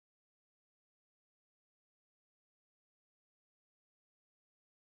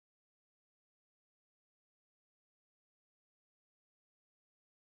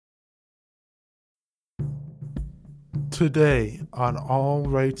Today on All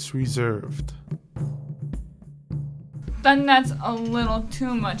Rights Reserved. Then that's a little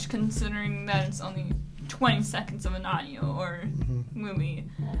too much considering that it's only 20 seconds of an audio or movie.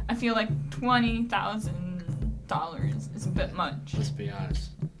 I feel like $20,000 is a bit much. Let's be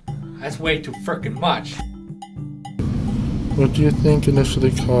honest. That's way too frickin' much. What do you think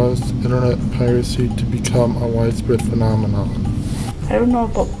initially caused internet piracy to become a widespread phenomenon? I don't know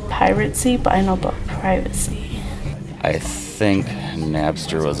about piracy, but I know about privacy. I think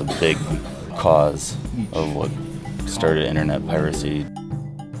Napster was a big cause of what started internet piracy.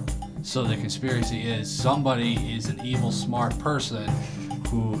 So the conspiracy is somebody is an evil, smart person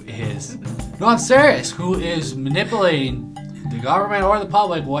who is, no, I'm serious, who is manipulating the government or the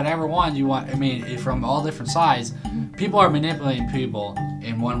public, whatever one you want. I mean, from all different sides, people are manipulating people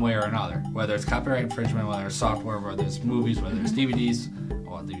in one way or another. Whether it's copyright infringement, whether it's software, whether it's movies, whether it's DVDs,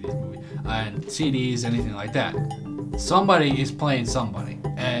 and CDs, anything like that. Somebody is playing somebody,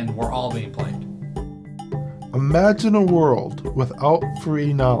 and we're all being played. Imagine a world without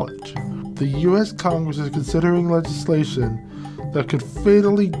free knowledge. The U.S. Congress is considering legislation that could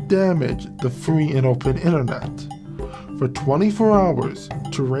fatally damage the free and open internet. For 24 hours,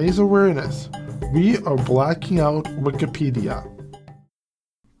 to raise awareness, we are blacking out Wikipedia.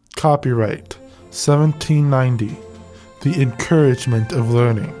 Copyright, 1790. The encouragement of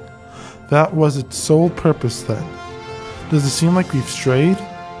learning. That was its sole purpose then. Does it seem like we've strayed?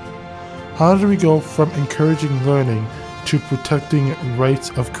 How did we go from encouraging learning to protecting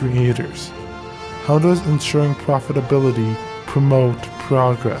rights of creators? How does ensuring profitability promote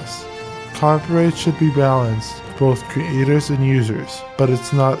progress? Copyright should be balanced for both creators and users, but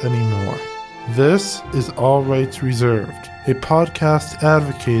it's not anymore. This is All Rights Reserved, a podcast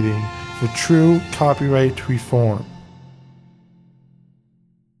advocating for true copyright reform.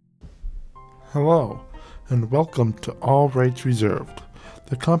 Hello, and welcome to All Rights Reserved,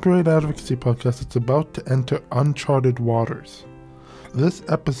 the copyright advocacy podcast that's about to enter uncharted waters. This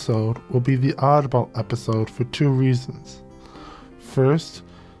episode will be the oddball episode for two reasons. First,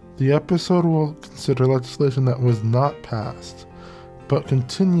 the episode will consider legislation that was not passed, but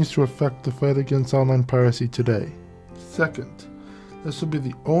continues to affect the fight against online piracy today. Second, this will be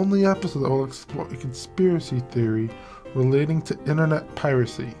the only episode that will explore a conspiracy theory relating to internet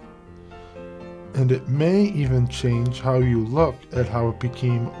piracy. And it may even change how you look at how it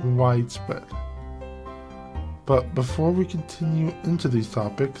became widespread. But before we continue into these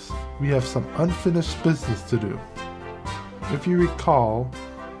topics, we have some unfinished business to do. If you recall,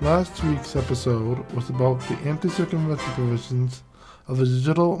 last week's episode was about the anti-circumvention provisions of the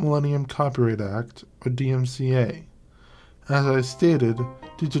Digital Millennium Copyright Act, or DMCA. As I stated,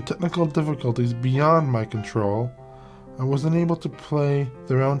 due to technical difficulties beyond my control, I wasn't able to play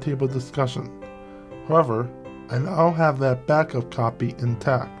the roundtable discussion. However, I now have that backup copy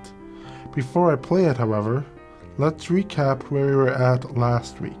intact. Before I play it, however, let's recap where we were at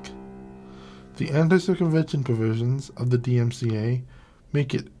last week. The anti-circumvention provisions of the DMCA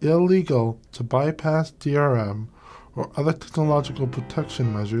make it illegal to bypass DRM or other technological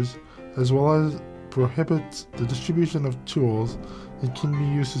protection measures, as well as prohibits the distribution of tools that can be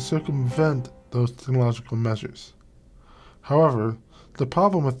used to circumvent those technological measures. However, the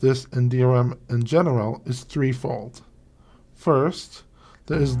problem with this and DRM in general is threefold. First,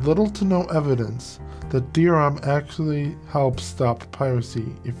 there is little to no evidence that DRM actually helps stop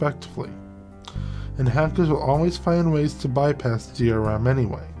piracy effectively, and hackers will always find ways to bypass DRM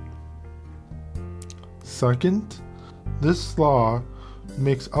anyway. Second, this law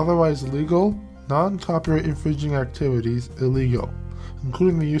makes otherwise legal, non-copyright infringing activities illegal,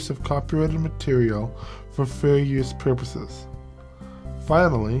 including the use of copyrighted material for fair use purposes.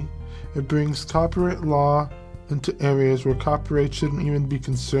 Finally, it brings copyright law into areas where copyright shouldn't even be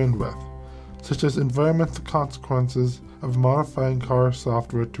concerned with, such as environmental consequences of modifying car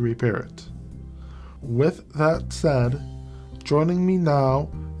software to repair it. With that said, joining me now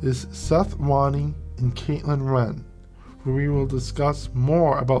is Seth Wani and Caitlin Wren, where we will discuss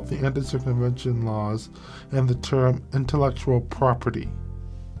more about the anti-circumvention laws and the term intellectual property.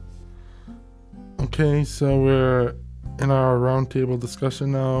 Okay, so we're in our roundtable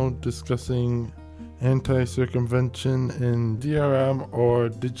discussion now, discussing anti-circumvention in DRM or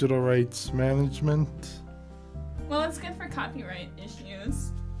digital rights management. Well, it's good for copyright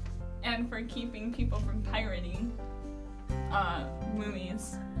issues and for keeping people from pirating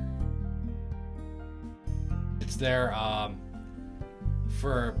movies. It's there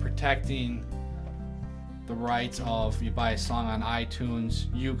for protecting the rights of, you buy a song on iTunes,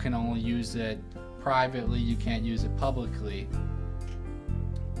 you can only use it privately, you can't use it publicly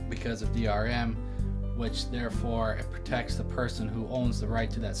because of DRM. which therefore it protects the person who owns the right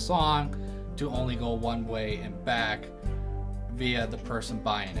to that song to only go one way and back via the person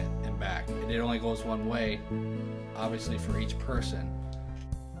buying it and back. And it only goes one way, obviously, for each person.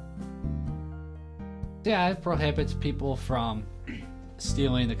 Yeah, it prohibits people from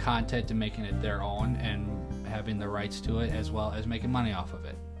stealing the content and making it their own and having the rights to it, as well as making money off of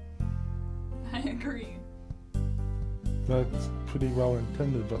it. I agree. That's pretty well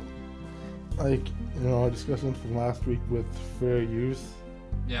intended, but like, you know, our discussion from last week with fair use,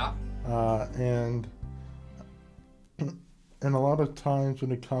 Yeah. and a lot of times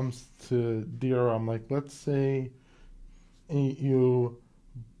when it comes to DRM, like let's say you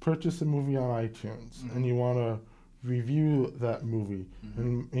purchase a movie on iTunes and you want to review that movie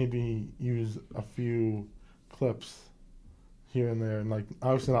and maybe use a few clips here and there, and like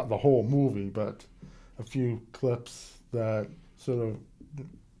obviously not the whole movie, but a few clips that sort of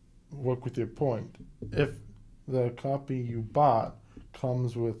work with your point. If the copy you bought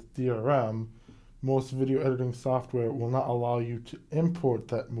comes with DRM, most video editing software will not allow you to import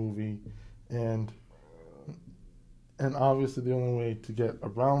that movie, and obviously the only way to get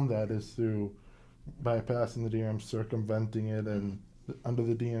around that is through bypassing the DRM, circumventing it, and under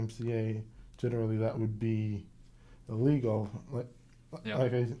the DMCA, generally that would be illegal.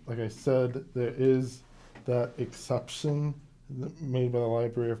 Like I said, there is that exception made by the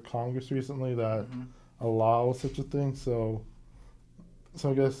Library of Congress recently that allows such a thing. So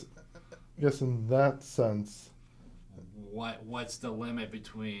I guess in that sense, what's the limit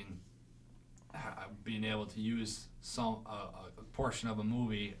between being able to use a portion of a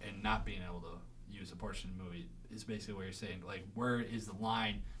movie and not being able to use a portion of the movie is basically what you're saying. Like, where is the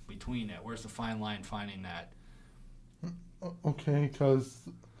line between that? Where's the fine line finding that? Okay, because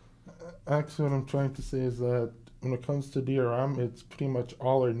actually what I'm trying to say is that when it comes to DRM, it's pretty much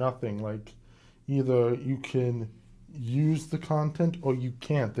all or nothing. Like, either you can use the content or you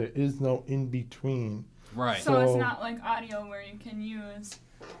can't. There is no in between. Right. So it's not like audio where you can use,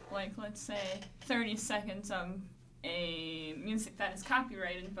 like, let's say 30 seconds of a music that is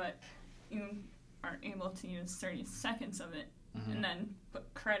copyrighted, but you aren't able to use 30 seconds of it and then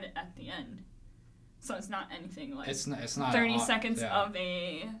put credit at the end. So it's not anything like it's not 30 seconds of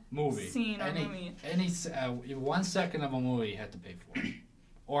a movie scene or movie. 1 second of a movie you have to pay for,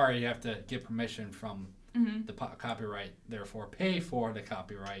 or you have to get permission from the copyright. Therefore, pay for the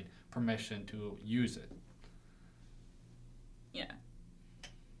copyright permission to use it. Yeah,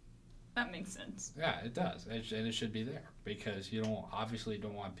 that makes sense. Yeah, it does, and it should be there because you obviously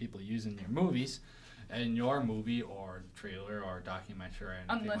don't want people using your movies in your movie or trailer or documentary or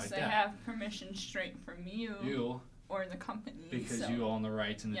anything unless like they that. have permission straight from you or the company. Because you own the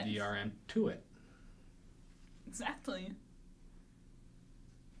rights and the DRM to it. Exactly.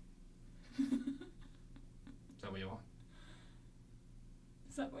 Is that what you want?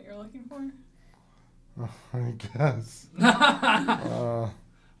 Is that what you're looking for? I guess. Or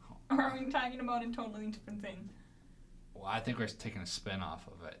are we talking about a totally different thing? Well, I think we're taking a spin off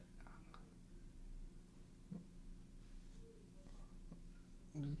of it.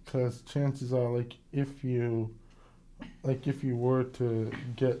 Because chances are, like, if you were to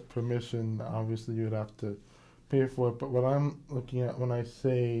get permission, obviously you would have to pay for it. But what I'm looking at when I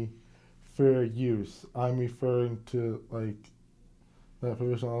say fair use, I'm referring to, like, that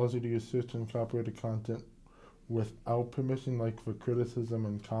permission allows you to use certain copyrighted content without permission, like for criticism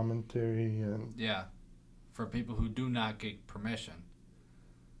and commentary and... Yeah, for people who do not get permission,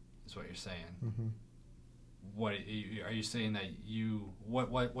 is what you're saying. What are you saying that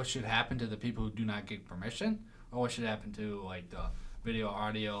what should happen to the people who do not get permission, or what should happen to, like, the video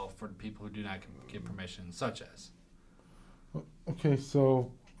audio for the people who do not get permission, such as? Okay,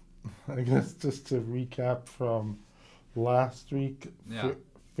 so I guess just to recap from last week,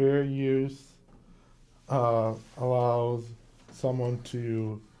 fair use allows someone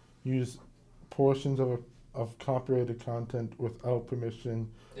to use portions of copyrighted content without permission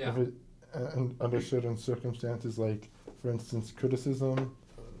if it, and under certain circumstances, like, for instance, criticism.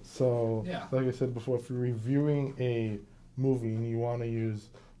 So, like I said before, if you're reviewing a movie and you want to use,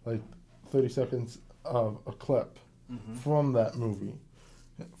 like, 30 seconds of a clip from that movie,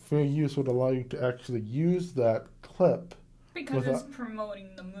 fair use would allow you to actually use that clip. Because it's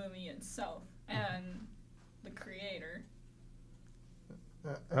promoting the movie itself and the creator.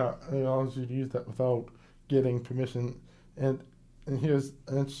 It allows you to use that without getting permission. And here's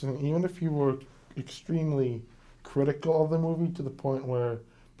interesting, even if you were extremely critical of the movie to the point where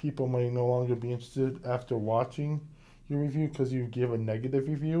people may no longer be interested after watching your review because you give a negative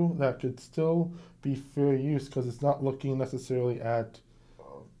review, that could still be fair use because it's not looking necessarily at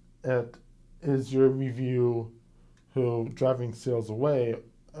is your review driving sales away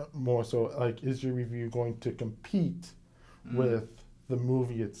more so? Like, is your review going to compete with the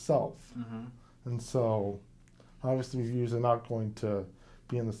movie itself? And so, obviously, reviews are not going to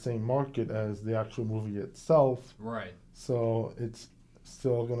be in the same market as the actual movie itself. Right. So it's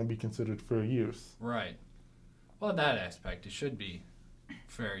still going to be considered fair use. Right. Well, that aspect, it should be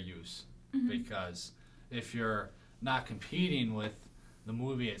fair use. Because if you're not competing with the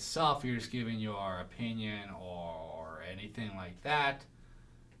movie itself, you're just giving your opinion or anything like that,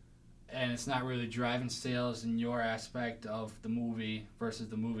 and it's not really driving sales in your aspect of the movie versus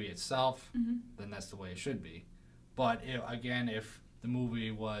the movie itself, then that's the way it should be. But again, if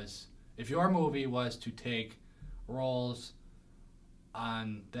your movie was to take roles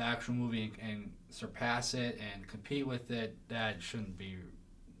on the actual movie and surpass it and compete with it, that shouldn't be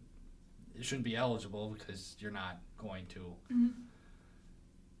eligible because you're not going to.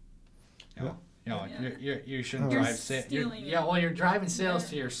 You shouldn't drive sales. You're driving sales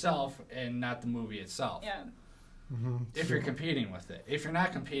to yourself and not the movie itself. Yeah. If you're competing with it. If you're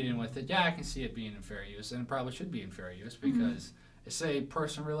not competing with it, I can see it being in fair use, and it probably should be in fair use because say a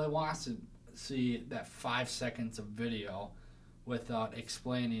person really wants to see that 5 seconds of video without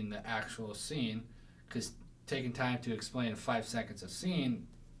explaining the actual scene, because taking time to explain 5 seconds of scene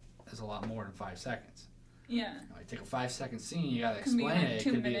is a lot more than 5 seconds. Yeah. Like take a 5-second scene, you gotta explain it. It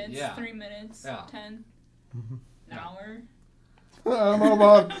could be like 2 minutes, 3 minutes, 10, an hour. I'm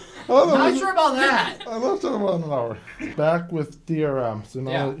not sure about that. I'm not sure about an hour. Back with DRM, so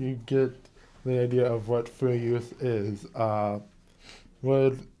now that you get the idea of what fair use is, now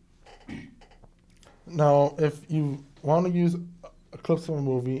if you want to use clips from a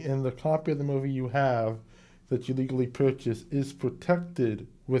movie and the copy of the movie you have that you legally purchase is protected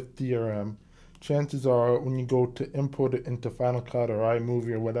with DRM, chances are when you go to import it into Final Cut or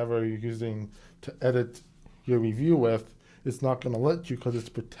iMovie or whatever you're using to edit your review with, it's not going to let you because it's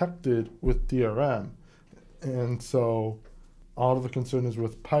protected with DRM. And so all of the concern is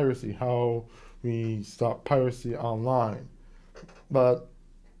with piracy, how we stop piracy online. But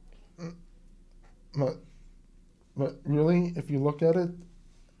really, if you look at it,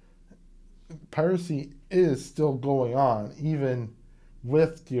 piracy is still going on, even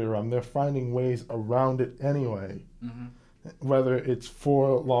with DRM. They're finding ways around it anyway. Whether it's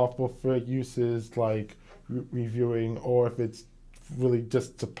for lawful fair uses like reviewing, or if it's really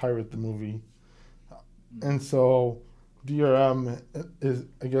just to pirate the movie. And so DRM is,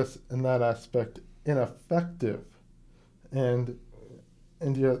 I guess, in that aspect, ineffective. And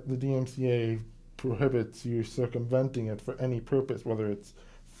yet the DMCA prohibits you circumventing it for any purpose, whether it's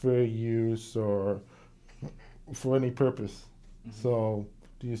fair use or for any purpose. So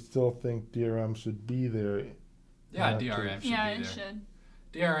do you still think DRM should be there? Yeah, DRM should be there. Yeah, it should.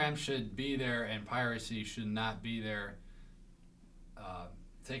 DRM should be there, and piracy should not be there,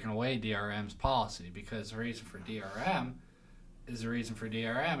 taking away DRM's policy, because the reason for DRM is the reason for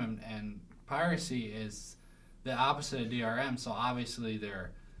DRM, and piracy is the opposite of DRM, so obviously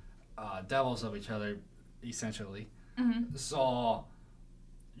they're devils of each other, essentially. So,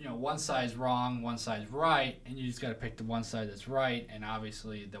 one side's wrong, one side's right, and you just got to pick the one side that's right, and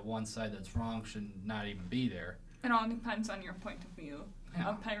obviously the one side that's wrong should not even be there. It all depends on your point of view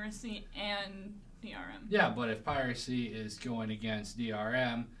of piracy and DRM. Yeah, but if piracy is going against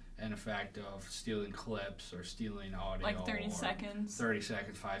DRM and the fact of stealing clips or stealing audio, like 30 seconds,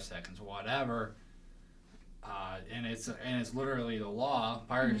 5 seconds, whatever, and it's literally the law,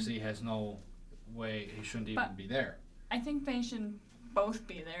 piracy has no way, he shouldn't even be there. I think they should both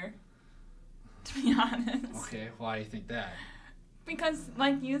be there, to be honest. Okay, why do you think that? Because,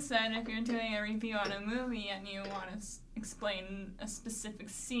 like you said, if you're doing a review on a movie and you want to explain a specific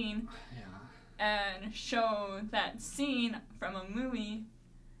scene and show that scene from a movie...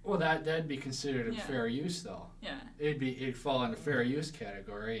 Well, that'd be considered a fair use, though. Yeah. It'd fall in the fair use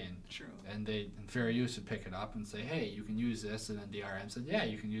category, and True. fair use would pick it up and say, hey, you can use this, and then DRM said, yeah,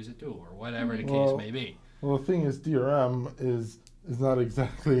 you can use it too, or whatever the case may be. Well, the thing is, DRM is not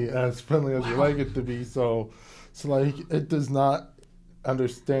exactly as friendly as we like it to be, so like, it does not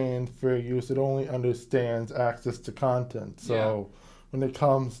understand fair use. It only understands access to content. So when it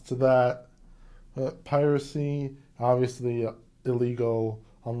comes to that, piracy, obviously illegal,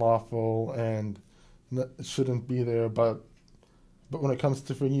 unlawful, and shouldn't be there. But when it comes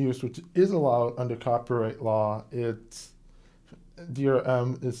to fair use, which is allowed under copyright law,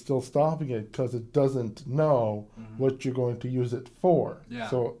 DRM is still stopping it because it doesn't know what you're going to use it for. Yeah.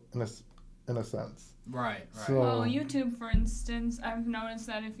 So in a sense. Right. So, well, YouTube, for instance, I've noticed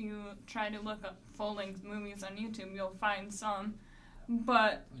that if you try to look up full-length movies on YouTube, you'll find some,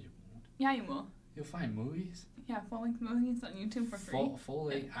 but Yeah, you will. You'll find movies? Yeah, full-length movies on YouTube for free. Full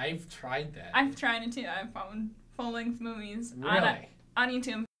length? I've tried that. I've tried it too. I've found full-length movies Really? on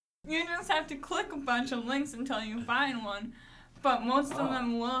YouTube. You just have to click a bunch of links until you find one. But most of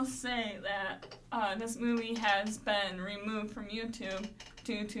them will say that this movie has been removed from YouTube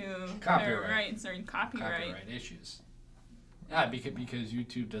due to their rights or copyright issues. Yeah, because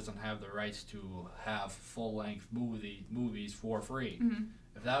YouTube doesn't have the rights to have full-length movies for free. Mm-hmm.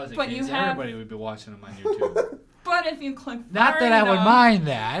 If that was the case, everybody would be watching them on YouTube. But if you click Not that I would mind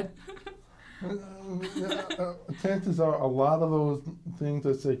that. Chances are a lot of those things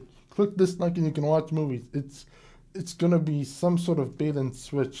that say, click this link and you can watch movies, it's going to be some sort of bait and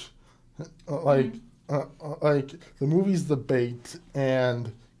switch. Like the movie's the bait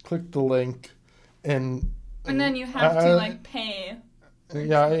and click the link and then you have to pay.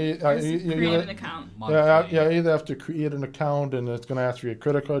 Yeah, create an account. Yeah, you either have to create an account and it's going to ask for your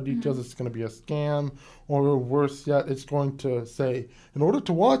credit card details, it's going to be a scam, or worse yet, it's going to say, in order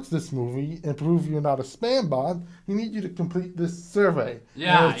to watch this movie and prove you're not a spam bot, we need you to complete this survey.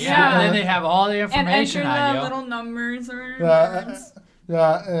 Yeah. And then they have all the information and on enter you. the little numbers or words.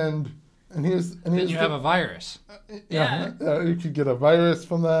 And here's then you have a virus. You could get a virus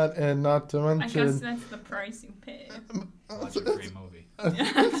from that, and not to mention. I guess that's the price you pay. Watch a free movie.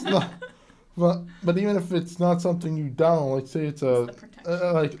 It's not, but even if it's not something you download,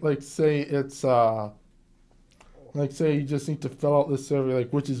 like say it's say you just need to fill out this survey,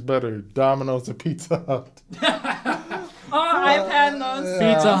 like which is better, Domino's or Pizza Hut. I've had those.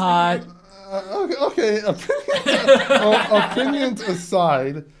 Pizza Hut. Okay. Opinions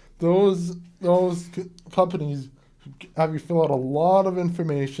aside, those companies have you fill out a lot of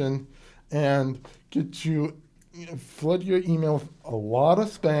information and get you flood your email with a lot of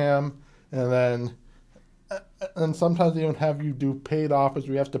spam, and sometimes they even have you do paid offers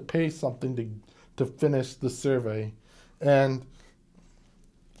where you have to pay something to finish the survey. And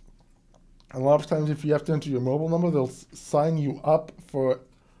a lot of times if you have to enter your mobile number, they'll sign you up for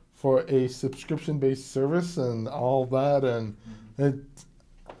a subscription-based service and all that, and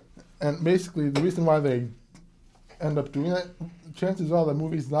basically the reason why they end up doing that, chances are the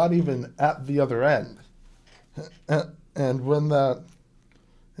movie's not even at the other end. And when but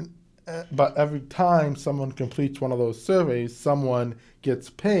every time someone completes one of those surveys, someone gets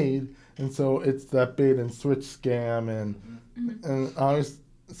paid, and so it's that bait and switch scam, and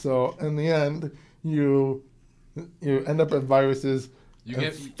so in the end you end up with viruses. You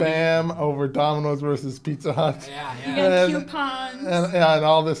get spam over Domino's versus Pizza Hut. You get coupons. And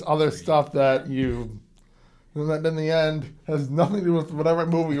all this other stuff that that in the end has nothing to do with whatever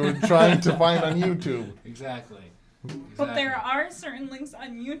movie you were trying to find on YouTube. Exactly. But there are certain links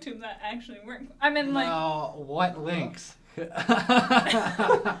on YouTube that actually work. I mean, what links? No,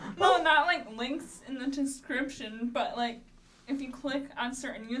 not like links in the description, but if you click on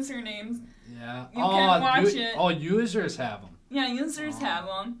certain usernames, you can watch it. Oh, users have them. Yeah, users have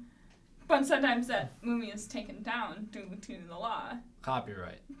them. But sometimes that movie is taken down due to the law.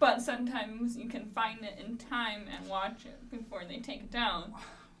 Copyright. But sometimes you can find it in time and watch it before they take it down.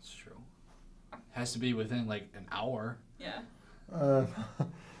 That's true. Has to be within an hour. Yeah.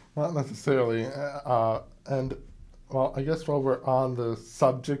 Not necessarily. And well, I guess while we're on the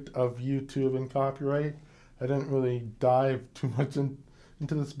subject of YouTube and copyright, I didn't really dive too much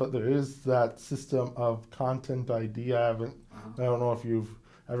into this, but there is that system of content ID. I don't know if you've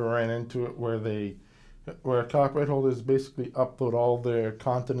ever ran into it where copyright holders basically upload all their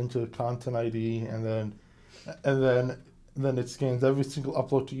content into Content ID, and then it scans every single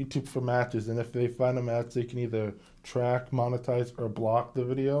upload to YouTube for matches, and if they find a match, they can either track, monetize, or block the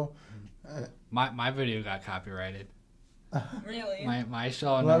video. My video got copyrighted. Really? My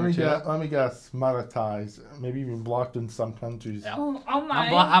show on let me guess, monetize. Maybe even blocked in some countries. Yep. Oh my!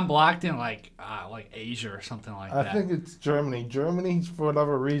 I'm blocked in Asia or something like that. I think it's Germany. Germany, for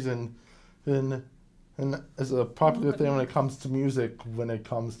whatever reason, and is a popular thing when it comes to music. When it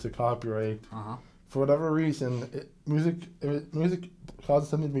comes to copyright, for whatever reason, music causes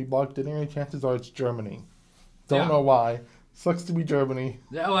something to be blocked anyway. Chances are it's Germany. Don't know why. Sucks to be Germany.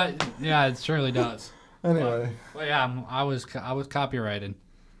 Yeah, it surely does. Anyway. Well, yeah, I was copyrighted.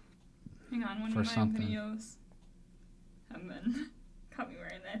 Hang on, one of my videos have been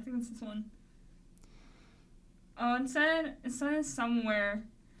copyrighted. I think this is one. Oh, it says somewhere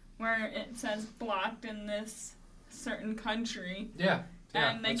where it says blocked in this certain country. Yeah.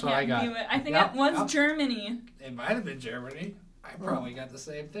 And they that's what I got. view it. I think it was Germany. It might have been Germany. I probably got the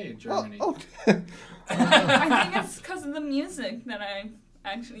same thing in Germany. Oh, okay. I think it's because of the music that I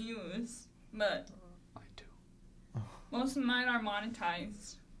actually use, but I do. Most of mine are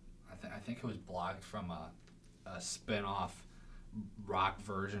monetized. I I think it was blocked from a spin-off rock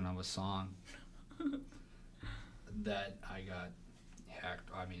version of a song that I got hacked.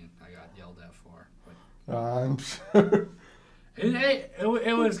 I got yelled at for. But I'm sure.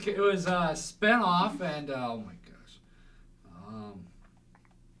 it was a spin-off, and oh my gosh.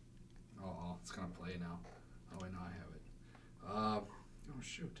 It's gonna play now. Oh wait, no, I have it. Oh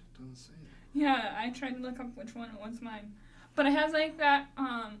shoot, it doesn't say it. Yeah, I tried to look up which one it was mine, but it has like that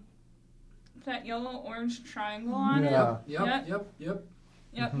yellow orange triangle on it. Yep.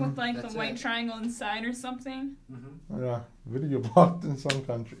 Yep, with like That's the white it. triangle inside or something. Mm-hmm. Yeah, video blocked in some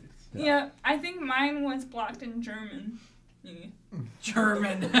countries. Yeah, I think mine was blocked in German.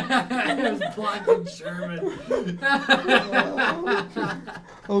 German. It was blocked in German.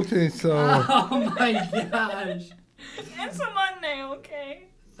 Okay, so Oh my gosh. It's a Monday, okay?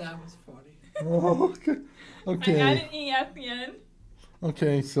 That was funny. okay, I got an E at the end.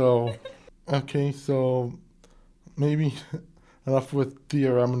 Okay, so maybe enough with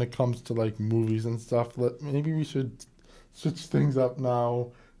DRM when it comes to like movies and stuff. Maybe we should switch things up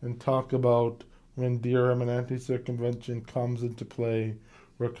now and talk about when DRM and anti-circumvention comes into play,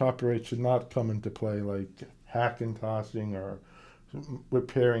 where copyright should not come into play, like hackintoshing or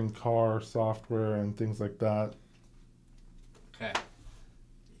repairing car software and things like that. Okay.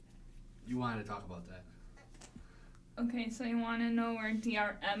 You wanted to talk about that. Okay, so you want to know where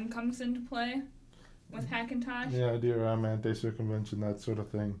DRM comes into play with Hackintosh? Yeah, DRM, anti-circumvention, that sort of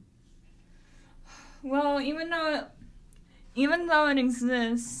thing. Well, even though it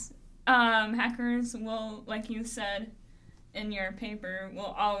exists, hackers will, like you said in your paper,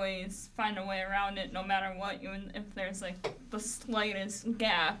 will always find a way around it no matter what. Even if there's like the slightest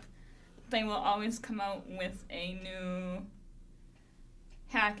gap, they will always come out with a new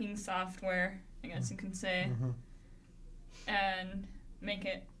hacking software, I guess you can say, and make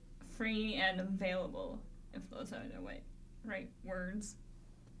it free and available, if those are the right words.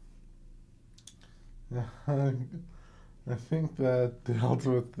 Yeah, I think that dealt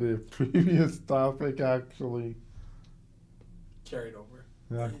with the previous topic, actually. Carried over.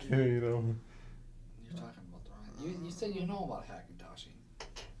 Yeah, carried over. You're talking about the wrong. You said you know about hackintoshing.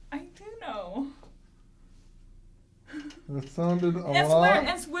 I do know. It sounded a lot.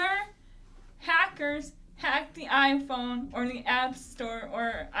 It's where hackers hack the iPhone or the App Store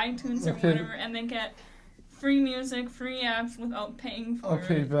or iTunes or whatever, and they get free music, free apps without paying for it.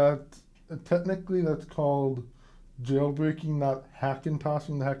 Okay, technically that's called jailbreaking, not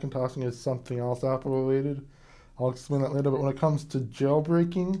hackintoshing. The hackintoshing is something else Apple related. I'll explain that later. But when it comes to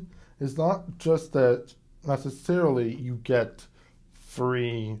jailbreaking, it's not just that necessarily you get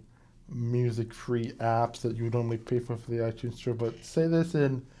free music, free apps that you would normally pay for the iTunes Store, but say there's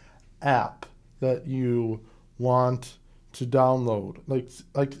an app that you want to download, like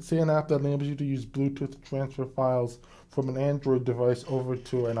say an app that enables you to use Bluetooth to transfer files from an Android device over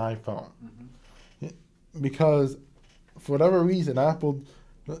to an iPhone. Because for whatever reason, Apple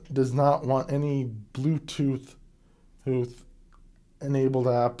does not want any Bluetooth enabled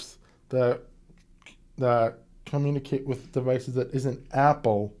apps that communicate with devices that isn't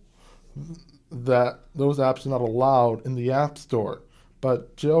Apple, that those apps are not allowed in the App Store.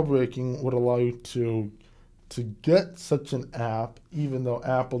 But jailbreaking would allow you to get such an app, even though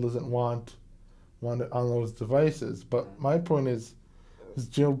Apple doesn't want it on those devices. But my point is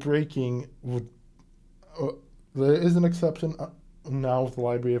jailbreaking would. There is an exception now with the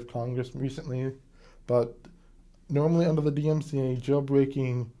Library of Congress recently, but normally under the DMCA,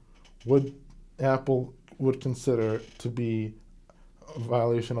 jailbreaking Apple would consider to be a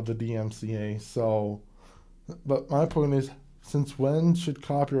violation of the DMCA. So, but my point is, since when should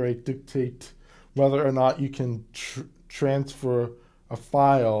copyright dictate whether or not you can transfer a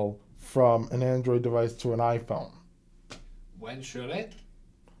file from an Android device to an iPhone? When should it?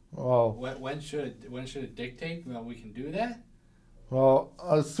 Well, when should it dictate that we can do that? Well,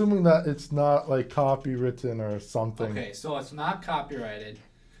 assuming that it's not like copywritten or something. Okay, so it's not copyrighted,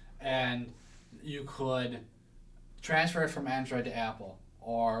 and you could transfer it from Android to Apple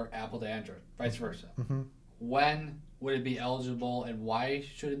or Apple to Android, vice versa. When would it be eligible, and why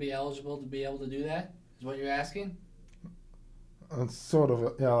should it be eligible to be able to do that? Is what you're asking? It's sort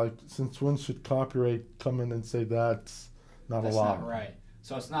of, yeah, like, since when should copyright come in and say that's not allowed? That's not right.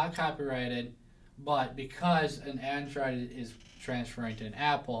 So it's not copyrighted, but because an Android is transferring to an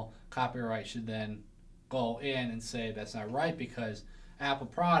Apple, copyright should then go in and say that's not right, because Apple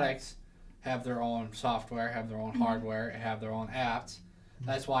products have their own software, have their own hardware, have their own apps.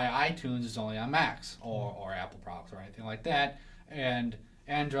 That's why iTunes is only on Macs or Apple products or anything like that. And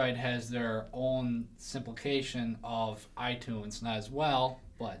Android has their own simplification of iTunes, not as well,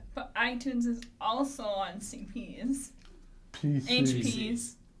 But iTunes is also on CPs.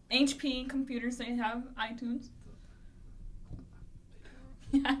 PC. HP computers, they have iTunes.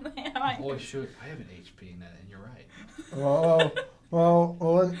 Yeah, they have iTunes. oh shoot, I have an HP in that, and you're right.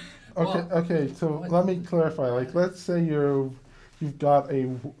 Okay. So let me clarify. Like, let's say you've got a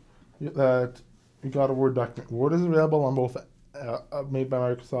Word document. Word is available on both, made by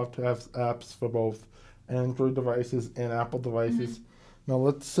Microsoft, to have apps for both Android devices and Apple devices. Now,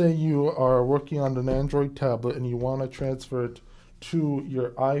 let's say you are working on an Android tablet and you want to transfer it to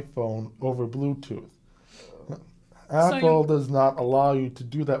your iPhone over Bluetooth. Apple does not allow you to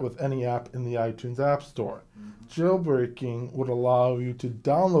do that with any app in the iTunes App Store. Jailbreaking would allow you to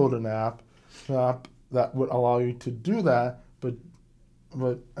download an app that would allow you to do that, but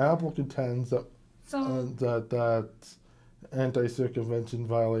Apple contends that that's anti-circumvention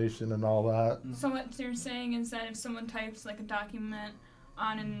violation and all that. So what you're saying is that if someone types like a document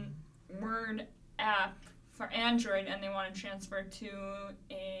on a Word app for Android and they want to transfer it to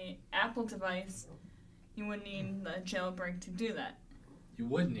a Apple device, you would need the jailbreak to do that. You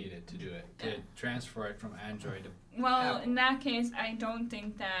would need it to do it, to transfer it from Android to Well, Apple. in that case, I don't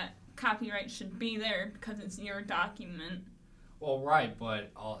think that copyright should be there because it's your document. Well, right,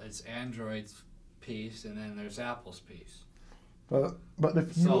 but it's Android's piece and then there's Apple's piece. But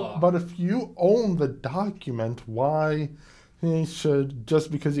if you own the document, why should,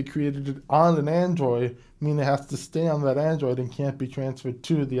 just because you created it on an Android, mean it has to stay on that Android and can't be transferred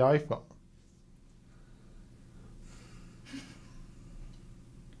to the iPhone?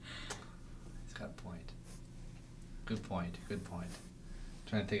 He's got a point. Good point.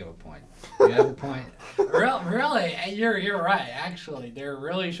 Trying to think of a point. You have a point. Really, you're right. Actually, there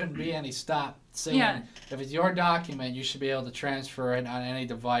really shouldn't be any stop saying if it's your document, you should be able to transfer it on any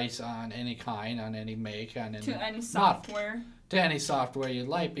device, on any kind, on any make, on any to any software. Model, to any software you'd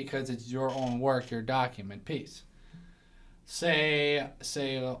like, because it's your own work, your document piece. Say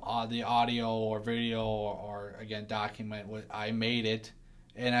the audio or video or again document. I made it,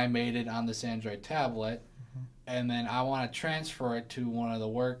 and I made it on this Android tablet. And then I want to transfer it to one of the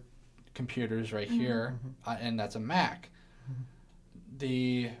work computers right here, and that's a Mac.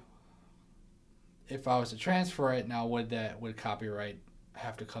 If I was to transfer it now, would copyright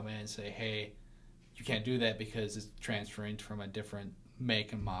have to come in and say, hey, you can't do that because it's transferring from a different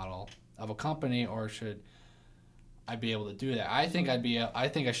make and model of a company, or should I be able to do that? I think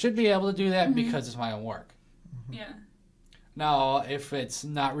I should be able to do that because it's my own work. Yeah. Now, if it's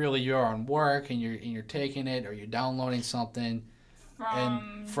not really your own work and you're taking it or you're downloading something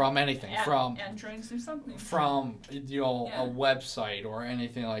from anything, from Androids or something, from a website or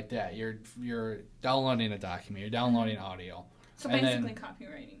anything like that, you're downloading a document, you're downloading audio. So basically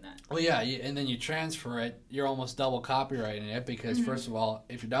copywriting that. Well, yeah, and then you transfer it, you're almost double copywriting it because first of all,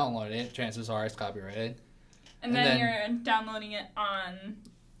 if you download it, chances are it's copyrighted. And then you're downloading it on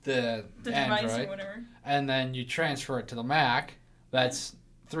the device Android, or whatever. And then you transfer it to the Mac. That's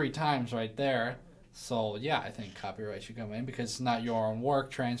 3 times right there. So yeah, I think copyright should come in because it's not your own work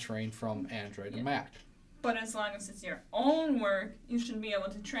transferring from Android to Mac. But as long as it's your own work, you should be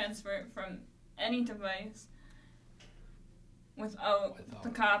able to transfer it from any device without the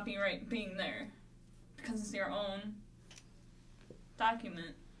copyright being there, because it's your own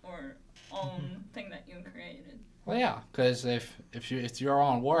document or own thing that you created. Well, yeah, because if it's your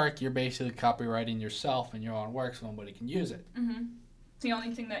own work, you're basically copyrighting yourself and your own work, so nobody can use it. The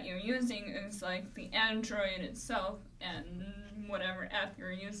only thing that you're using is like the Android itself and whatever app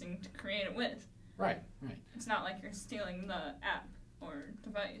you're using to create it with. Right. It's not like you're stealing the app or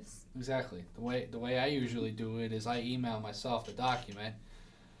device. Exactly. The way I usually do it is I email myself the document,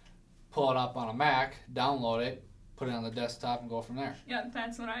 pull it up on a Mac, download it, put it on the desktop, and go from there. Yeah,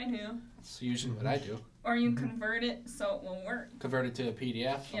 that's what I do. That's usually what I do. Or you convert it so it will work. Convert it to a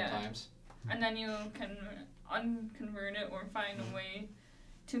PDF sometimes. Yeah. And then you can unconvert it or find a way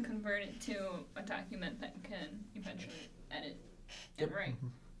to convert it to a document that you can eventually edit and write.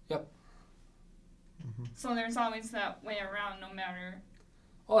 Yep. So there's always that way around, no matter.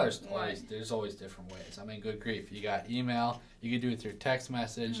 Well, there's always different ways. I mean, good grief. You got email. You could do it through text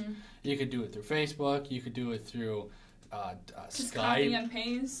message. You could do it through Facebook. You could do it through Just Skype. copy and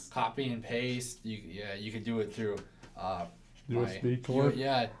paste. Copy and paste. You could do it through USB cord.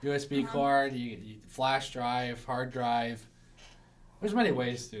 USB cord. You flash drive, hard drive. There's many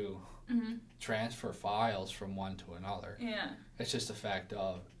ways to transfer files from one to another. Yeah. It's just a fact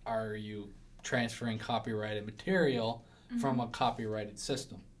of, are you transferring copyrighted material from a copyrighted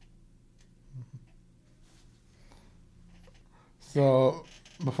system? So,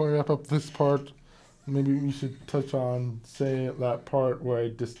 before we wrap up this part, maybe we should touch on, say, that part where I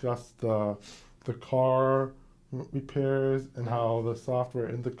discussed the car repairs and how the software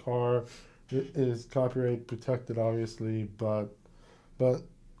in the car is copyright protected, obviously, but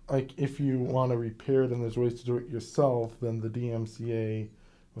like if you want to repair it and there's ways to do it yourself, then the DMCA,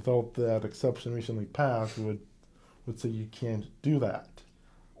 without that exception recently passed, would say you can't do that.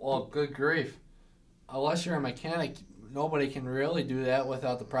 Well, good grief. Unless you're a mechanic, nobody can really do that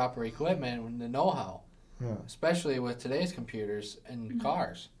without the proper equipment and the know-how. Yeah. Especially with today's computers and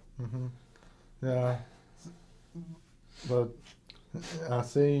cars. Mm-hmm. Yeah. But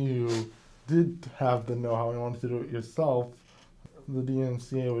say you did have the know-how and wanted to do it yourself, the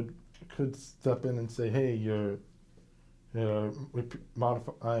DMCA could step in and say, hey, you're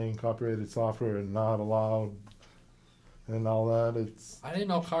modifying copyrighted software and not allowed and all that. I didn't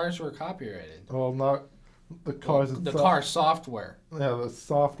know cars were copyrighted. Well, not the cars. The car software. Yeah, the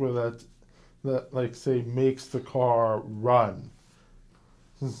software that like say makes the car run.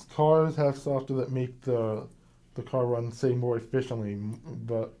 Since cars have software that make the car run, say, more efficiently,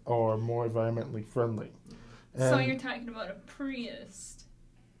 or more environmentally friendly. And so you're talking about a Prius,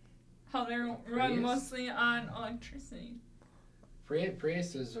 how they run mostly on electricity.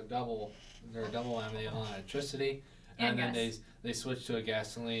 Prius is they're a double whammy on electricity, and then they switch to a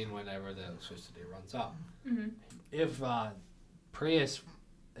gasoline whenever the electricity runs out. Mm-hmm. If Prius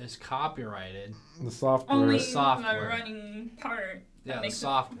is copyrighted, the software, only the software, the running part, yeah, the makes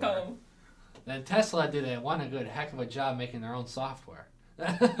software. It go. Then Tesla did a good heck of a job making their own software.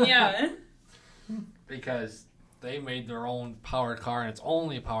 Yeah. Because they made their own powered car, and it's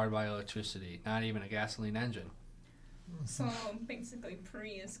only powered by electricity, not even a gasoline engine. So basically,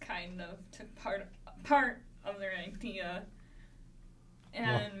 Prius kind of took part of their idea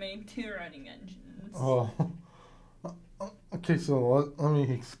and made two running engines. Oh. Okay, so let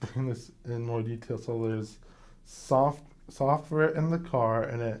me explain this in more detail. So there's software in the car,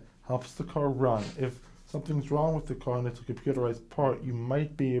 and it helps the car run. If something's wrong with the car and it's a computerized part, you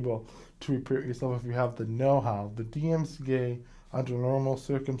might be able to repair it yourself if you have the know-how. The DMCA, under normal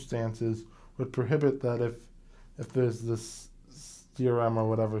circumstances, would prohibit that if there's this theorem or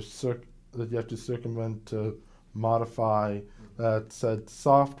whatever that you have to circumvent to modify that said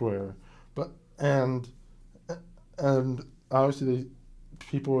software. And obviously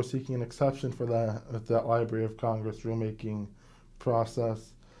people were seeking an exception for that with that Library of Congress rulemaking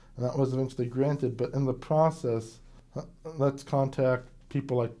process, and that was eventually granted. But in the process, let's contact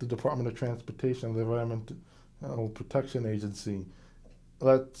people like the Department of Transportation, the Environmental Protection Agency.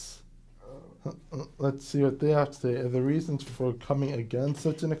 Let's see what they have to say. The reasons for coming against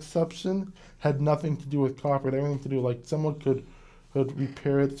such an exception had nothing to do with copyright, everything to do, like, someone could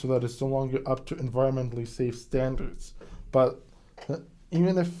repair it so that it's no longer up to environmentally safe standards. But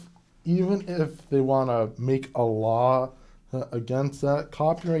even if they want to make a law against that,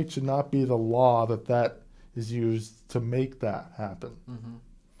 copyright should not be the law that is used to make that happen. Mm-hmm.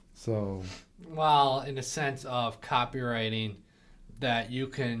 So, well, in the sense of copywriting, that you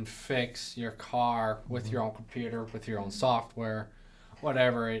can fix your car with your own computer, with your own software,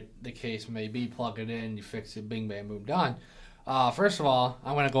 whatever the case may be, plug it in, you fix it, bing, bang, boom, done. First of all,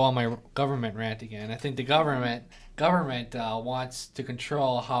 I'm going to go on my government rant again. I think the government wants to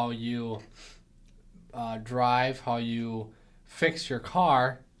control how you drive, how you fix your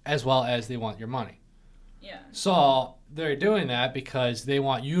car, as well as they want your money. Yeah. So they're doing that because they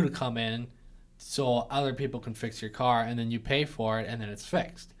want you to come in so other people can fix your car, and then you pay for it, and then it's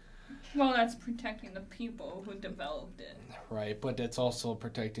fixed. Well, that's protecting the people who developed it. Right, but it's also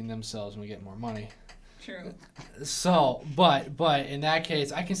protecting themselves when we get more money. True. So, but in that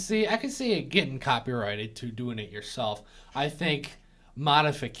case, I can see it getting copyrighted to doing it yourself. I think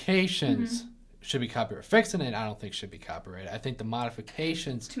modifications should be copyrighted. Fixing it, I don't think should be copyrighted. I think the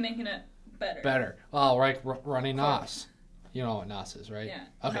modifications to making it better. Better. Well, right, running NOS. You know what NOS is, right? Yeah.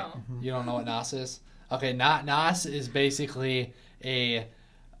 Okay. No. You don't know what NOS is? Okay. NOS is basically a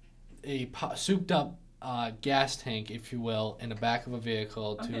souped up gas tank, if you will, in the back of a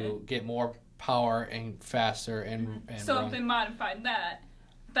vehicle to get more power and faster and so run. If they modified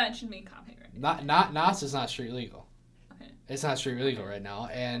that should be copyrighted. NOS is not street legal. Okay. It's not street legal right now,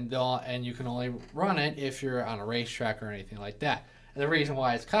 and you can only run it if you're on a racetrack or anything like that. And the reason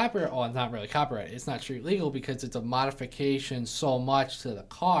why it's copyright, it's not really copyright. It's not street legal because it's a modification so much to the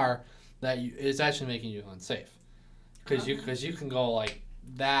car that it's actually making you unsafe. Because you can go like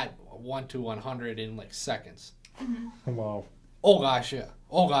that 1 to 100 in like seconds. Mm-hmm. Wow. Oh gosh, yeah.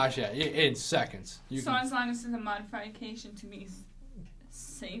 In seconds. So as long as it's a modification to be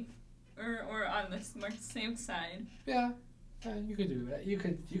safe, or on the more safe side. Yeah. You could do that. You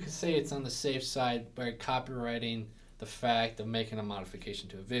could say it's on the safe side by copyrighting the fact of making a modification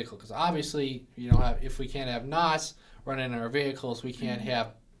to a vehicle, because obviously if we can't have NOS running in our vehicles, we can't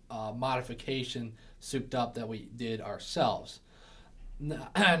have modification souped up that we did ourselves.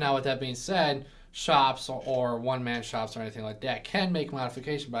 Now, with that being said, shops or one-man shops or anything like that can make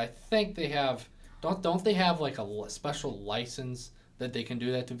modification, but I think they have don't they have like a special license that they can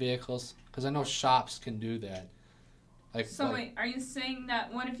do that to vehicles? Because I know shops can do that. Wait, are you saying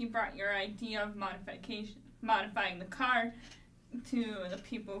that what if you brought your idea of modifying the car to the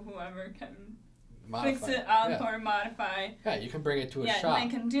people, whoever can fix it up or modify? Yeah, you can bring it to a shop. Yeah, they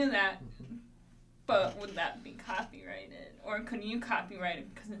can do that. But would that be copyrighted? Or could you copyright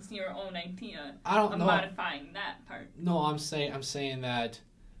it because it's your own idea of modifying that part? No, I'm saying that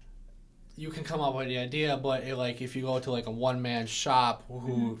you can come up with the idea, but if you go to a one-man shop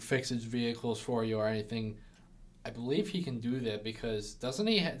who fixes vehicles for you or anything, I believe he can do that, because doesn't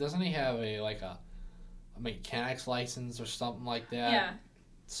he have a mechanics license or something like that? Yeah.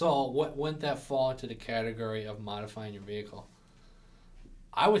 So wouldn't that fall into the category of modifying your vehicle?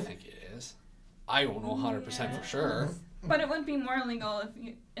 I would think it is. I don't know 100% for sure. But it would be more legal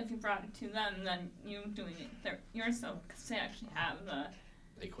if you brought it to them than you doing it yourself, because they actually have the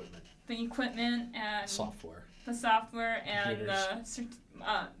equipment and software. The software and computers.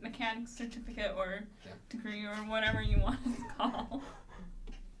 The mechanics certificate or degree or whatever you want to call.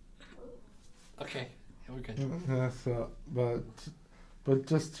 Okay, yeah, we're good. Yes, but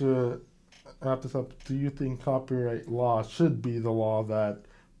just to wrap this up, do you think copyright law should be the law that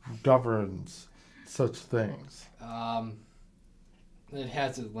governs such things? It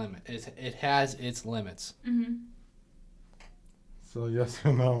has its limit. It has its limits. Mm-hmm. So yes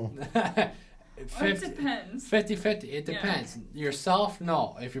or no? It depends. 50-50. It depends. Yeah. Yourself,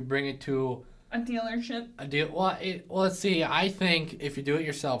 no. If you bring it to a dealership. Well, let's see. I think if you do it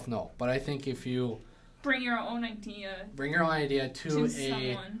yourself, no. But I think if you bring your own idea to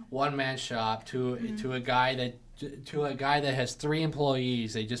a one-man shop, to a guy that has 3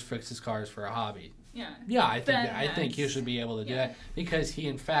 employees, they just fix his cars for a hobby. Yeah. Yeah, I think you should be able to do that, because he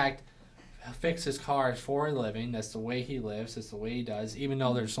in fact fixes cars for a living. That's the way he lives. That's the way he does. Even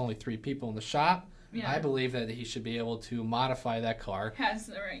though there's only 3 people in the shop, I believe that he should be able to modify that car. Has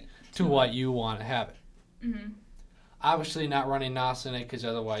the right to what you want to have it. Mm-hmm. Obviously not running NOS in it, because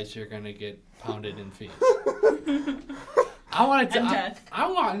otherwise you're going to get pounded in fees. I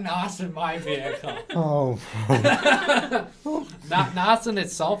want NOS in my vehicle. Oh. NOS in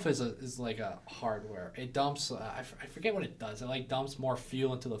itself is like a hardware. It dumps, I forget what it does. It dumps more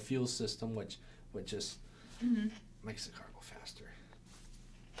fuel into the fuel system, which just makes the car go faster.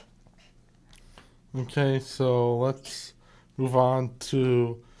 Okay, so let's move on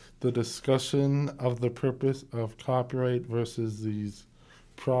to the discussion of the purpose of copyright versus these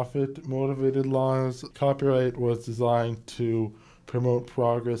profit-motivated laws. Copyright was designed to promote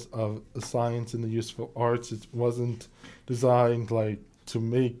progress of the science and the useful arts. It wasn't designed to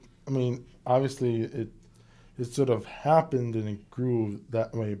make, obviously it sort of happened and it grew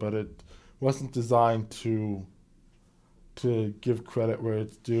that way, but it wasn't designed to give credit where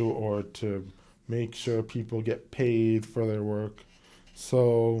it's due or to make sure people get paid for their work.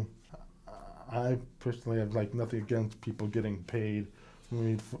 So I personally have nothing against people getting paid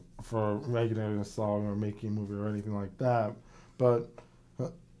for regulating a song or making a movie or anything like that. But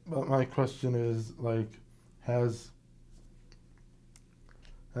my question is has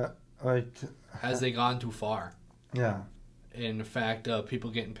they gone too far? Yeah. In the fact of people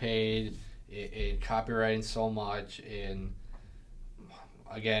getting paid, in copywriting so much, in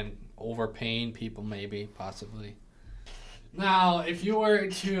again overpaying people, maybe possibly. Now, if you were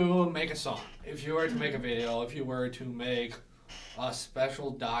to make a song, if you were to make a video, if you were to make a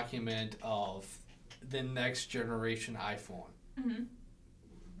special document of the next generation iPhone,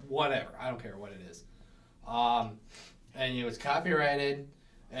 whatever, I don't care what it is, and it was copyrighted,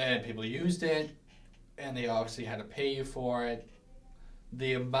 and people used it, and they obviously had to pay you for it,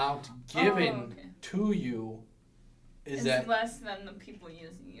 the amount given to you is less than the people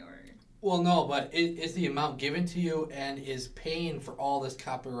using your... Well, no, but is the amount given to you and is paying for all this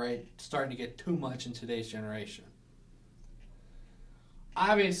copyright starting to get too much in today's generation?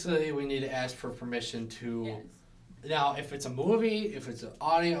 Obviously, we need to ask for permission to... Yes. Now, if it's a movie, if it's an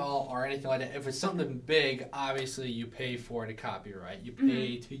audio or anything like that, if it's something big, obviously you pay for the copyright. You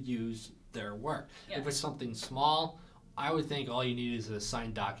pay to use their work. Yeah. If it's something small, I would think all you need is a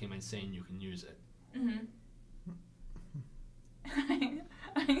signed document saying you can use it. I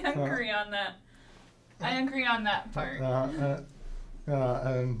agree on that. I agree on that part.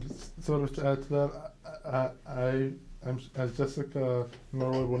 And sort of to add to that, as Jessica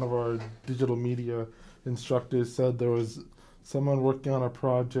Norwood, one of our digital media instructors, said, there was someone working on a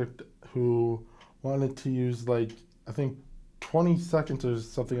project who wanted to use like I think 20 seconds or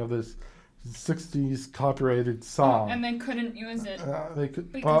something of this 60s copyrighted song. And they couldn't use it They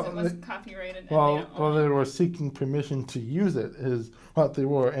could, because it was copyrighted. well, they were seeking permission to use it, is what they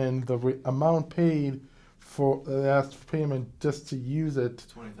were, and the amount paid for, they asked for payment just to use it.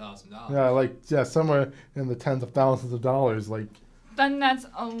 $20,000. Yeah, somewhere in the tens of thousands of dollars, like. Then that's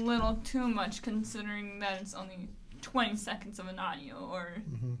a little too much, considering that it's only 20 seconds of an audio or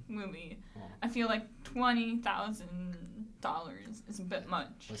movie. Oh. I feel like $20,000 is a bit much.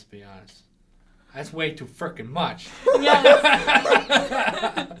 Let's be honest. That's way too freaking much. Yes.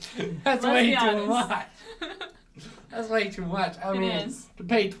 That's way too much. That's way too much. I mean, is. to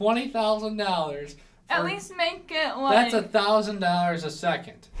pay $20,000. At least make it like... That's $1,000 a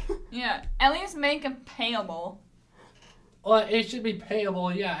second. Yeah, at least make it payable. Well, it should be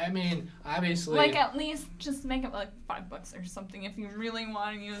payable, yeah. I mean, obviously... Like, at least just make it like $5 or something if you really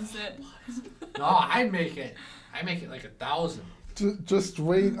want to use it. No, I make it like 1,000. Just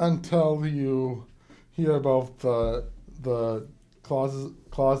wait until you hear about the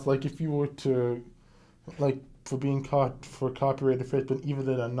clause, like if you were to, like, for being caught for copyright infringement, even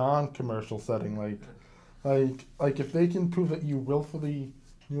in a non-commercial setting, like if they can prove that you willfully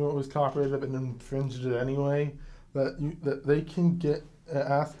knew it was copyrighted and infringed it anyway, that they can get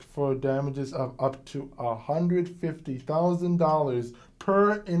ask for damages of up to $150,000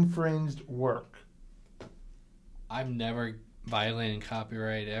 per infringed work. I've never violated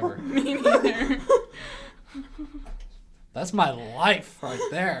copyright ever. Me neither. That's my life right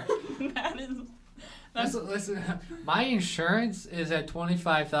there. That's Listen, my insurance is at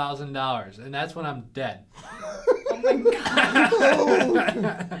 $25,000, and that's when I'm dead. Oh my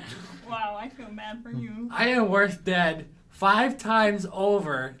god. Wow, I feel bad for you. I am worth dead 5 times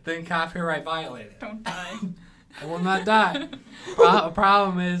over than copyright violated. Don't die. I will not die.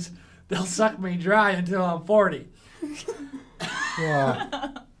 Problem is, they'll suck me dry until I'm 40.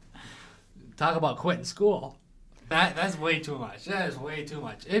 Yeah. Talk about quitting school. That's way too much. That is way too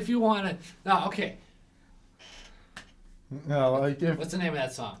much. If you want to... No, okay. No, like if... What's the name of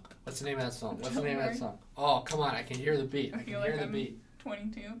that song? Oh, come on. I can hear the beat. I can feel hear like the I'm beat.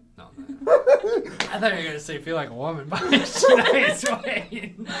 22. No. I thought you were going to say feel like a woman by Shania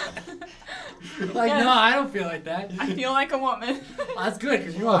Twain. Like, Yes. no, I don't feel like that. I feel like a woman. Well, that's good,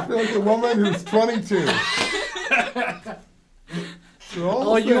 because you I are. feel like a woman who's 22.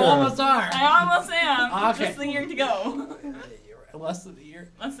 Oh, you almost are. I almost am. Okay. Just a year to go. Less than a year.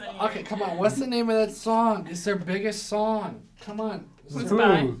 Less than a year. Okay, come on. What's the name of that song? It's their biggest song. Come on. Who's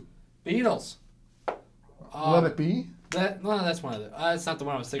by? Beatles. Let It Be? That's one of the. That's not the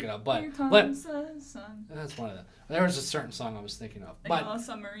one I was thinking of, but Here comes the sun. that's one of the. There was a certain song I was thinking of, Like but a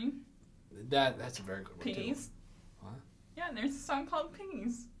submarine. that's a very good one too. Piggies. What? Yeah, there's a song called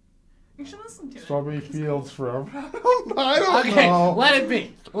Piggies. You should listen to it. Strawberry It's Fields Forever. I don't Okay, know. let it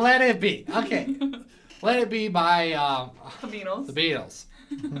be. Let it be. Okay, let it be by The Beatles. the Beatles.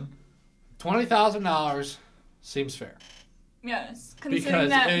 $20,000 seems fair. Yes, considering Because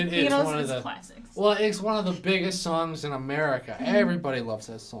that it is Beatles one of is the- classics. Well, it's one of the biggest songs in America. Everybody loves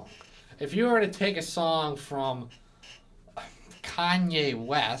that song. If you were to take a song from Kanye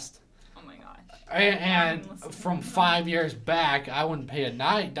West Oh my gosh. and from 5 years back, I wouldn't pay a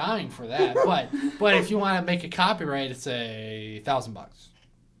dime for that. But if you want to make a copyright, it's $1,000,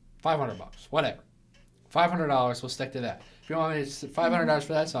 $500, whatever. $500, we'll stick to that. If you want me to $500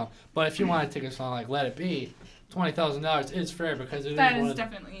 for that song, but if you want to take a song like Let It Be, $20,000 is fair because That is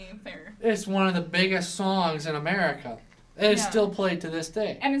definitely fair. it's one of the biggest songs in America. And it's Yeah. still played to this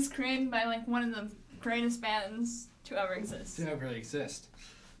day. And it's created by like one of the greatest bands to ever exist. It never really exist.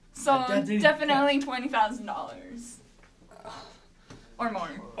 So That didn't- definitely $20,000 or more.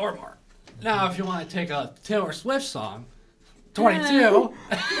 Or more. Now, if you want to take a Taylor Swift song, 22.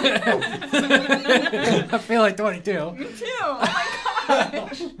 I feel like 22. Me too. Oh my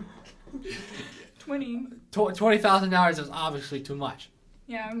gosh. 20. $20,000 is obviously too much.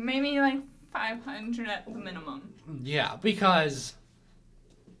 Yeah, maybe like 500 at the minimum. Yeah, because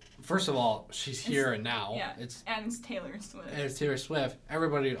first of all, she's here and now. Yeah, It's and it's Taylor Swift. it's Taylor Swift.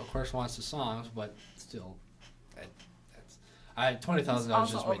 Everybody, of course, wants the songs, but still, $20,000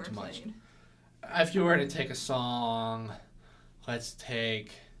 is just way too much. If you were to take a song, let's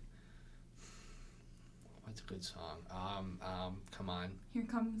take. What's a good song? Come on. Here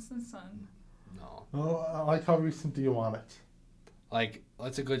Comes the Sun. No. Oh, I like how recent do you want it? Like,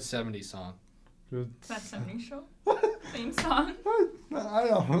 what's a good 70s song? Good. Is that 70s show? Same song. I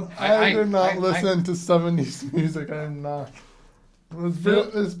don't. I do not listen to 70s music. I'm not.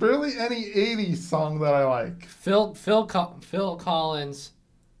 There's barely any 80s song that I like. Phil Collins,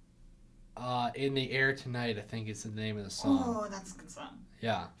 In the Air Tonight, I think is the name of the song. Oh, that's a good song.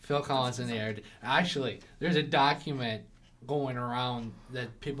 Yeah, Phil Collins in the Air. Actually, there's a document going around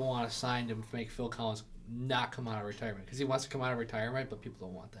that people want to sign to make Phil Collins not come out of retirement because he wants to come out of retirement, but people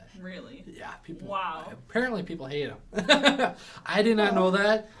don't want that. Really? Yeah, people. Wow. Apparently, people hate him. I did not know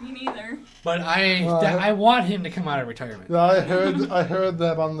that. Me neither. But I want him to come out of retirement. Yeah, I heard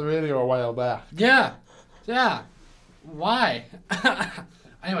that on the radio a while back. Yeah. Why?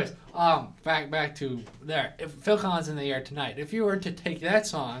 Anyways, back to there. If Phil Collins in the Air Tonight. If you were to take that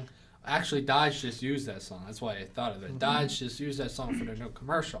song, actually Dodge just used that song. That's why I thought of it. Dodge just used that song for their new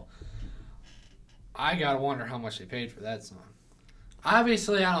commercial. I gotta wonder how much they paid for that song.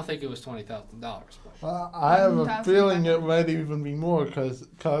 Obviously, I don't think it was $20,000. I have a feeling it might even be more because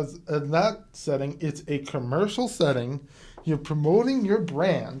in that setting, it's a commercial setting. You're promoting your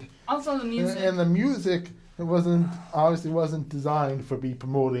brand. Also the music. And the music obviously wasn't designed for be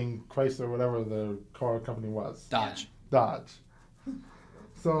promoting Chrysler, whatever the car company was. Dodge.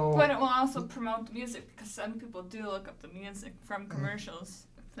 So. But it will also promote the music because some people do look up the music from commercials.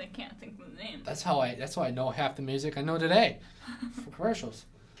 They can't think of the name. That's how I know half the music I know today from commercials.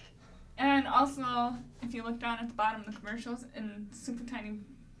 And also, if you look down at the bottom of the commercials in super tiny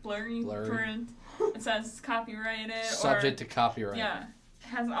blurry print, it says copyrighted subject to copyright. Yeah, it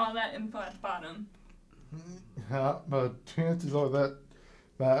has all that info at the bottom. Yeah, but chances are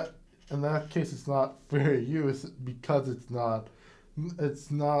that in that case it's not fair use because it's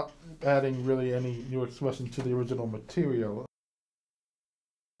not adding really any new expression to the original material.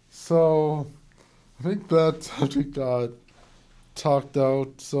 So, I think that subject got talked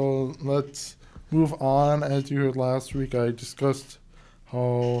out, so let's move on. As you heard last week, I discussed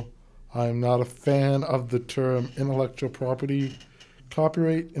how I'm not a fan of the term intellectual property.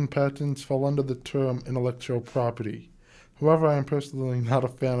 Copyright and patents fall under the term intellectual property. However, I am personally not a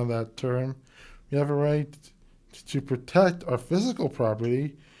fan of that term. We have a right to protect our physical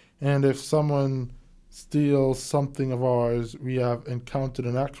property, and if someone steals something of ours, we have encountered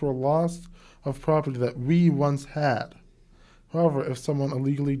an actual loss of property that we once had. However, if someone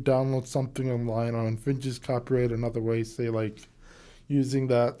illegally downloads something online or infringes copyright in other ways, say like using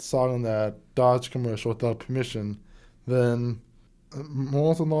that song in that Dodge commercial without permission, then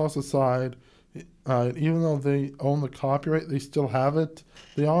morals and laws aside, even though they own the copyright, they still have it.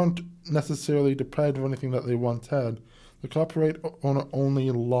 They aren't necessarily deprived of anything that they once had. The copyright owner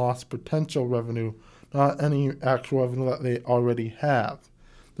only lost potential revenue, not any actual revenue that they already have.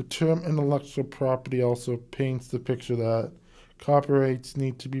 The term intellectual property also paints the picture that copyrights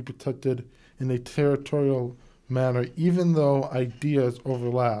need to be protected in a territorial manner, even though ideas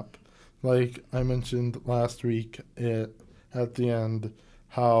overlap. Like I mentioned last week at the end,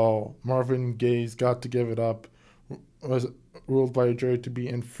 how Marvin Gaye's Got to Give It Up was ruled by a jury to be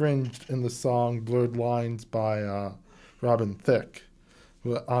infringed in the song Blurred Lines by Robin Thicke.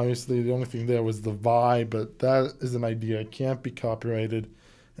 Well, obviously, the only thing there was the vibe, but that is an idea. It can't be copyrighted.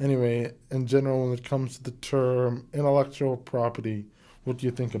 Anyway, in general, when it comes to the term intellectual property, what do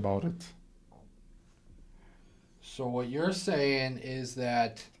you think about it? So what you're saying is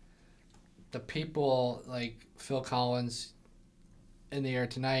that the people like Phil Collins in the Air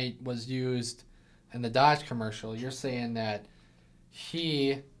Tonight was used in the Dodge commercial. You're saying that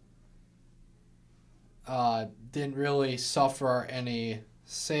he didn't really suffer any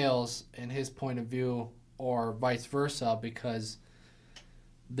sales in his point of view or vice versa because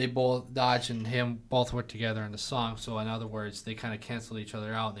they both, Dodge and him, both worked together in the song. So in other words, they kind of canceled each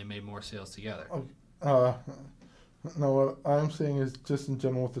other out and they made more sales together. No, what I'm saying is just in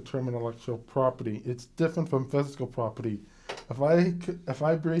general with the term intellectual property, it's different from physical property. If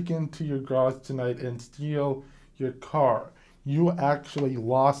I break into your garage tonight and steal your car, you actually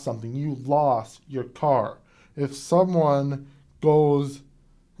lost something. You lost your car. If someone goes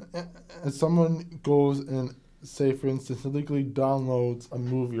and, say for instance, illegally downloads a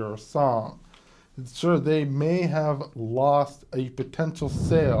movie or a song, sure, they may have lost a potential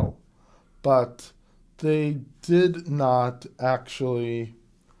sale, but they did not actually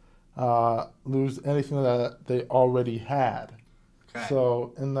lose anything that they already had. Okay.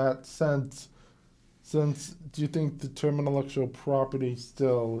 So in that sense, do you think the term intellectual property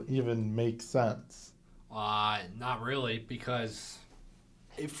still even makes sense? Not really, because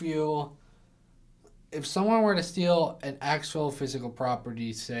if someone were to steal an actual physical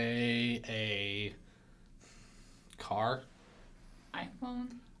property, say a car, iPhone,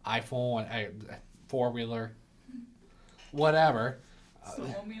 a four-wheeler, whatever,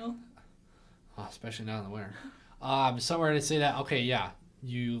 Snowmobile. Especially now in the winter. Somewhere to say that, okay, yeah,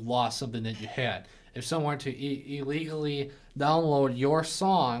 you lost something that you had. If someone were to illegally download your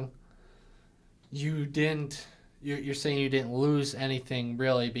song, you didn't. You're saying you didn't lose anything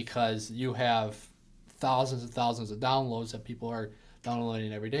really because you have thousands and thousands of downloads that people are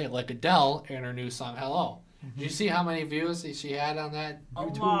downloading every day. Like Adele and her new song "Hello." Did you see how many views that she had on that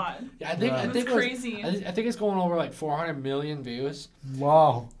YouTube? A lot. Yeah, I think It's crazy. I think it's going over like 400 million views.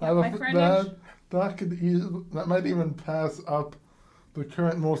 Wow. Yeah, my friend That might even pass up the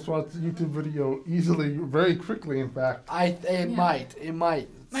current most watched YouTube video easily, very quickly, in fact. It might.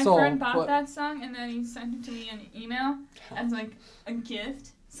 My friend bought that song and then he sent it to me in an email as like a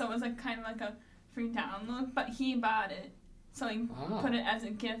gift. So it was like kind of like a free download, but he bought it. So he put it as a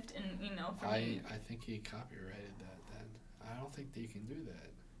gift in an email for me. I think he copyrighted that then. I don't think that you can do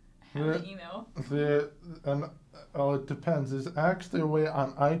that. I have the email. It depends. There's actually a way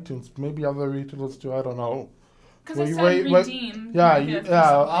on iTunes, maybe other retailers too, I don't know. Because it said redeem.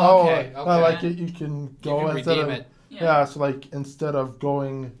 Okay. Like you can go instead redeem of it. Yeah, so like instead of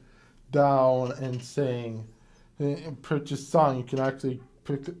going down and saying purchase song, you can actually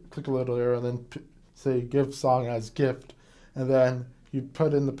click a little there and then say give song as gift, and then you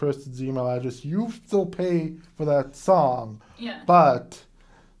put in the person's email address. You still pay for that song, but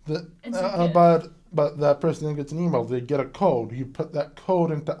but that person then gets an email. They get a code. You put that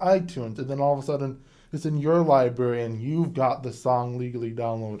code into iTunes, and then all of a sudden it's in your library, and you've got the song legally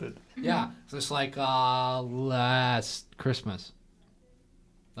downloaded. Yeah, so it's like last Christmas.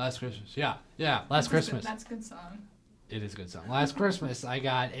 Last Christmas, last Christmas. That's a good song. It is a good song. Last Christmas, I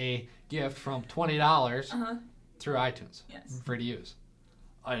got a gift from $20 through iTunes for to use.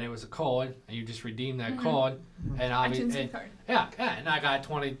 And it was a code, and you just redeem that code, and iTunes gift card. And I got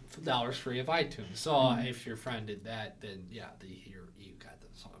 $20 free of iTunes. So if your friend did that, then you got the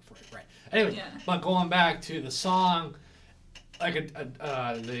song for it, right? Anyway, but going back to the song, like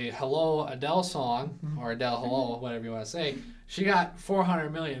the Hello Adele song, or Adele Hello, whatever you want to say, she got 400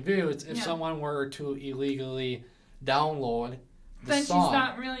 million views. If someone were to illegally download the then song, she's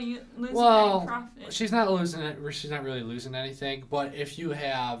not really losing any profit. She's not losing it. She's not really losing anything. But if you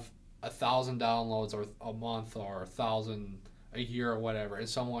have 1,000 downloads or a month or 1,000 a year or whatever, and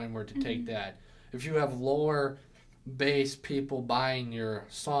someone were to take that, if you have lower base people buying your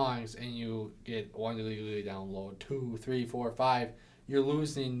songs and you get one illegally download, 2, 3, 4, 5, you're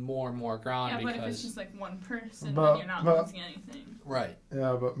losing more and more ground. Yeah, because but if it's just like one person, then you're not losing anything. Right.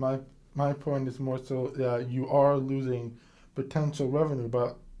 Yeah, but my point is more so, you are losing potential revenue,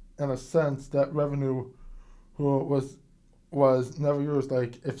 but in a sense, that revenue was never yours.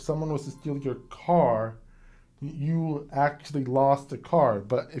 Like, if someone was to steal your car, you actually lost the car.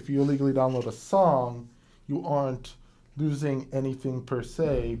 But if you illegally download a song, you aren't losing anything per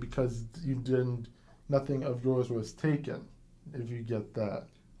se because nothing of yours was taken, if you get that.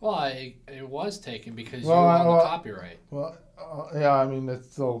 Well, it was taken because you own the copyright. Well, I mean,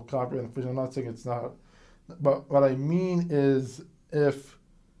 it's still copyright infringement. I'm not saying it's not. But what I mean is if...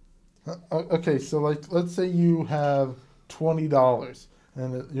 Okay, so like, let's say you have $20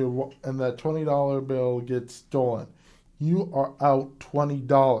 and that $20 bill gets stolen. You are out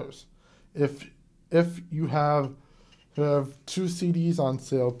 $20. If you have 2 CDs on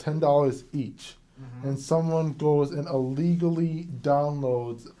sale, $10 each, and someone goes and illegally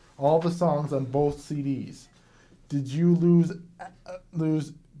downloads all the songs on both CDs, did you lose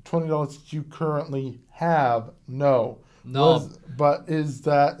 $20 that you currently have? No. But is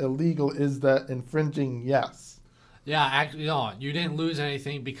that illegal? Is that infringing? Yes. Yeah, actually, no. You didn't lose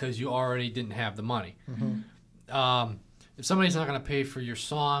anything because you already didn't have the money. If somebody's not going to pay for your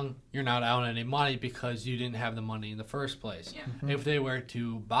song, you're not out any money because you didn't have the money in the first place. Yeah. If they were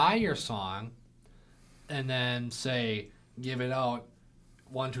to buy your song and then, say, give it out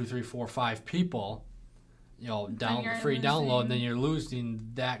 1, 2, 3, 4, 5 people, free download, then you're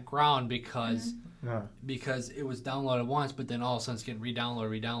losing that ground because it was downloaded once, but then all of a sudden it's getting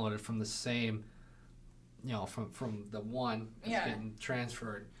re-downloaded from the same, from the one that's getting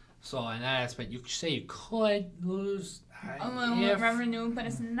transferred. So in that aspect, you say you could lose a little revenue, but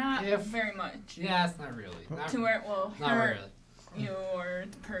it's not very much. Yeah, it's not really. To where it will hurt you or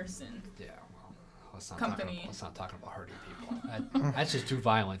the person. Yeah, well, let's not talk about hurting people. That's just too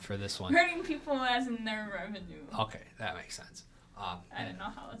violent for this one. Hurting people as in their revenue. Okay, that makes sense. I don't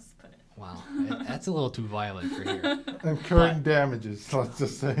know how else to put it. Wow, that's a little too violent for here. Incurring damages, let's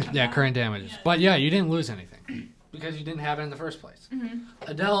just say. Yeah, current damages. But yeah, you didn't lose anything because you didn't have it in the first place.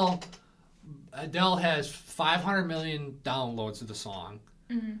 Adele has 500 million downloads of the song,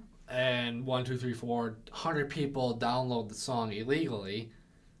 and 100 people download the song illegally,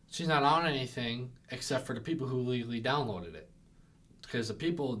 she's not on anything except for the people who legally downloaded it. Because the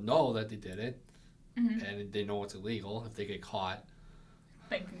people know that they did it, and they know it's illegal if they get caught.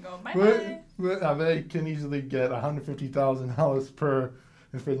 They can go bye-bye. They can easily get $150,000 per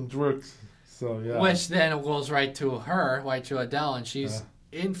infringed works. So, yeah. Which then goes right to her, right to Adele, and she's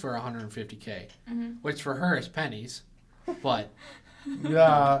in for $150K, which for her is pennies. But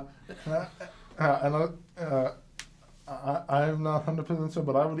yeah, and I'm not 100% sure,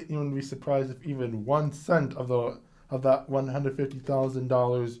 but I would even be surprised if even 1 cent of that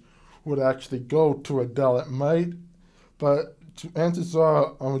 $150,000 would actually go to Adele. It might, but chances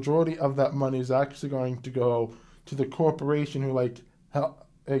are a majority of that money is actually going to go to the corporation who, like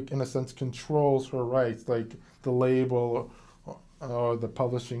in a sense, controls her rights, like the label or the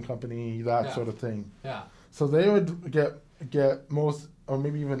publishing company, that sort of thing. Yeah. So they would get most, or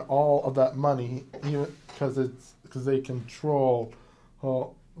maybe even all of that money, even because they control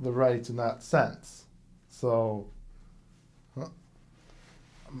the rights in that sense. So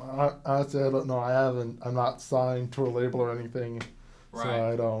honestly, I don't know. I'm not signed to a label or anything, so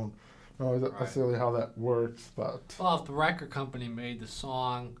I don't know necessarily how that works. But well, if the record company made the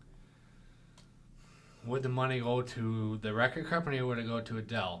song, would the money go to the record company or would it go to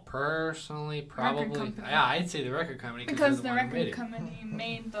Adele? Personally, probably. Yeah, I'd say the record company because the record company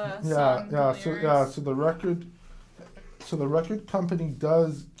made the song. So the record company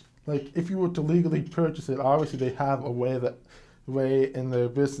does, like, if you were to legally purchase it, obviously they have a way in their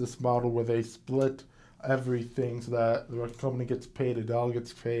business model where they split everything so that the record company gets paid, Adele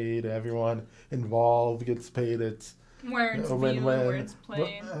gets paid, everyone involved gets paid. It's where it's viewed, where it's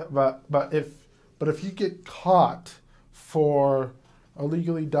played. But if you get caught for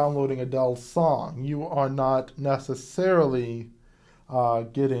illegally downloading Adele's song, you are not necessarily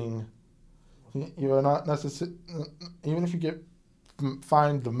getting. You are not necessarily, even if you get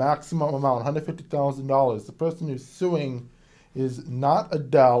fined the maximum amount, $150,000. The person who's suing is not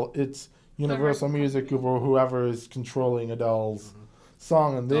Adele; it's Universal Music Group or whoever is controlling Adele's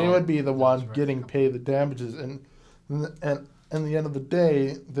song, and they would be the one getting paid the damages. And in the end of the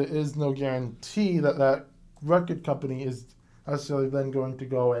day, there is no guarantee that record company is necessarily then going to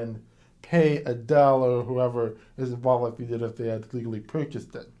go and pay Adele or whoever is involved if they had legally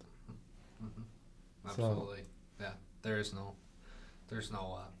purchased it. Absolutely, yeah. There's no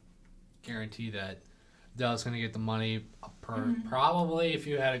guarantee that Adele's going to get the money per. Probably, if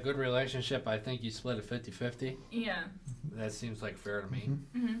you had a good relationship, I think you split it 50-50. Yeah. That seems like fair to me.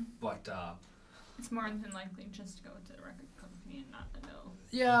 But it's more than likely just to go to the record company and not Adele.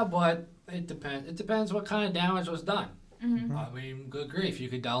 Yeah, but it depends. It depends what kind of damage was done. I mean, good grief, you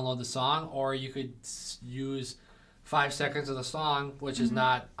could download the song, or you could use 5 seconds of the song, which is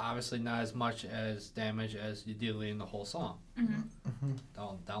obviously not as much as damage as you deleting the whole song.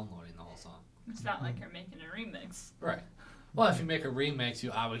 Downloading the whole song. It's not like you're making a remix. Right. Well, if you make a remix,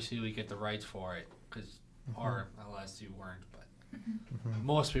 you obviously get the rights for it, or unless you weren't, but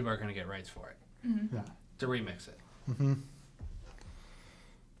most people are going to get rights for it to remix it.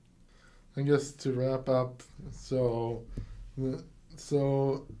 I guess to wrap up, so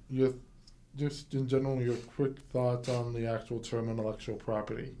your just in general, your quick thoughts on the actual term intellectual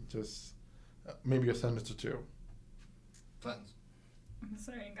property. Just maybe a sentence or two. Sentence. I'm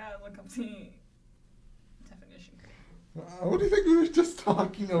sorry, I gotta look up the definition. What do you think we were just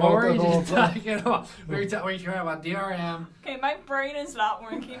talking about? What were you just talking about? We were talking about DRM. Okay, my brain is not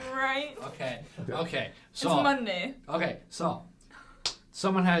working right. Okay. So it's Monday. Okay, so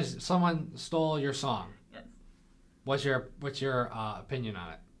someone stole your song. Yes. What's your opinion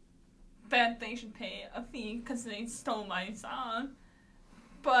on it? That they should pay a fee because they stole my song.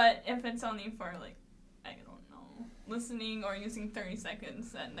 But if it's only for, like, I don't know, listening or using 30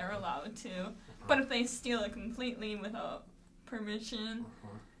 seconds, then they're allowed to. But if they steal it completely without permission,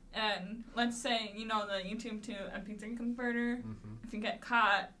 and let's say, you know, the YouTube to MP3 converter, if you get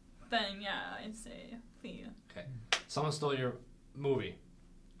caught, then yeah, I'd say fee. Okay. Someone stole your movie.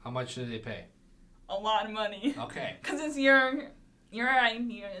 How much did they pay? A lot of money. Okay. Because it's your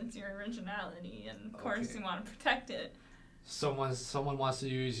idea, it's your originality, and of course you want to protect it. Someone wants to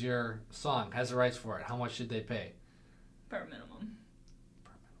use your song, has the rights for it. How much should they pay? Bare minimum.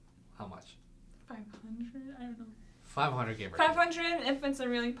 How much? 500? I don't know. 500 give or 500 if it's a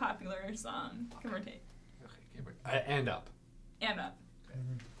really popular song, give or take. Okay, give or and up. And up. Okay.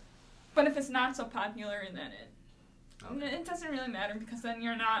 But if it's not so popular, then it doesn't really matter because then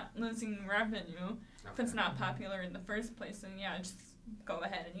you're not losing revenue. If it's not popular in the first place, then yeah, just go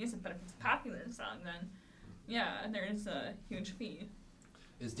ahead and use it. But if it's a popular song, then yeah, there's a huge fee.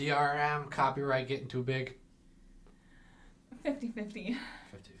 Is DRM copyright getting too big? 50-50.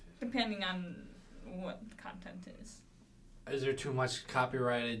 Depending on what the content is. Is there too much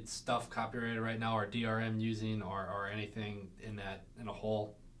copyrighted stuff copyrighted right now, or DRM using, or anything in a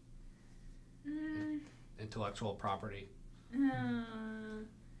whole intellectual property?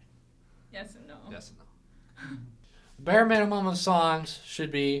 Yes and no. Yes and no. Bare minimum of songs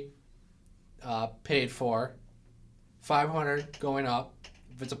should be paid for. 500 going up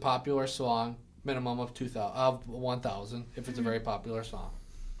if it's a popular song. Minimum of 1,000 if it's a very popular song.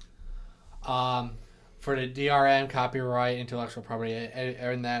 For the DRM, copyright, intellectual property,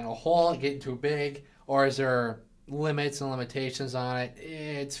 and then a whole getting too big, or is there limits and limitations on it?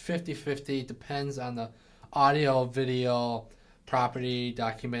 It's 50-50. Depends on the audio, video, property,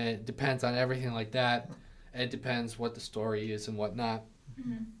 document. Depends on everything like that. It depends what the story is and whatnot.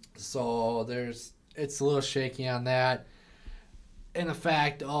 Mm-hmm. So it's a little shaky on that. And the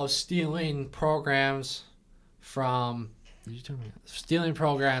fact of stealing programs from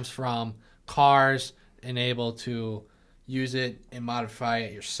cars and able to use it and modify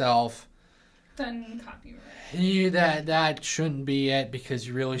it yourself. Then copyright. That shouldn't be it, because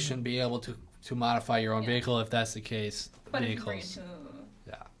you really shouldn't be able to modify your own vehicle if that's the case. But Vehicles. if you bring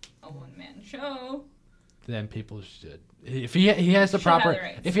it to a one-man show, then people should. If he has the Should proper have the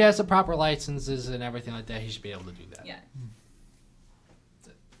rights. if he has the proper licenses and everything like that, he should be able to do that. yeah.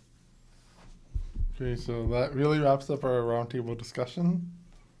 Okay, so that really wraps up our roundtable discussion.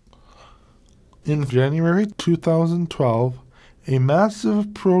 In January 2012, a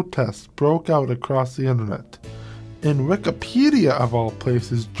massive protest broke out across the internet, and Wikipedia, of all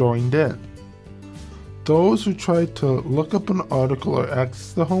places, joined in. Those who tried to look up an article or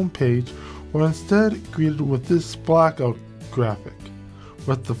access the homepage were instead greeted with this blackout graphic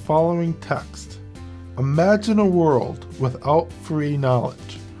with the following text: "Imagine a world without free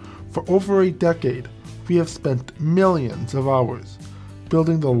knowledge. For over a decade, we have spent millions of hours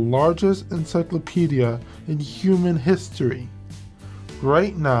building the largest encyclopedia in human history.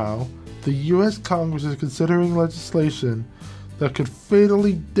 Right now, the U.S. Congress is considering legislation that could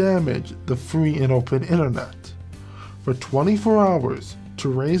fatally damage the free and open internet. For 24 hours, to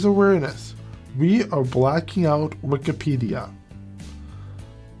raise awareness, we are blacking out Wikipedia."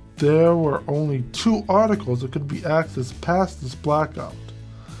 There were only 2 articles that could be accessed past this blackout,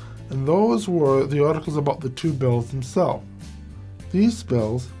 and those were the articles about the 2 bills themselves. These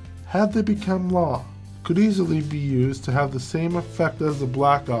bills, had they become law, could easily be used to have the same effect as the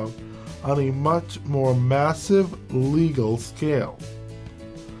blackout on a much more massive legal scale.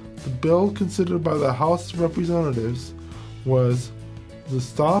 The bill considered by the House of Representatives was the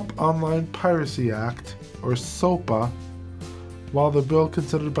Stop Online Piracy Act, or SOPA, while the bill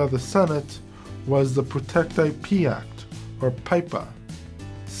considered by the Senate was the Protect IP Act, or PIPA.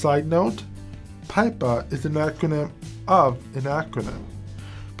 Side note, PIPA is an acronym of an acronym.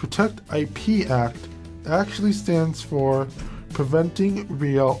 Protect IP Act actually stands for Preventing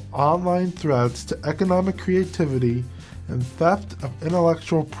Real Online Threats to Economic Creativity and Theft of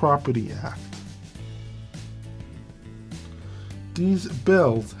Intellectual Property Act. These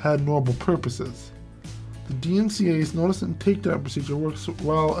bills had noble purposes. The DMCA's notice and takedown procedure works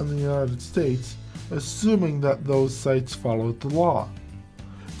well in the United States, assuming that those sites followed the law.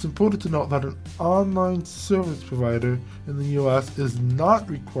 It's important to note that an online service provider in the US is not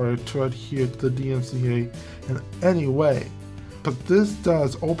required to adhere to the DMCA in any way, but this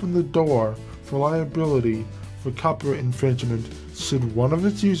does open the door for liability for copyright infringement should one of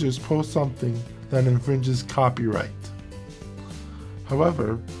its users post something that infringes copyright.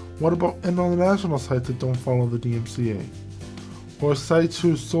 However, what about international sites that don't follow the DMCA? Or sites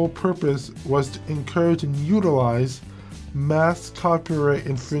whose sole purpose was to encourage and utilize mass copyright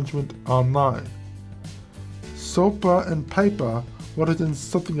infringement online? SOPA and PIPA would have done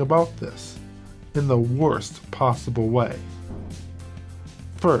something about this in the worst possible way.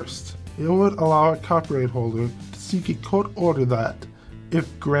 First, it would allow a copyright holder to seek a court order that,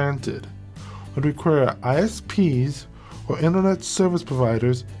 if granted, would require ISPs or internet service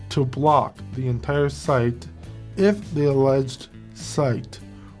providers to block the entire site if the alleged site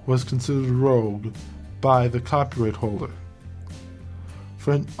was considered rogue by the copyright holder.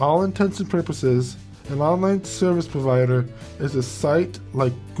 For all intents and purposes, an online service provider is a site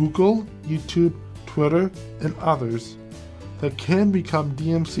like Google, YouTube, Twitter, and others that can become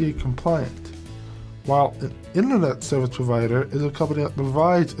DMCA compliant, while an internet service provider is a company that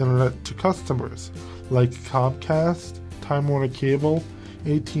provides internet to customers like Comcast, Time Warner Cable,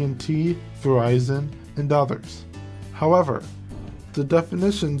 AT&T, Verizon, and others. However, the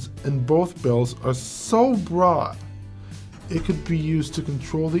definitions in both bills are so broad, it could be used to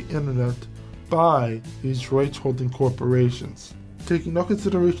control the internet by these rights-holding corporations, taking no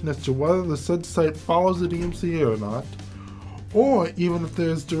consideration as to whether the said site follows the DMCA or not, or even if there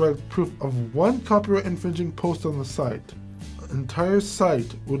is direct proof of one copyright infringing post on the site. An entire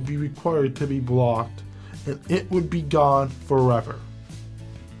site would be required to be blocked, and it would be gone forever.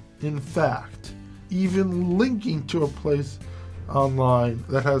 In fact, even linking to a place online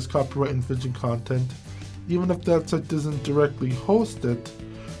that has copyright infringing content, even if that site doesn't directly host it,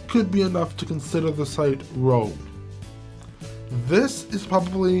 could be enough to consider the site rogue. This is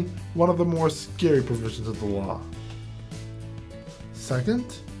probably one of the more scary provisions of the law. Second,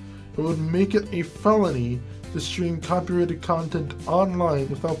 it would make it a felony to stream copyrighted content online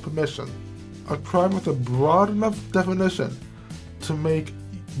without permission, a crime with a broad enough definition to make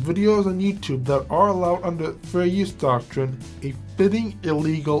videos on YouTube that are allowed under fair use doctrine a fitting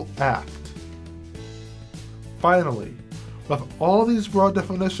illegal act. Finally, with all these broad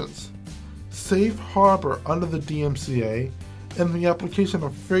definitions, safe harbor under the DMCA and the application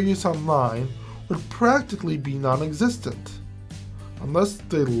of fair use online would practically be non-existent, unless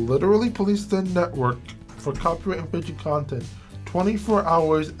they literally police their network for copyright infringing content 24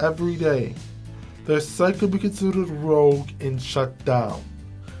 hours every day. Their site could be considered rogue and shut down.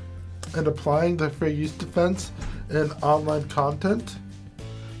 And applying the fair use defense in online content,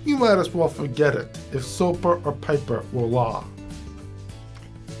 you might as well forget it if SOPA or PIPER were law.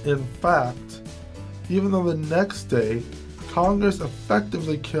 In fact, even though the next day Congress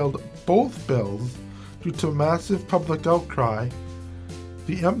effectively killed both bills due to massive public outcry,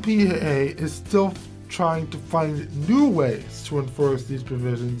 the MPAA is still trying to find new ways to enforce these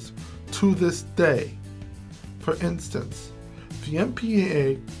provisions to this day. For instance, the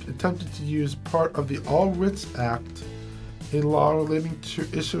MPAA attempted to use part of the All Writs Act, a law relating to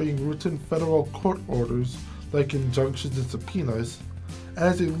issuing routine federal court orders like injunctions and subpoenas,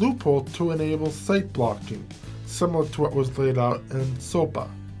 as a loophole to enable site blocking, similar to what was laid out in SOPA.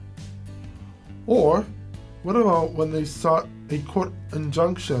 Or, what about when they sought a court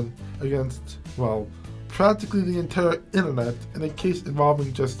injunction against, well, practically the entire internet in a case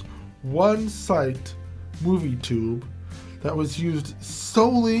involving just one site, MovieTube, that was used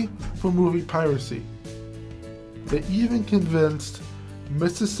solely for movie piracy? They even convinced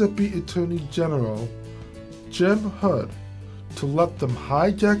Mississippi Attorney General Jim Hood to let them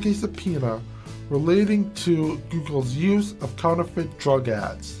hijack a subpoena relating to Google's use of counterfeit drug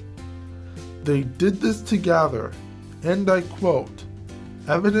ads. They did this to gather, and I quote,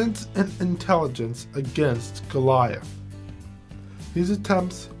 evidence and intelligence against Goliath. These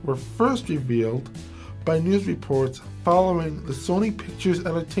attempts were first revealed by news reports following the Sony Pictures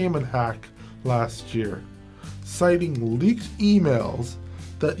Entertainment hack last year, citing leaked emails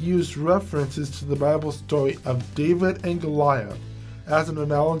that used references to the Bible story of David and Goliath as an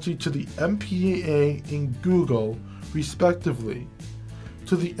analogy to the MPAA and Google, respectively.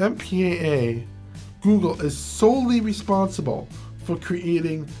 To the MPAA, Google is solely responsible for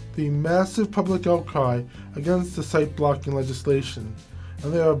creating the massive public outcry against the site blocking legislation,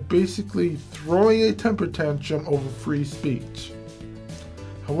 and they are basically throwing a temper tantrum over free speech.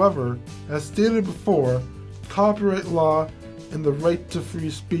 However, as stated before, copyright law and the right to free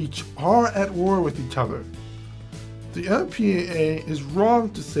speech are at war with each other. The MPAA is wrong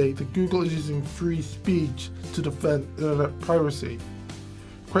to say that Google is using free speech to defend internet piracy.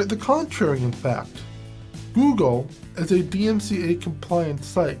 Quite the contrary, in fact. Google is a DMCA-compliant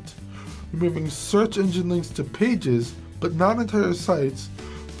site, removing search engine links to pages, but not entire sites,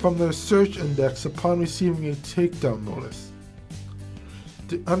 from their search index upon receiving a takedown notice.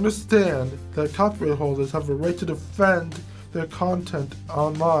 They understand that copyright holders have a right to defend their content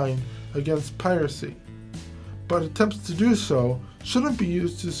online against piracy, but attempts to do so shouldn't be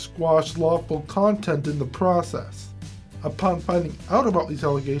used to squash lawful content in the process. Upon finding out about these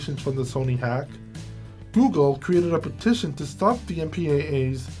allegations from the Sony hack, Google created a petition to stop the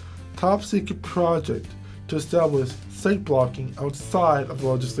MPAA's top-secret project to establish site blocking outside of the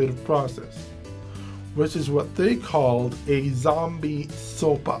legislative process, which is what they called a zombie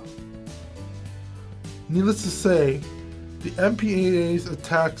SOPA. Needless to say, the MPAA's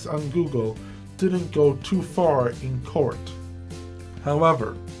attacks on Google didn't go too far in court.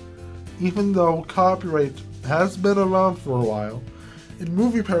 However, even though copyright has been around for a while, and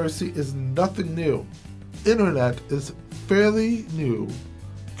movie piracy is nothing new, internet is fairly new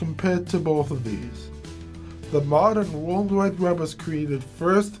compared to both of these. The modern World Wide Web was created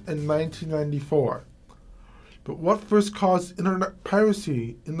first in 1994. But what first caused internet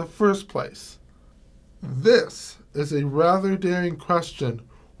piracy in the first place? This is a rather daring question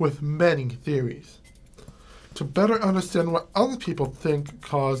with many theories. To better understand what other people think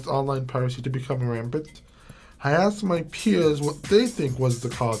caused online piracy to become rampant, I asked my peers what they think was the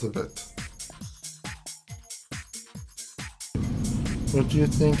cause of it. What do you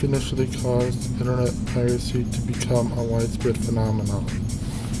think initially caused internet piracy to become a widespread phenomenon?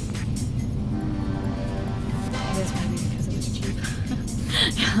 I guess maybe because it was cheap.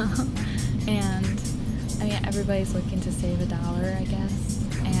 And, I mean, everybody's looking to save $1, I guess.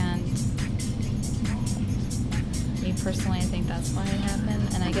 And me personally, I think that's why it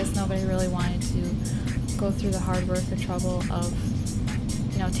happened. And I guess nobody really wanted to go through the hard work or trouble of,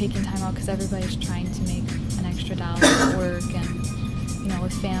 taking time out, because everybody's trying to make an extra dollar at work and,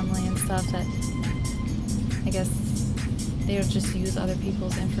 with family and stuff, that I guess they would just use other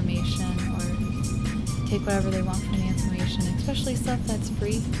people's information or take whatever they want from the information, especially stuff that's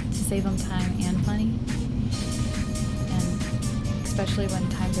free, to save them time and money. And especially when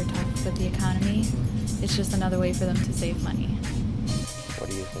times are tough with the economy, it's just another way for them to save money. What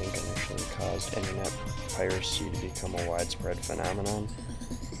do you think initially caused internet piracy to become a widespread phenomenon?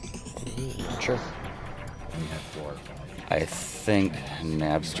 Not sure. I think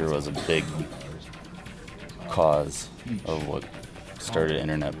Napster was a big cause of what started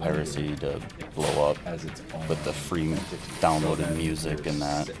internet piracy to blow up with the free downloaded music and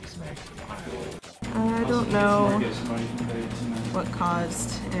that. I don't know what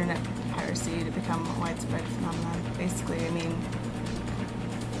caused internet piracy to become a widespread phenomenon. Basically,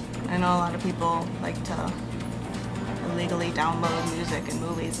 I know a lot of people like to illegally download music and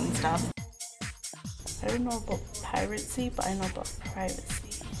movies and stuff. I don't know about piracy, but I know about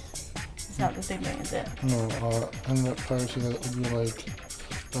privacy. It's not the same thing, is it? No, internet piracy, that would be like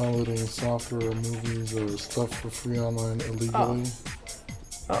downloading software or movies or stuff for free online illegally.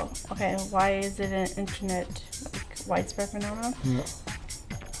 Oh, okay. Why is it an internet widespread phenomenon? Yeah.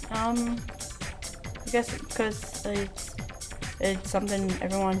 I guess because it's something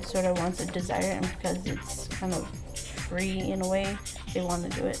everyone sort of wants to desire, and because it's kind of free in a way, they want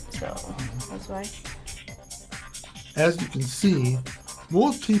to do it, so that's why. As you can see,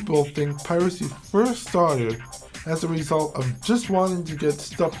 most people think piracy first started as a result of just wanting to get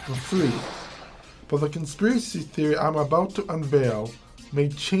stuff for free. But the conspiracy theory I'm about to unveil may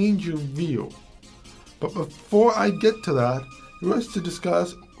change your view. But before I get to that, we wish to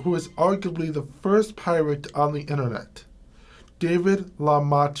discuss who is arguably the first pirate on the internet, David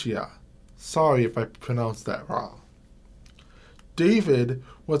LaMattia. Sorry if I pronounced that wrong. David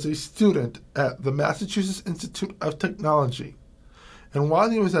was a student at the Massachusetts Institute of Technology, and while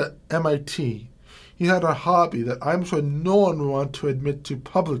he was at MIT, he had a hobby that I'm sure no one would want to admit to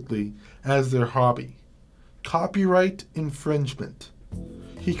publicly as their hobby: copyright infringement.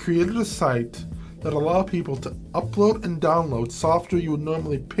 He created a site that allowed people to upload and download software you would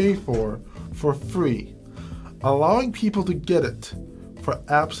normally pay for free, allowing people to get it for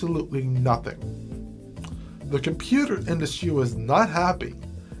absolutely nothing. The computer industry was not happy,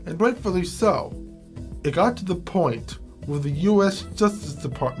 and rightfully so. It got to the point where the US Justice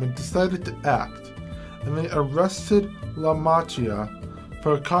Department decided to act, and they arrested LaMattia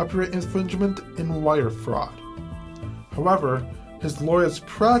for copyright infringement and wire fraud. However, his lawyers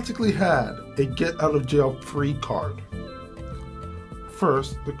practically had a get-out-of-jail-free card.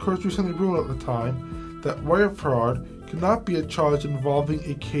 First, the courts recently ruled at the time that wire fraud could not be a charge involving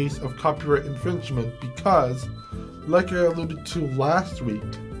a case of copyright infringement because, like I alluded to last week,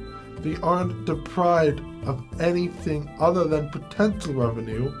 they aren't deprived of anything other than potential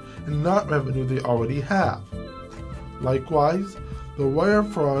revenue and not revenue they already have. Likewise, the wire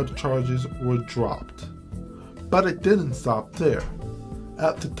fraud charges were dropped. But it didn't stop there.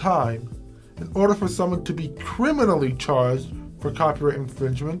 At the time, in order for someone to be criminally charged for copyright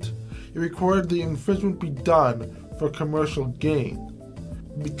infringement, it required the infringement be done for commercial gain.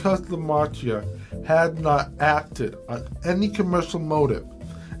 Because LaMattia had not acted on any commercial motive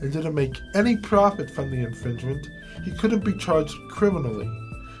and didn't make any profit from the infringement, he couldn't be charged criminally.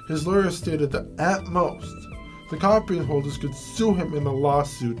 His lawyer stated that at most, the copyright holders could sue him in a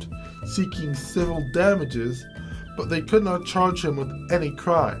lawsuit seeking civil damages, but they could not charge him with any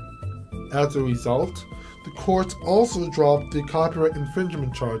crime. As a result, the courts also dropped the copyright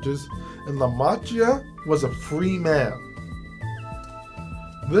infringement charges, and LaMattia was a free man.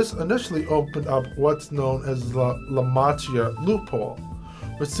 This initially opened up what's known as the LaMattia loophole,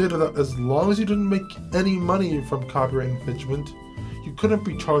 which stated that as long as you didn't make any money from copyright infringement, you couldn't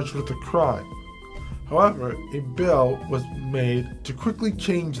be charged with a crime. However, a bill was made to quickly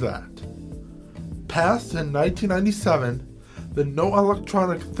change that. Passed in 1997, the No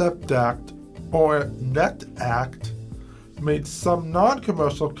Electronic Theft Act, or CNET Act, made some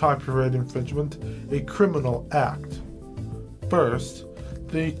non-commercial copyright infringement a criminal act. First,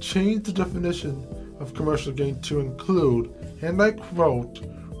 they changed the definition of commercial gain to include, and I quote,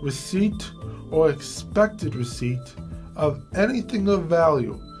 receipt or expected receipt of anything of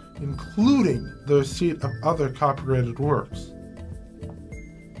value, including the receipt of other copyrighted works.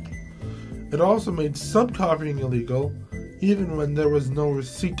 It also made some copying illegal, even when there was no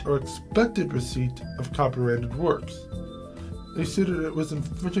receipt or expected receipt of copyrighted works. They stated it was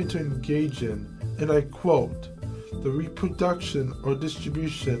infringing to engage in, and I quote, the reproduction or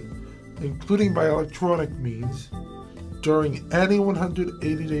distribution, including by electronic means, during any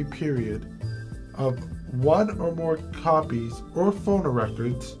 180-day period of one or more copies or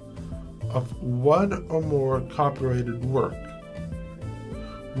phonorecords of one or more copyrighted work,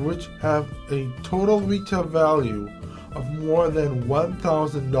 which have a total retail value of more than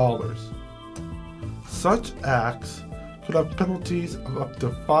 $1,000. Such acts could have penalties of up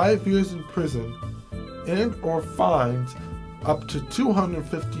to 5 years in prison and or fines up to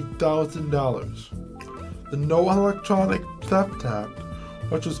 $250,000. The No Electronic Theft Act,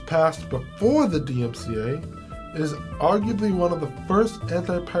 which was passed before the DMCA, is arguably one of the first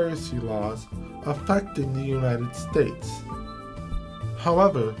anti-piracy laws affecting the United States.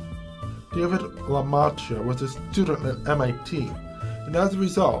 However, David LaMattia was a student at MIT, and as a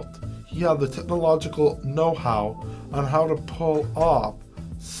result, he had the technological know-how on how to pull off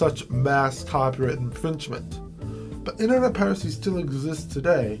such mass copyright infringement. But internet piracy still exists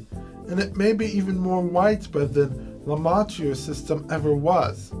today, and it may be even more widespread than LaMattia's system ever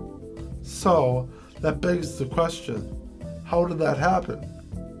was. So, that begs the question, how did that happen?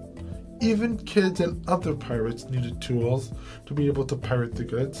 Even kids and other pirates needed tools to be able to pirate the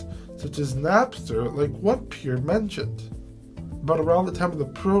goods, such as Napster, like what Pierre mentioned. But around the time of the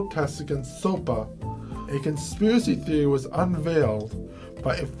protests against SOPA, a conspiracy theory was unveiled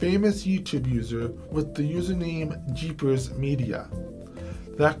by a famous YouTube user with the username Jeepers Media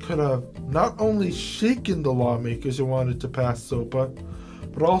that could have not only shaken the lawmakers who wanted to pass SOPA,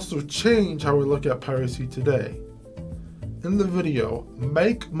 but also change how we look at piracy today. In the video,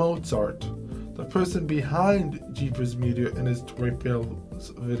 Mike Mozart, the person behind Jeepers Media in his Toy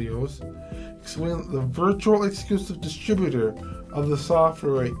Fails videos, explained that the virtual exclusive distributor of the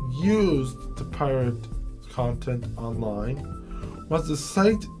software used to pirate content online was the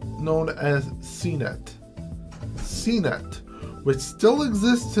site known as CNET. CNET, which still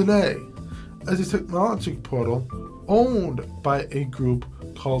exists today, is a technology portal owned by a group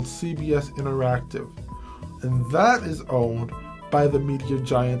called CBS Interactive, and that is owned by the media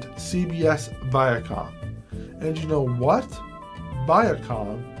giant CBS Viacom. And you know what?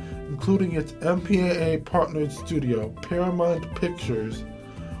 Viacom, including its MPAA partnered studio, Paramount Pictures,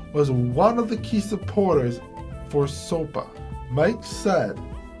 was one of the key supporters for SOPA. Mike said,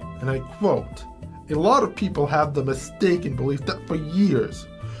 and I quote, "A lot of people have the mistaken belief that for years,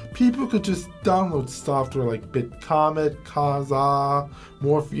 people could just download software like BitComet, Kazaa,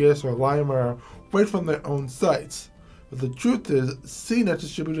 Morpheus, or LimeWire right from their own sites. But the truth is, CNET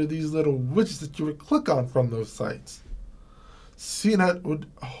distributed these little widgets that you would click on from those sites. CNET would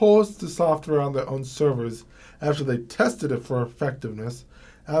host the software on their own servers after they tested it for effectiveness,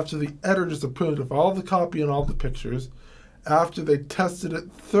 after the editors approved of all the copy and all the pictures, after they tested it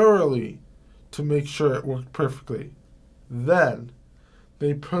thoroughly to make sure it worked perfectly. Then,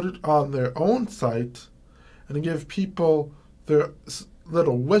 they put it on their own site and give people their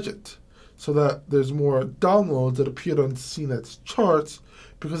little widget so that there's more downloads that appeared on CNET's charts,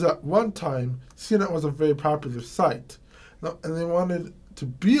 because at one time, CNET was a very popular site. And they wanted to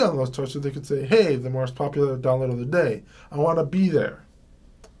be on those charts so they could say, hey, the most popular download of the day, I want to be there.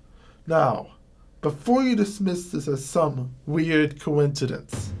 Now, before you dismiss this as some weird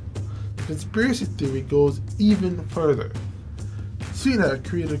coincidence, the conspiracy theory goes even further. CNET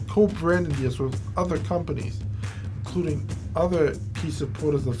created co-branding deals with other companies, including other key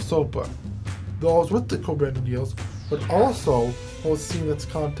supporters of SOPA. Those with the co-branding deals would also host CNET's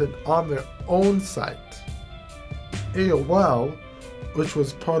content on their own site. AOL, which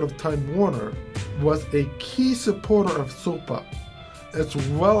was part of Time Warner, was a key supporter of SOPA, as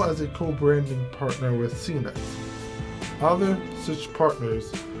well as a co-branding partner with CNET. Other such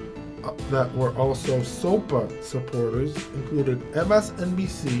partners that were also SOPA supporters included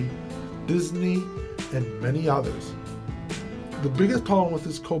MSNBC, Disney, and many others. The biggest problem with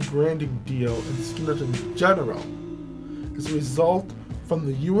this co-branding deal and CNET in general is a result from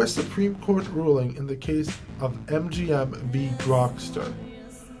the U.S. Supreme Court ruling in the case of MGM v. Grokster.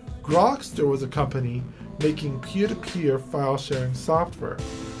 Grokster was a company making peer-to-peer file sharing software,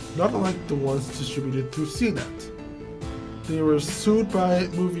 not unlike the ones distributed through CNET. they were sued by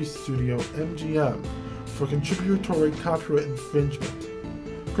movie studio MGM for contributory copyright infringement.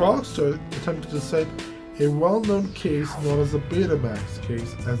 Grokster attempted to cite a well-known case known as the Betamax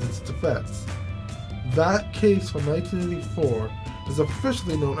case as its defense. That case from 1984 is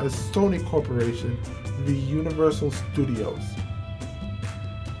officially known as Sony Corporation v. Universal Studios.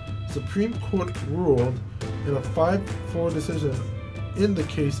 Supreme Court ruled in a 5-4 decision in the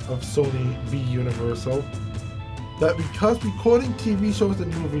case of Sony v. Universal that because recording TV shows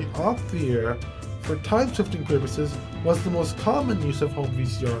and movies off the air for time-shifting purposes was the most common use of home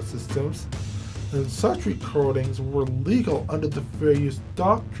VCR systems, and such recordings were legal under the fair use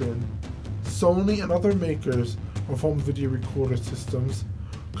doctrine, Sony and other makers of home video recorder systems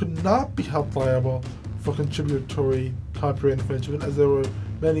could not be held liable for contributory copyright infringement as there were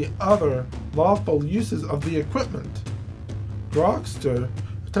many other lawful uses of the equipment. Grokster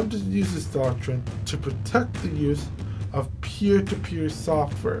attempted to use this doctrine to protect the use of peer-to-peer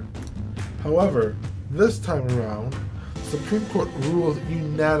software. However, this time around, the Supreme Court ruled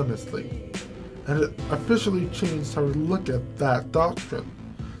unanimously, and it officially changed how we look at that doctrine.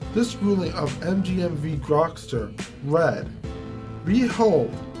 This ruling of MGM v. Grokster read, "We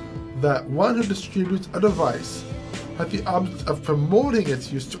hold that one who distributes a device has the object of promoting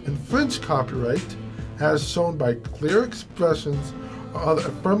its use to infringe copyright, as shown by clear expressions or other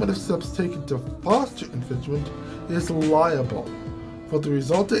affirmative steps taken to foster infringement, is liable for the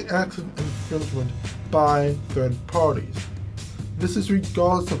resulting acts of infringement by third parties. This is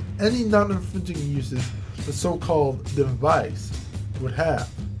regardless of any non-infringing uses the so-called device would have."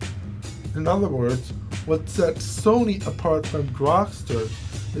 In other words, what sets Sony apart from Grokster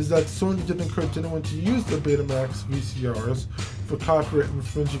is that Sony didn't encourage anyone to use the Betamax VCRs for copyright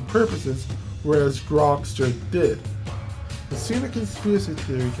infringing purposes, whereas Grokster did. The CNET conspiracy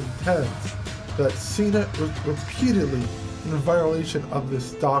theory contends that CNET was repeatedly in violation of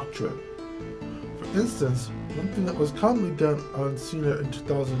this doctrine. For instance, one thing that was commonly done on CNET in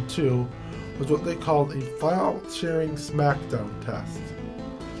 2002 was what they called a file sharing smackdown test.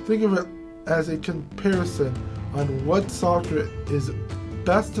 Think of it as a comparison on what software is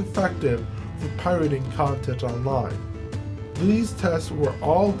best effective for pirating content online. These tests were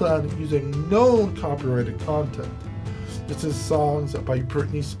all done using known copyrighted content, such as songs by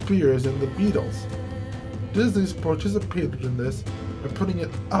Britney Spears and the Beatles. Disney participated in this by putting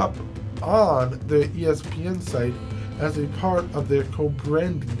it up on their ESPN site as a part of their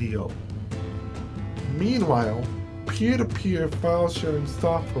co-branding deal. Meanwhile, peer-to-peer file sharing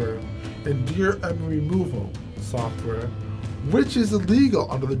software and DRM removal software, which is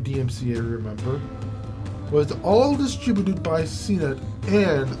illegal under the DMCA, remember, was all distributed by CNET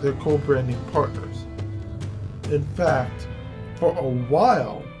and their co-branding partners. In fact, for a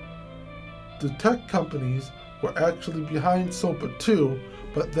while, the tech companies were actually behind SOPA too,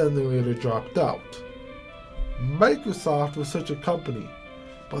 but then they later dropped out. Microsoft was such a company,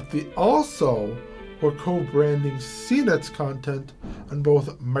 but they also were co-branding CNET's content on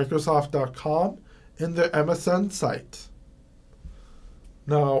both Microsoft.com and their MSN site.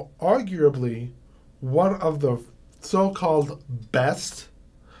 Now, arguably, one of the so-called best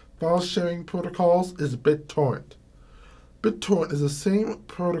file-sharing protocols is BitTorrent. BitTorrent is the same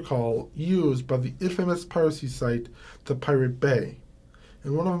protocol used by the infamous piracy site, the Pirate Bay.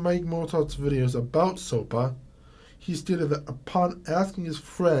 In one of Mike Mozart's videos about SOPA, he stated that upon asking his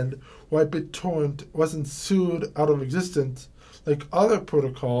friend why BitTorrent wasn't sued out of existence like other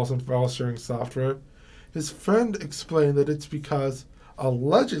protocols and file-sharing software, his friend explained that it's because,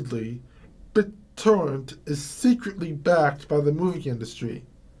 allegedly, BitTorrent is secretly backed by the movie industry.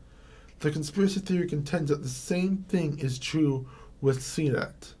 The conspiracy theory contends that the same thing is true with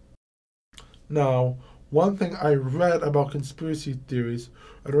CNET. Now, one thing I read about conspiracy theories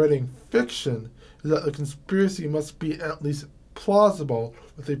when writing fiction is that the conspiracy must be at least plausible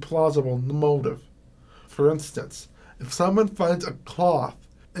with a plausible motive. For instance, if someone finds a cloth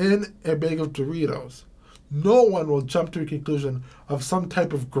in a bag of Doritos, no one will jump to a conclusion of some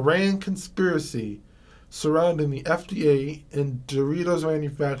type of grand conspiracy surrounding the FDA and Doritos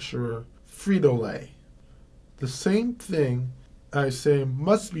manufacturer Frito-Lay. The same thing I say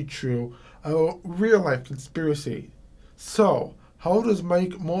must be true about real-life conspiracy. So, how does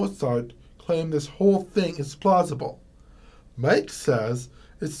Mike Mozart claim this whole thing is plausible? Mike says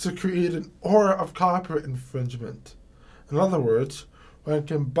it's to create an aura of copyright infringement. In other words, when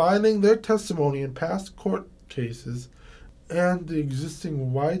combining their testimony in past court cases and the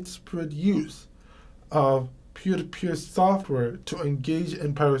existing widespread use of peer-to-peer software to engage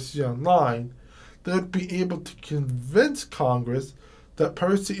in piracy online, they would be able to convince Congress that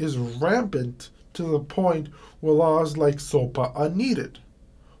piracy is rampant to the point where laws like SOPA are needed.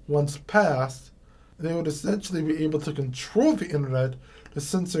 Once passed, they would essentially be able to control the internet to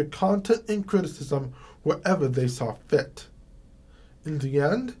censor content and criticism wherever they saw fit. In the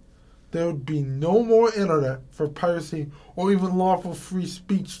end, there would be no more internet for piracy or even lawful free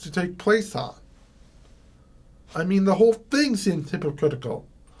speech to take place on. I mean, the whole thing seems hypocritical.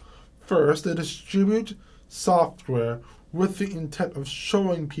 First, they distribute software with the intent of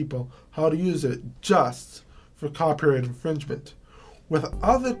showing people how to use it just for copyright infringement, with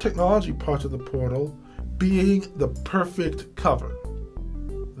other technology parts of the portal being the perfect cover.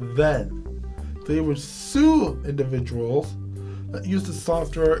 Then, they would sue individuals that use the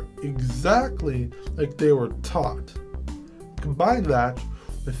software exactly like they were taught. Combine that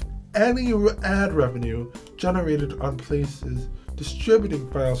with any ad revenue generated on places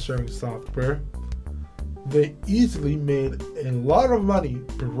distributing file sharing software, they easily made a lot of money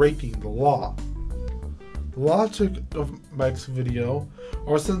breaking the law. The logic of Mike's video,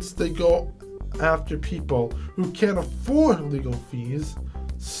 or since they go after people who can't afford legal fees,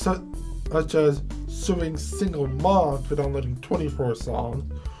 such as suing single moms for downloading 24 songs,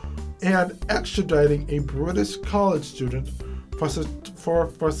 and extraditing a British college student for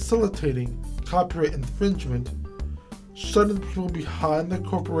facilitating copyright infringement, shouldn't people behind the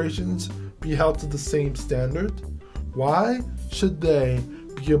corporations be held to the same standard? Why should they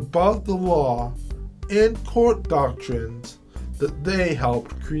be above the law and court doctrines that they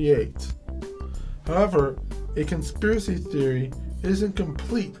helped create? However, a conspiracy theory isn't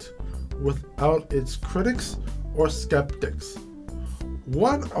complete without its critics or skeptics.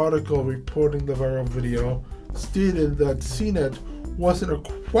 One article reporting the viral video stated that CNET wasn't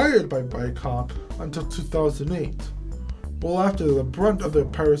acquired by Viacom until 2008, well after the brunt of their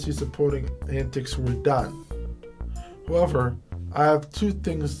piracy supporting antics were done. However, I have two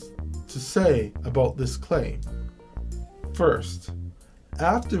things to say about this claim. First,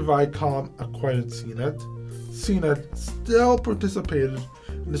 after Viacom acquired CNET, CNET still participated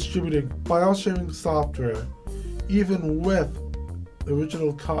in distributing file sharing software even with the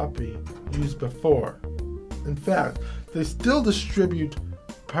original copy used before. In fact, they still distribute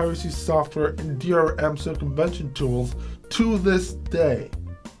piracy software and DRM circumvention tools to this day.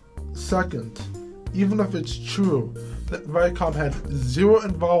 Second, even if it's true that Viacom had zero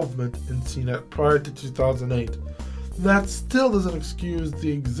involvement in CNET prior to 2008, that still doesn't excuse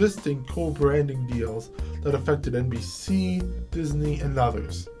the existing co-branding deals that affected NBC, Disney, and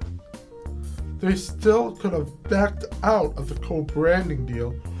others. They still could have backed out of the co-branding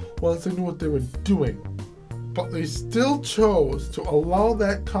deal once they knew what they were doing, but they still chose to allow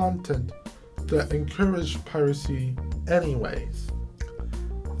that content that encouraged piracy anyways.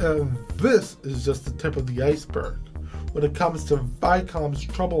 And this is just the tip of the iceberg when it comes to Viacom's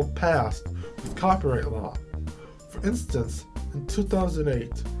troubled past with copyright law. For instance, in 2008,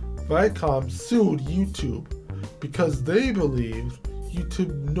 Viacom sued YouTube because they believed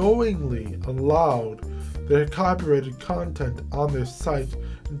YouTube knowingly allowed their copyrighted content on their site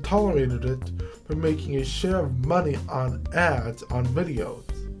and tolerated it by making a share of money on ads on videos.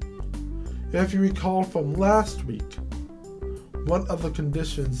 If you recall from last week, one of the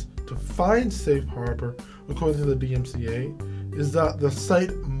conditions to find safe harbor, according to the DMCA, is that the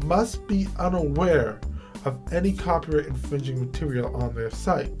site must be unaware of any copyright infringing material on their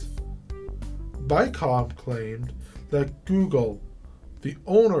site. Viacom claimed that Google, the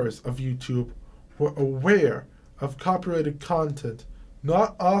owners of YouTube, were aware of copyrighted content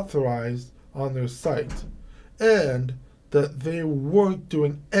not authorized on their site, and that they weren't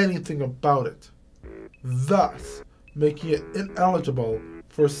doing anything about it, thus making it ineligible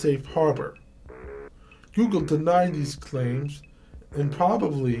for safe harbor. Google denied these claims, and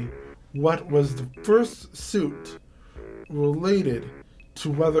probably what was the first suit related to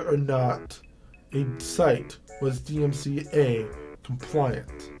whether or not a site was DMCA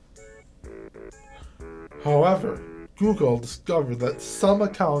compliant. However, Google discovered that some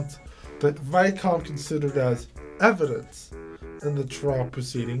accounts that Viacom considered as evidence in the trial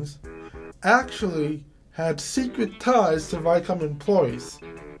proceedings actually had secret ties to Viacom employees,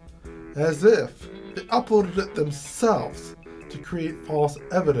 as if they uploaded it themselves to create false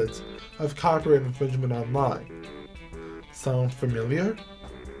evidence of copyright infringement online. Sound familiar?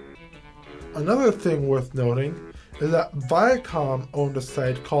 Another thing worth noting is that Viacom owned a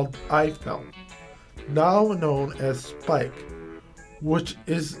site called iFilm, now known as Spike, which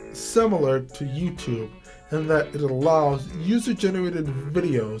is similar to YouTube in that it allows user-generated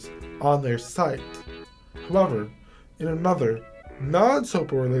videos on their site. However, in another,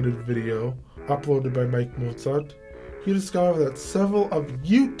 non-SOPA related video uploaded by Mike Mozart, he discovered that several of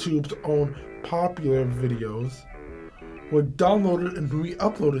YouTube's own popular videos were downloaded and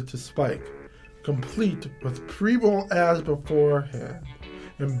re-uploaded to Spike, complete with pre-roll ads beforehand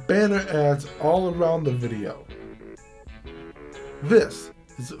and banner ads all around the video. This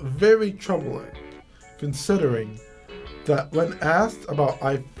is very troubling, considering that when asked about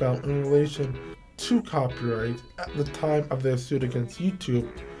iFilm in relation to copyright at the time of their suit against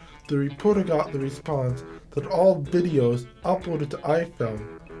YouTube, the reporter got the response that all videos uploaded to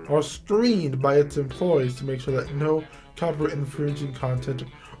iFilm are screened by its employees to make sure that no copyright infringing content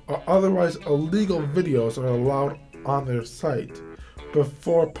or otherwise illegal videos are allowed on their site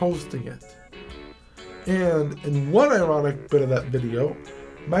before posting it. And in one ironic bit of that video,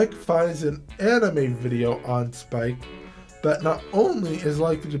 Mike finds an anime video on Spike that not only is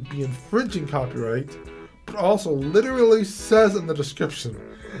likely to be infringing copyright, but also literally says in the description,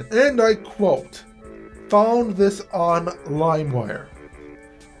 and I quote, "Found this on LimeWire."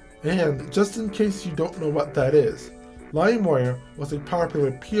 And just in case you don't know what that is, LimeWire was a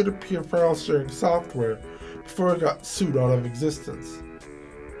popular peer-to-peer file sharing software before it got sued out of existence.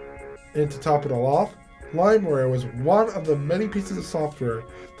 And to top it all off, LimeWire was one of the many pieces of software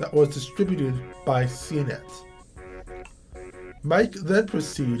that was distributed by CNET. Mike then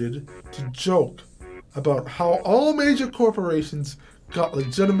proceeded to joke about how all major corporations got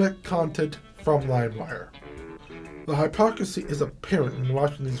legitimate content from LimeWire. The hypocrisy is apparent when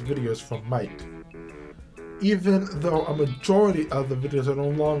watching these videos from Mike. Even though a majority of the videos are no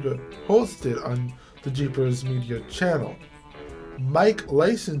longer hosted on the Jeepers Media channel, Mike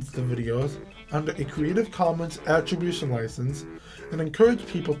licensed the videos under a Creative Commons Attribution license and encouraged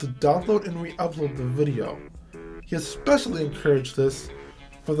people to download and re-upload the video. He especially encouraged this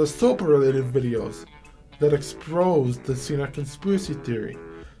for the SOPA-related videos that exposed the CNET conspiracy theory,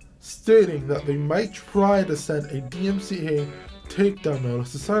 stating that they might try to send a DMCA takedown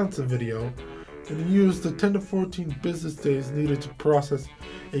notice to silence the video and use the 10 to 14 business days needed to process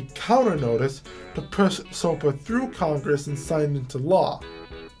a counter notice to push SOPA through Congress and sign into law.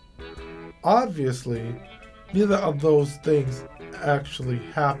 Obviously, neither of those things actually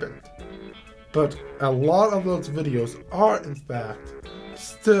happened, but a lot of those videos are in fact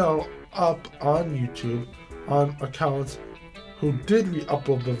still up on YouTube on accounts who did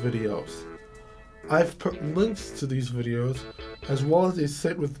re-upload the videos. I've put links to these videos as well as a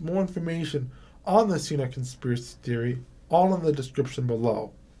site with more information on the CNET conspiracy theory all in the description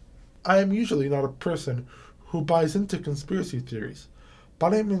below. I am usually not a person who buys into conspiracy theories,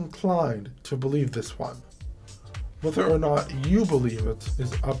 but I'm inclined to believe this one. Whether or not you believe it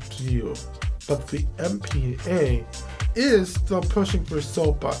is up to you, but the MPA is still pushing for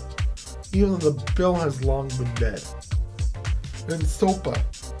SOPA, even though the bill has long been dead. And SOPA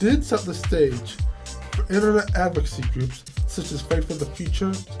did set the stage for internet advocacy groups such as Fight for the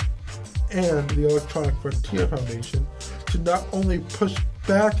Future and the Electronic Frontier Foundation to not only push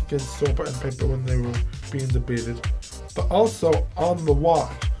back against SOPA and paper when they were being debated, but also on the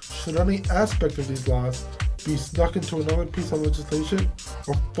watch should any aspect of these laws be snuck into another piece of legislation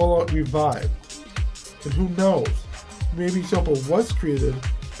or full out revived. And who knows, maybe SOPA was created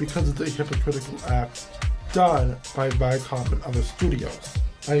because of the hypocritical acts done by Viacom and other studios.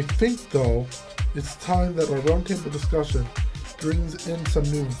 I think though, it's time that our roundtable discussion brings in some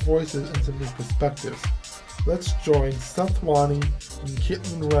new voices and some new perspectives. Let's join Seth Wani and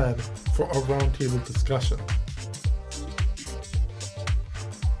Caitlin Wren for a roundtable discussion.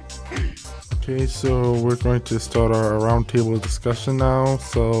 Okay, so we're going to start our roundtable discussion now.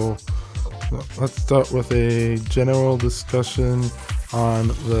 So let's start with a general discussion on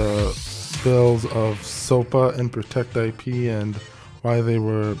the bills of SOPA and Protect IP and why they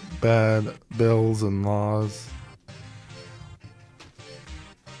were bad bills and laws.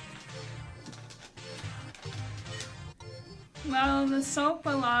 Well, the SOPA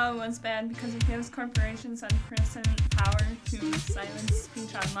law was bad because it gives corporations unprecedented power to silence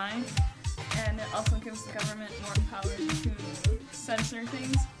speech online, and it also gives the government more power to censor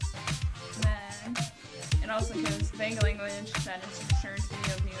things. Then it also gives vague language that is sure to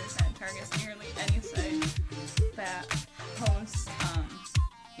be of news that targets nearly any site that posts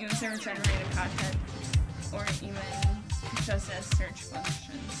user-generated content or even just as search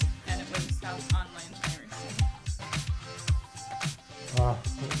functions, and it would stop online piracy.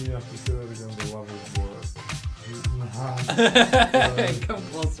 You have to say that again, the level word. Come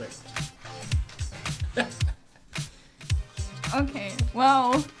closer. Okay,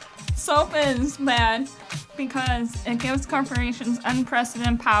 well, SOPA is bad because it gives corporations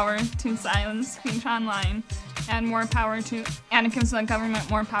unprecedented power to silence speech online and it gives the government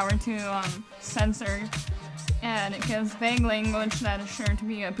more power to censor And it gives vague language that is sure to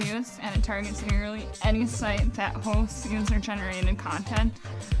be abused, and it targets nearly any site that hosts user-generated content,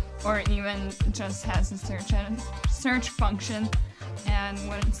 or even just has a search function, and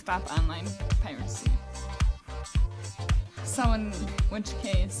wouldn't stop online piracy. So in which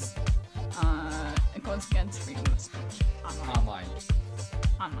case, it goes against freedom of speech. Online.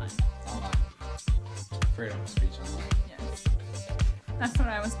 Online. Freedom of speech online. Yes. That's what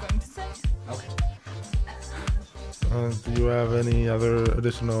I was going to say. Okay. Do you have any other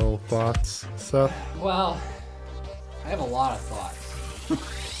additional thoughts, Seth? Well, I have a lot of thoughts.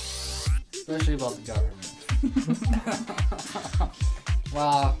 Especially about the government.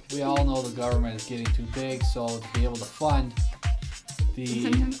 Well, we all know the government is getting too big, so to be able to fund the...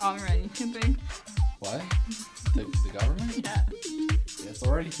 Isn't it already too big? What? The government? Yeah. It's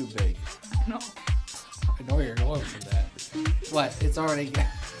already too big. I know. I know you're going for that. What? It's already...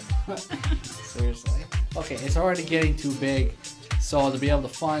 Seriously? Okay, it's already getting too big, so to be able to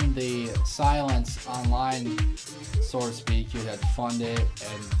fund the silence online, so to speak, you'd have to fund it,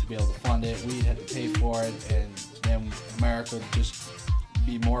 and to be able to fund it, we'd have to pay for it, and then America would just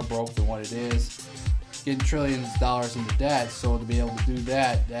be more broke than what it is, getting trillions of dollars into debt. So to be able to do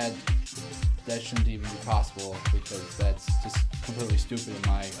that shouldn't even be possible, because that's just completely stupid in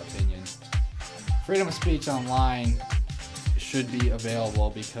my opinion. Freedom of speech online should be available,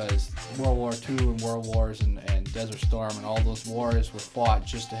 because World War II and World Wars and Desert Storm and all those wars were fought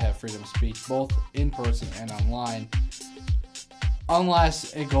just to have freedom of speech, both in person and online,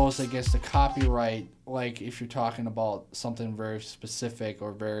 unless it goes against the copyright. Like if you're talking about something very specific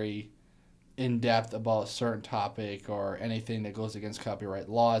or very in-depth about a certain topic or anything that goes against copyright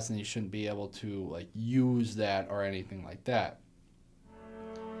laws, then you shouldn't be able to like use that or anything like that.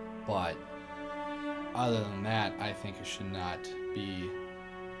 But other than that, I think it should not be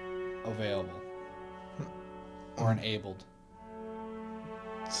available or enabled.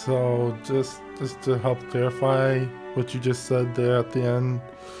 So just to help clarify what you just said there at the end,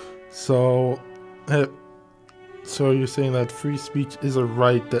 so you're saying that free speech is a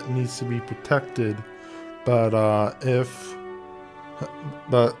right that needs to be protected, but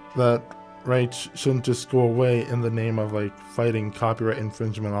that right shouldn't just go away in the name of like fighting copyright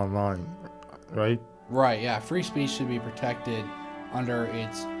infringement online, right? Right, yeah. Free speech should be protected under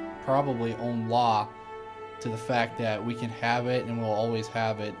its probably own law, to the fact that we can have it and we'll always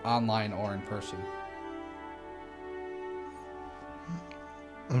have it online or in person.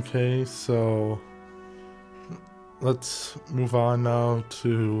 Okay, so let's move on now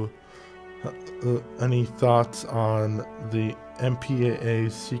to any thoughts on the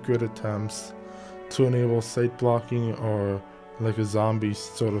MPAA's secret attempts to enable site blocking, or like a zombie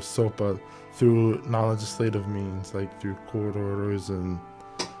sort of SOPA, through non-legislative means, like through court orders and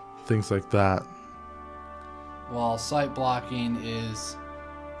things like that. Well, site blocking is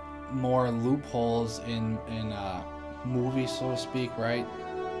more loopholes in movies, so to speak, right?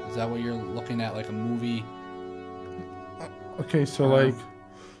 Is that what you're looking at, like a movie? Okay, so like,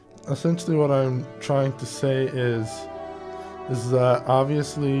 essentially what I'm trying to say is that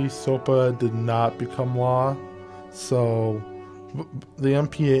obviously SOPA did not become law, so the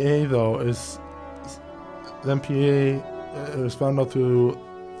MPAA though it was found out through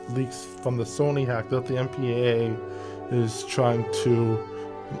leaks from the Sony hack that the MPAA is trying to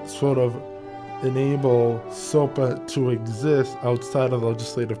sort of enable SOPA to exist outside of the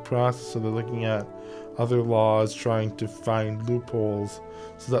legislative process. So they're looking at other laws, trying to find loopholes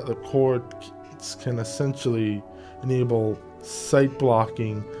so that the courts can essentially enable site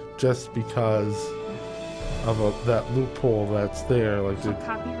blocking just because of that loophole that's there. Like So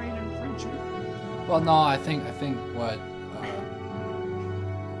copyright infringement. Well, no, I think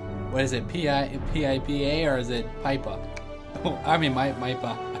what is it, PIPA, or is it PIPA? I mean,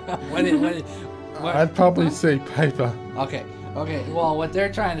 MIPA. I'd probably say PIPA. Okay. Well, what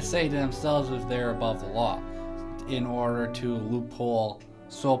they're trying to say to themselves is they're above the law, in order to loophole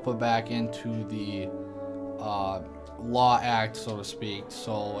SOPA back into the law act, so to speak.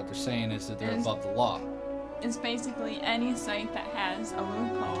 So what they're saying is that they're above the law. It's basically any site that has a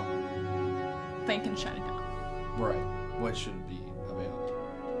loophole, they can shut it down. Right. What shouldn't be available.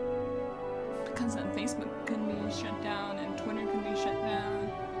 Because then Facebook can be shut down, and Twitter can be shut down.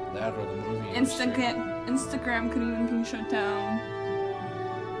 That or the movie industry. Instagram could even be shut down.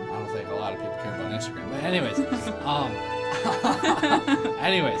 I don't think a lot of people care about Instagram. But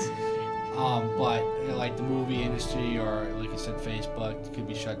but like the movie industry, or like you said, Facebook could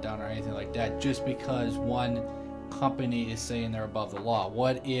be shut down or anything like that, just because one company is saying they're above the law.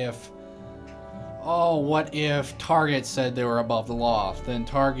 What if oh, what if Target said they were above the law? Then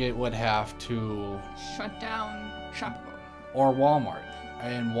Target would have to... Shut down Shopko. Or Walmart.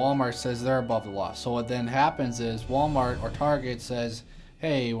 And Walmart says they're above the law. So what then happens is Walmart or Target says,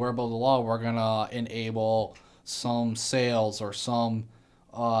 hey, we're above the law. We're going to enable some sales or some...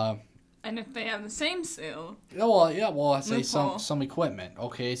 and if they have the same sale... Well, let's say loophole. some equipment.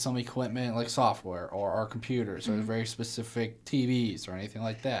 Okay, some equipment like software or computers or very specific TVs or anything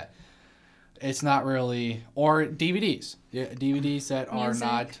like that. It's not really... Or DVDs. Yeah, DVDs that are Music,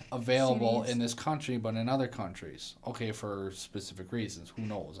 not available CDs. in this country but in other countries. Okay, for specific reasons. Who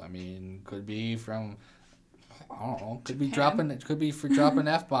knows? I mean, could be from... I don't know. Could be for dropping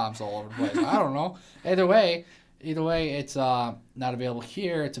F-bombs all over the place. I don't know. Either way, it's not available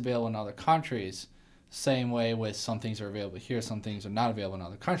here. It's available in other countries. Same way with some things are available here, some things are not available in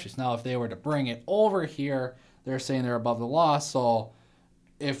other countries. Now, if they were to bring it over here, they're saying they're above the law. So,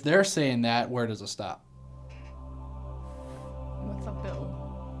 if they're saying that, where does it stop? What's a bill?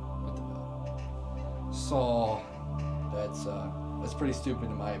 With the bill. So, that's pretty stupid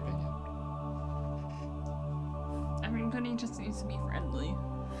in my opinion. Everybody just needs to be friendly.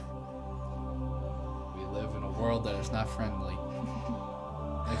 We live in a world that is not friendly.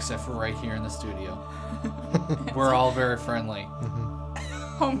 Except for right here in the studio. We're all very friendly.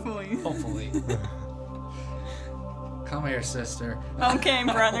 Hopefully. Hopefully. Come here, sister. Okay,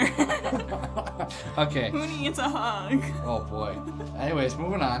 brother. Okay. Who needs a hug? Oh, boy. Anyways,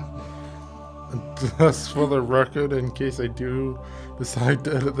 moving on. Just for the record, in case I do decide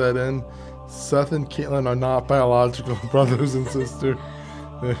to edit that in, Seth and Caitlin are not biological brothers and sisters.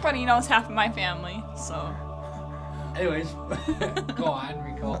 But he knows half of my family, so... Anyways, go on,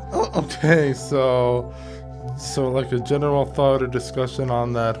 Rico. Okay, so like a general thought or discussion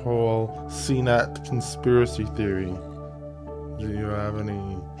on that whole CNET conspiracy theory. Do you have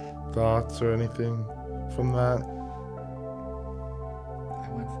any thoughts or anything from that? I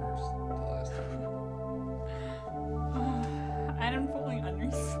went first the last time. I don't fully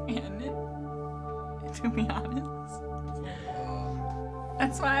understand it, to be honest.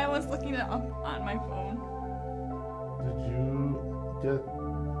 That's why I was looking it up on my phone. Did you get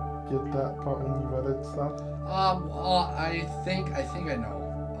that part when you read it, Seth? Well, I think I know.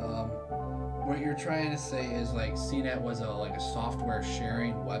 What you're trying to say is like CNET was a software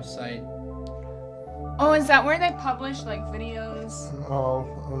sharing website. Oh, is that where they publish like videos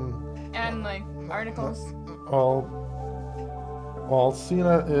and like articles? All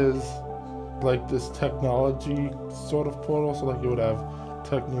CNET is like this technology sort of portal, so like you would have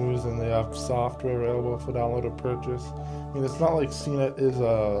tech news and they have software available for download or purchase. I mean, it's not like CNET is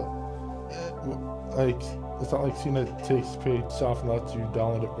it's not like CNET takes paid stuff and lets you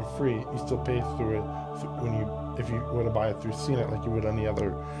download it for free. You still pay through it if you were to buy it through CNET like you would any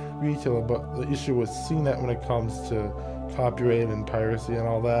other retailer. But the issue with CNET when it comes to copyright and piracy and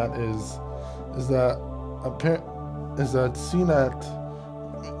all that is that CNET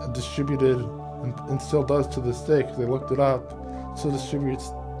distributed and still does to this day, because they looked it up, still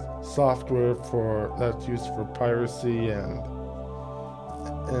distributes software that's used for piracy and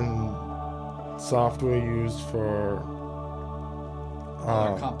software used for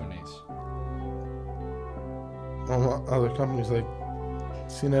Other companies. Other companies. Like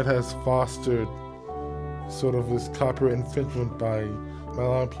CNET has fostered sort of this copyright infringement by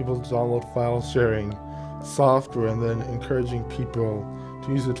allowing people to download file sharing software and then encouraging people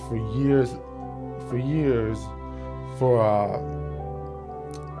to use it for years for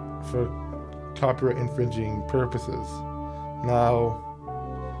copyright infringing purposes. Now,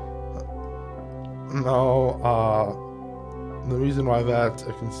 the reason why that's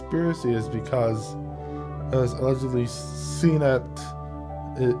a conspiracy is because, as allegedly, CNET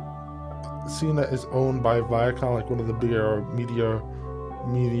is owned by Viacom, like one of the bigger media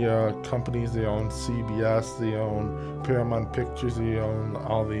companies. They own CBS, they own Paramount Pictures, they own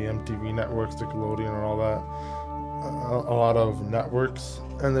all the MTV networks, Nickelodeon, and all that. A lot of networks,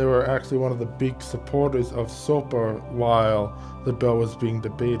 and they were actually one of the big supporters of SOPA while the bill was being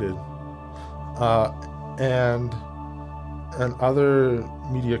debated. And other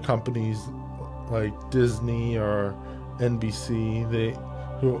media companies like Disney or NBC,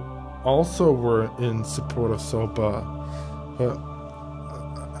 who also were in support of SOPA, but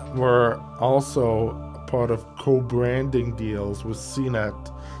were also part of co-branding deals with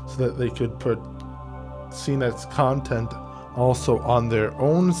CNET so that they could put CNET's content also on their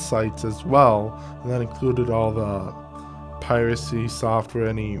own sites as well, and that included all the piracy software,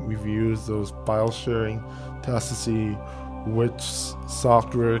 any reviews, those file sharing tests to see which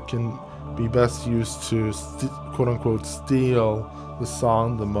software can be best used to quote unquote steal the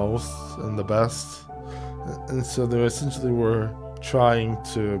song the most and the best. And so they essentially were trying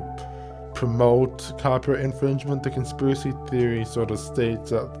to promote copyright infringement. The conspiracy theory sort of states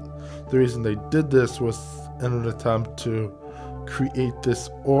that the reason they did this was in an attempt to create this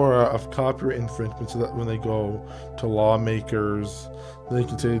aura of copyright infringement so that when they go to lawmakers, they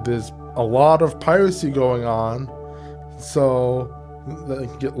can say there's a lot of piracy going on, so they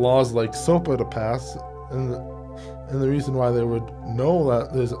can get laws like SOPA to pass. And the reason why they would know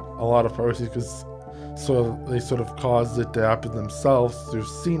that there's a lot of piracy is because they sort of caused it to happen themselves through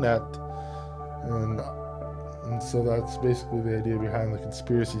CNET. And so that's basically the idea behind the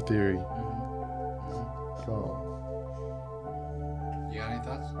conspiracy theory. So, you got any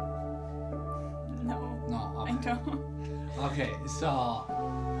thoughts? No, Okay. I don't. Okay, so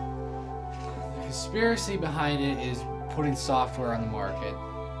the conspiracy behind it is putting software on the market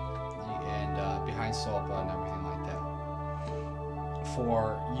and behind SOPA and everything like that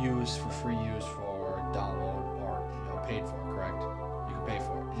for free use for download or paid for. Correct? You can pay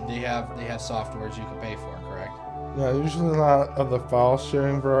for it. They have softwares you can pay for. Correct? yeah, usually not of the file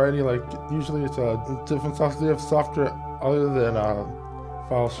sharing variety. Like usually it's a different software. They have software other than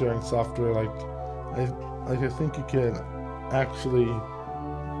file sharing software. Like I think you can actually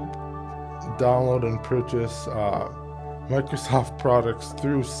download and purchase Microsoft products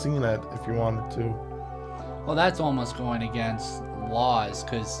through CNET if you wanted to. Well, that's almost going against laws,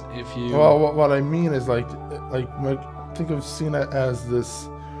 because if you... Well, what I mean is think of CNET as this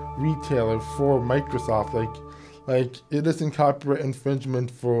retailer for Microsoft. Like it isn't copyright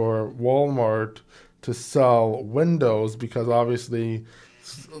infringement for Walmart to sell Windows, because obviously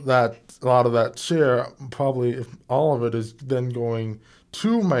that a lot of that share, probably if all of it, is then going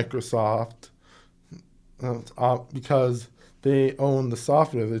to Microsoft because they own the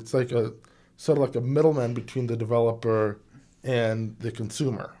software. It's like sort of like a middleman between the developer and the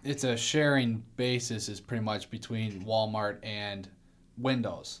consumer. It's a sharing basis is pretty much between Walmart and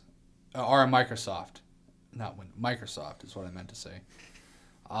Windows, or Microsoft. Microsoft is what I meant to say.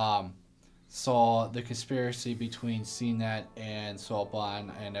 So the conspiracy between CNET and SOPA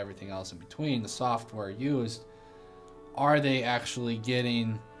and everything else in between, the software used, are they actually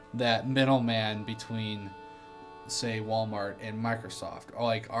getting that middleman between, say, Walmart and Microsoft? Or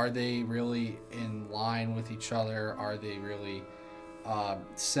like, are they really in line with each other? Are they really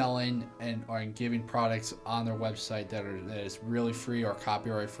selling and giving products on their website that is really free or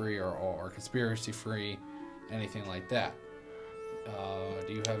copyright free or conspiracy free, anything like that?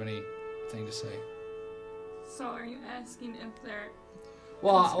 Do you have anything to say? So are you asking if they're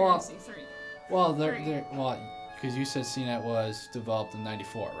Well, conspiracy? because you said CNET was developed in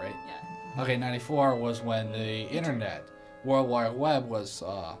 '94, right? Yeah. Okay, '94 was when the internet, World Wide Web, was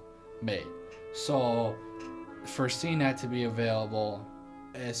made. So for CNET to be available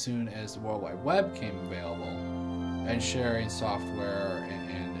as soon as the World Wide Web came available and sharing software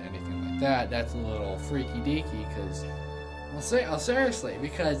and anything like that, that's a little freaky deaky. Because seriously,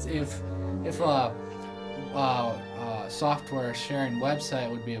 because if software sharing website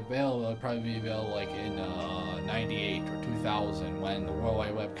would be available, it would probably be available like in 98 or 2000, when the World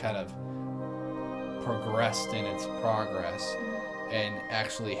Wide Web kind of progressed in its progress and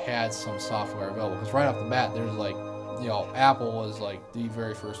actually had some software available. Because right off the bat, there's like, Apple was like the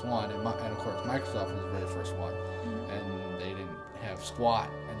very first one, and of course Microsoft was the very first one, and they didn't have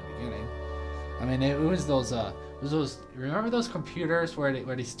squat in the beginning. I mean, it was those. Remember those computers where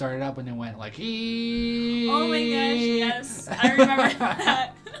they started up and they went like, "Ee." Oh my gosh, yes, I remember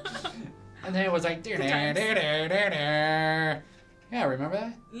that. And then it was like, yeah, remember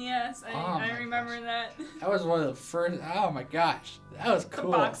that? Yes, I remember that. That was one of the first. Oh my gosh, that was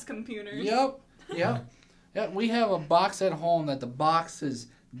cool. The box computers. Yep. We have a box at home that the box is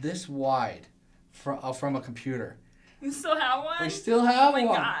this wide from a computer. You still have one? We still have one. Oh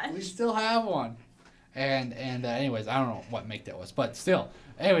my gosh. gosh. We still have one. And anyways, I don't know what make that was, but still.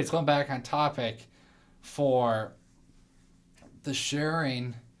 Anyways, going back on topic, for the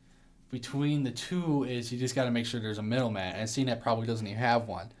sharing between the two is you just got to make sure there's a middleman, and CNET probably doesn't even have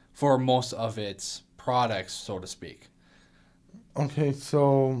one for most of its products, so to speak. Okay,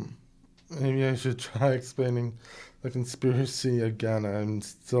 so maybe I should try explaining the conspiracy again. I'm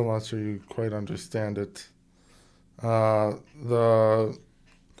still not sure you quite understand it. The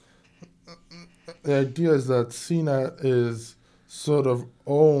idea is that CNET is sort of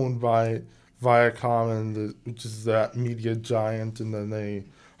owned by Viacom, which is that media giant, and then they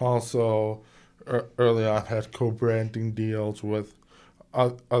also early on had co-branding deals with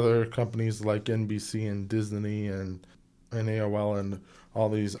other companies like NBC and Disney and AOL and all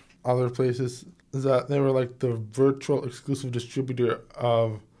these other places, is that they were like the virtual exclusive distributor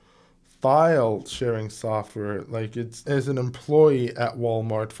of file sharing software. Like it's as an employee at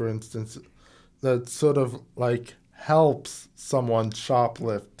Walmart, for instance, that sort of like helps someone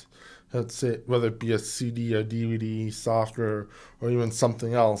shoplift, let's say, whether it be a CD or DVD software or even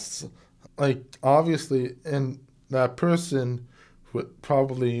something else. Like obviously, and that person would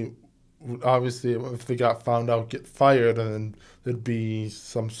probably would obviously, if they got found out, get fired, and then there'd be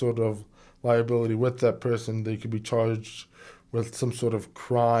some sort of liability with that person. They could be charged with some sort of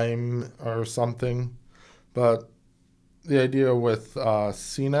crime or something. But the idea with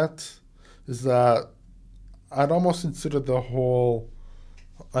CNET is that I'd almost consider the whole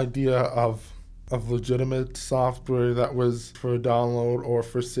idea of legitimate software that was for download or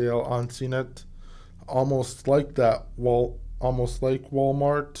for sale on CNET almost like that, almost like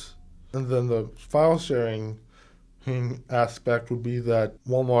Walmart. And then the file sharing aspect would be that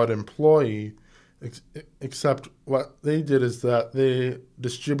Walmart employee, except what they did is that they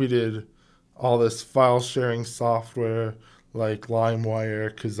distributed all this file sharing software like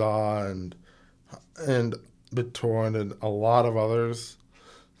LimeWire, Kazaa, and BitTorrent, and a lot of others.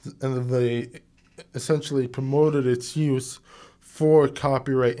 And they essentially promoted its use for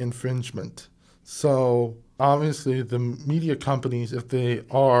copyright infringement. So obviously the media companies, if they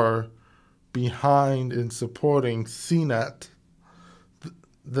are behind in supporting CNET,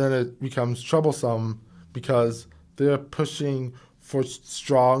 then it becomes troublesome because they're pushing for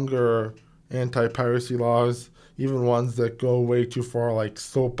stronger anti-piracy laws, even ones that go way too far like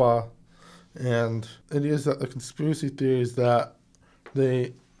SOPA. And it is that the conspiracy theory is that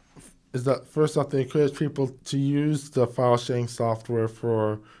first off, they encourage people to use the file sharing software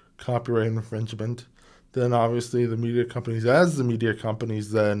for copyright infringement. Then obviously the media companies, as the media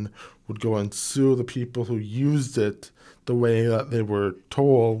companies, then would go and sue the people who used it the way that they were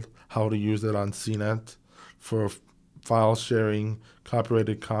told how to use it on CNET for file sharing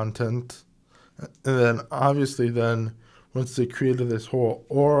copyrighted content. And then obviously then once they created this whole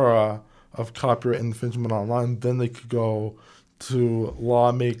aura of copyright infringement online, then they could go to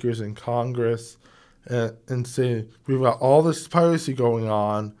lawmakers in Congress and say, we've got all this piracy going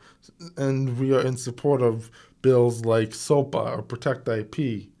on, and we are in support of bills like SOPA or Protect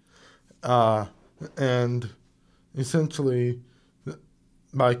IP. And essentially,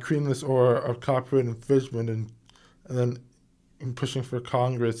 by creating this aura of copyright infringement and then pushing for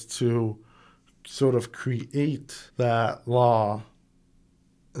Congress to sort of create that law,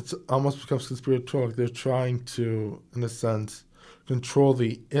 it almost becomes conspiratorial. Like they're trying to, in a sense, control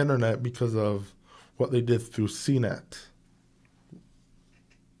the internet because of what they did through CNET.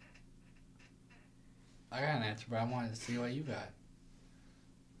 I got an answer, but I wanted to see what you got.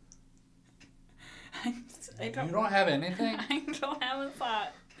 You don't have anything? I don't have a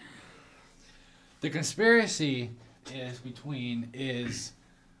thought. The conspiracy is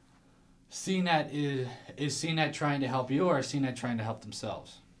CNET is CNET trying to help you, or is CNET trying to help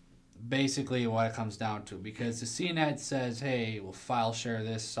themselves? Basically what it comes down to, because the CNET says, hey, we'll file share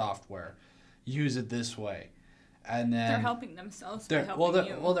this software, use it this way, and then They're helping themselves by helping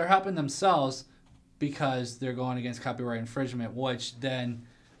you. Well, they're helping themselves because they're going against copyright infringement, which then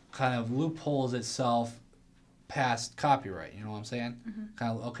kind of loopholes itself past copyright. You know what I'm saying? Mm-hmm.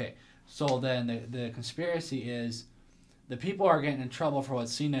 Kind of okay. So then the conspiracy is the people are getting in trouble for what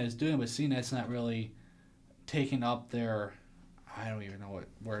CNET is doing, but CNET's not really taking up their, I don't even know what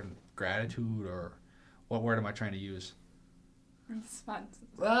word, gratitude, or what word am I trying to use?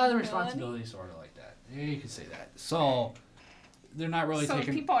 Responsibility. The responsibility, sort of like that. Yeah, you could say that. So they're not really so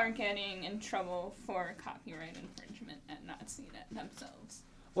taking. People are getting in trouble for copyright infringement and not seeing it themselves.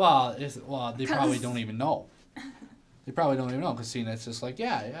 Well, they probably don't even know. They probably don't even know because CNET's just like,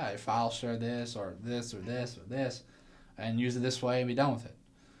 yeah, I file share this or this or this or this, and use it this way and be done with it.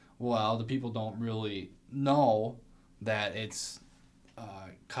 Well, the people don't really know that it's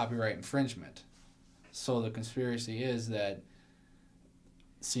copyright infringement. So the conspiracy is that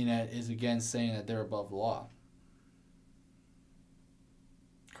CNET is again saying that they're above the law.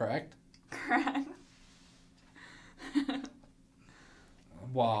 Correct? Correct.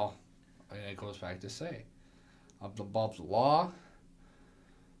 Well, it goes back to say, above the law.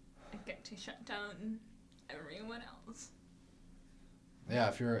 I get to shut down everyone else. Yeah,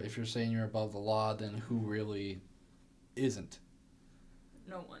 if you're saying you're above the law, then who really isn't?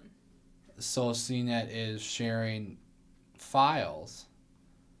 No one. So CNET is sharing files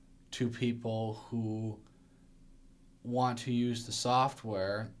to people who want to use the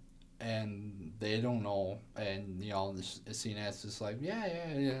software and they don't know, and the CNET's just like, yeah,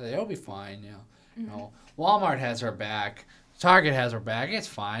 they'll be fine, Mm-hmm. You know, Walmart has our back, Target has our back. It's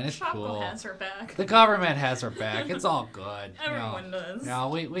fine. It's Shopko cool. has her back. The government has our back. It's all good. Everyone does.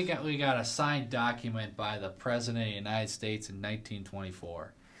 We got a signed document by the President of the United States in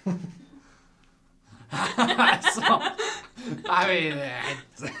 1924. I mean,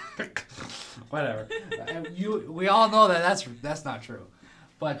 whatever. We all know that's not true,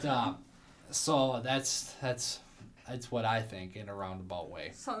 but so that's what I think in a roundabout way.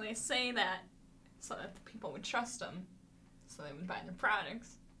 So they say that so that the people would trust them, so they would buy their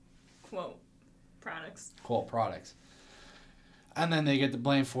products. Quote products. And then they get the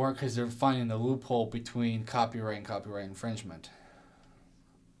blame for it because they're finding the loophole between copyright and copyright infringement,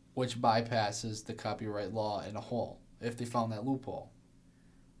 which bypasses the copyright law in a whole, if they found that loophole.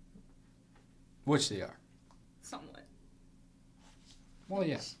 Which they are. Somewhat. Well,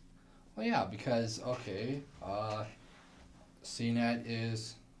 yes. Well, yeah, because, okay, CNET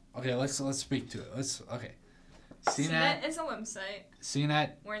is... Okay, let's speak to it. CNET is a website.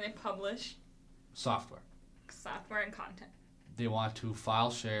 CNET... Where they publish... Software and content. They want to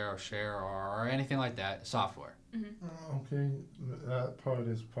file share or anything like that, software. Mm-hmm. Okay, that part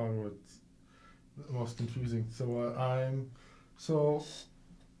is probably what's the most confusing. So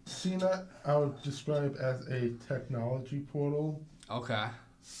CNET I would describe as a technology portal. Okay.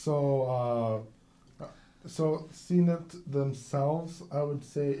 So CNET themselves, I would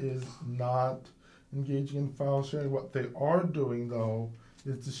say, is not engaging in file sharing. What they are doing, though,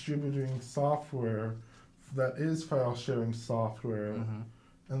 is distributing software that is file sharing software,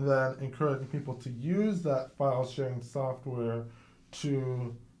 and then encouraging people to use that file sharing software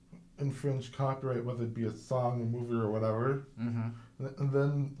to infringe copyright, whether it be a song, a movie, or whatever. And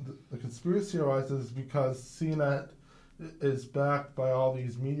then the conspiracy arises because CNET is backed by all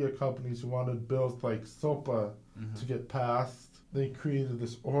these media companies who wanted bills like SOPA to get passed. They created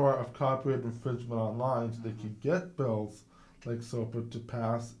this aura of copyright infringement online so they could get bills like SOPA to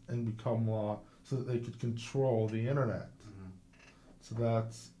pass and become law so that they could control the internet. So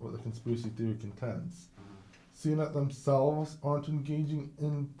that's what the conspiracy theory contends. CNET themselves aren't engaging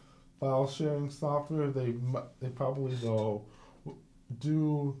in file sharing software. They probably, though,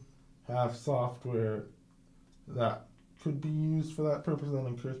 do have software that could be used for that purpose and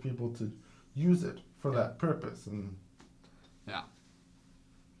encourage people to use it for that purpose. And yeah.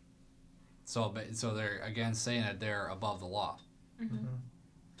 So they're again saying that they're above the law.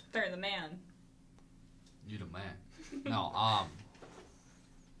 They're the man. You the man. No,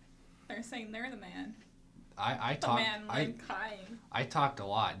 They're saying they're the man. I talked a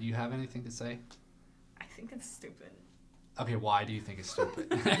lot. Do you have anything to say? I think it's stupid. Okay, why do you think it's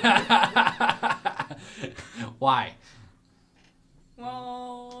stupid? Why?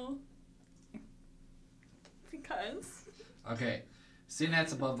 Well, because. Okay,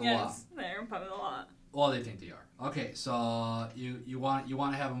 CNET's above the law. Yes, they're above the law. Well, they think they are. Okay, so you want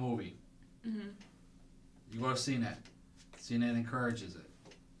to have a movie. You go to CNET. CNET encourages it.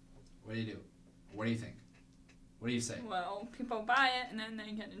 What do you do? What do you think? What do you say? Well, people buy it and then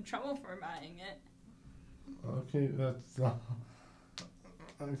they get in trouble for buying it. okay, that's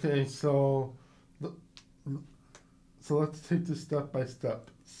okay. So let's take this step by step.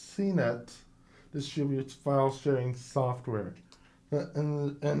 CNET distributes file sharing software,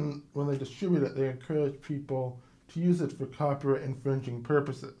 and when they distribute it, they encourage people to use it for copyright infringing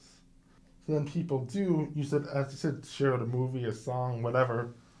purposes. So then people do use it, as you said, to share a movie, a song,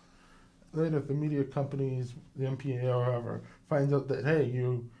 whatever. Later, if the media companies, the MPA or whoever, finds out that, hey,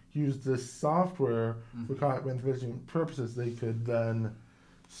 you use this software for copyright infringing purposes, they could then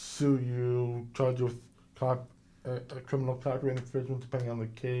sue you, charge you with criminal copyright infringement, depending on the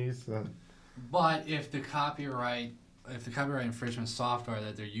case. But if the copyright infringement software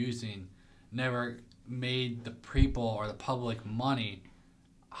that they're using never made the people or the public money,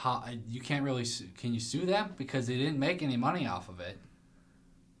 how you can't really can you sue them because they didn't make any money off of it?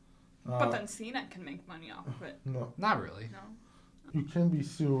 But then CNET can make money off of it. No, not really. No. You can be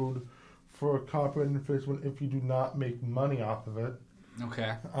sued for copyright infringement if you do not make money off of it.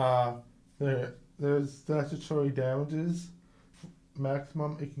 Okay. There's statutory damages.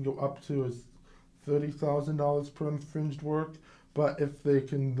 Maximum it can go up to is $30,000 per infringed work. But if they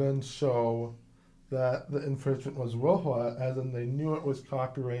can then show that the infringement was willful, as in they knew it was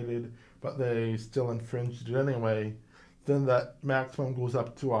copyrighted, but they still infringed it anyway, then that maximum goes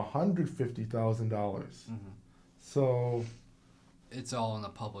up to $150,000. So it's all in the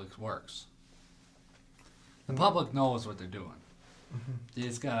public's works. The public knows what they're doing. They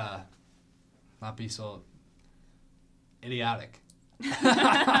just gotta not be so idiotic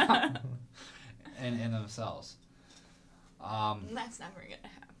in themselves. That's never gonna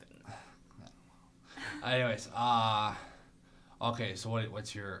happen. Anyways, Okay, so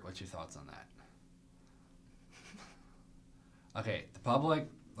what's your thoughts on that? Okay, the public.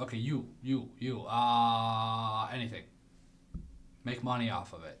 Okay, you. Anything. Make money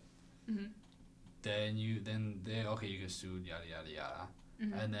off of it. Mm-hmm. Then you get sued, yada yada yada,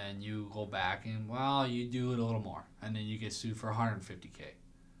 Mm-hmm. and then you go back and you do it a little more, and then you get sued for $150K.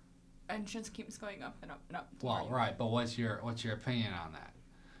 And it just keeps going up and up and up. Well, right, but what's your opinion on that?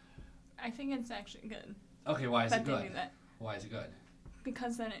 I think it's actually good. Okay, why is it that they good? do that. Why is it good?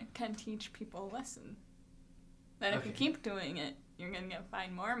 Because then it can teach people a lesson. That if you Okay. keep doing it, you're going to get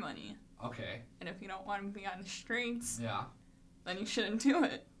fined more money. Okay. And if you don't want to be on the streets, Yeah. then you shouldn't do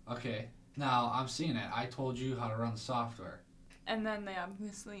it. Okay. Now, I'm seeing it. I told you how to run the software. And then they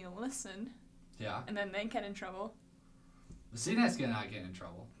obviously listen, Yeah. and then they get in trouble. The CNET's not getting in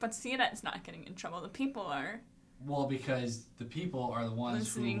trouble. But CNET's not getting in trouble. The people are Well, because the people are the ones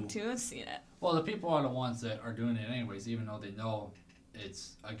listening who... to CNET. Well, the people are the ones that are doing it anyways, even though they know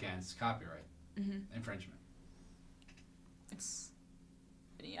it's against copyright Mm-hmm. infringement. It's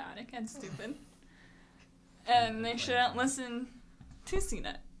idiotic and stupid. And they shouldn't listen to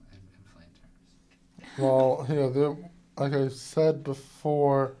CNET. In plain terms. Well, like I said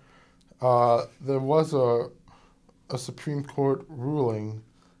before, there was a Supreme Court ruling,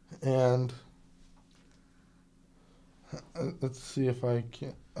 and let's see if I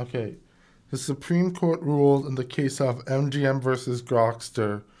can. Okay, the Supreme Court ruled in the case of MGM versus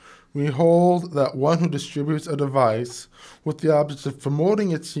Grokster. We hold that one who distributes a device with the object of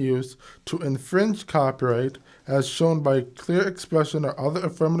promoting its use to infringe copyright, as shown by clear expression or other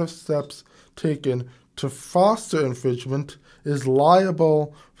affirmative steps taken to foster infringement, is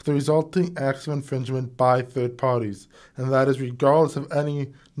liable for the resulting acts of infringement by third parties, and that is regardless of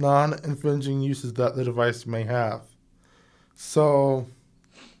any non-infringing uses that the device may have. So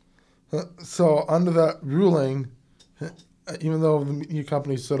under that ruling, even though the media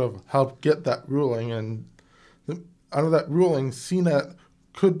companies sort of helped get that ruling, and under that ruling, CNET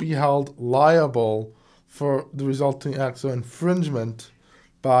could be held liable for the resulting acts of infringement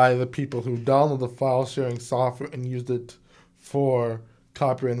by the people who download the file sharing software and used it for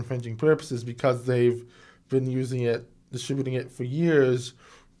copyright infringing purposes, because they've been using it, distributing it for years,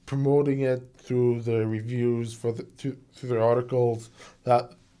 promoting it through their reviews, through their articles,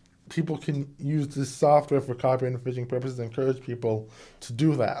 that people can use this software for copyright infringing purposes and encourage people to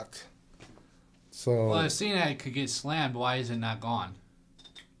do that. So, Well, if CNET could get slammed, why is it not gone?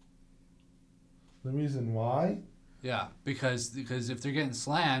 the reason why? Yeah, because if they're getting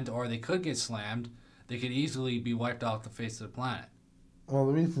slammed, or they could get slammed, they could easily be wiped off the face of the planet. Well,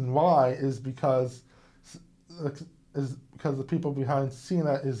 the reason why is because the people behind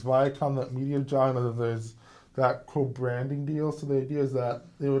CNET is Viacom, that media giant, that there's that co-branding deal. So the idea is that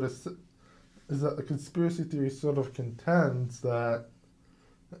the conspiracy theory sort of contends that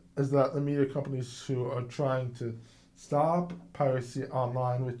the media companies who are trying to stop piracy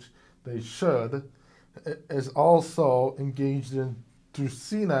online, which they should, is also engaged in, through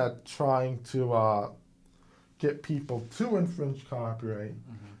CNET, trying to get people to infringe copyright,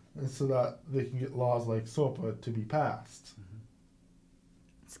 and so that they can get laws like SOPA to be passed.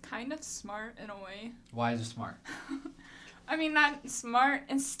 It's kind of smart in a way. Why is it smart? I mean, not smart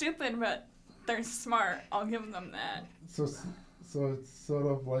and stupid, but they're smart. I'll give them that. So it's sort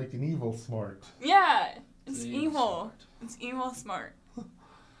of like an evil smart. Yeah, it's The evil. smart. It's evil smart.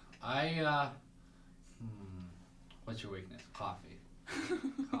 What's your weakness? Coffee.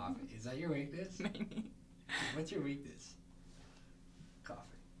 Coffee. Is that your weakness? Maybe. What's your weakness?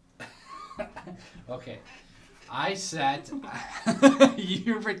 Coffee. Okay. I said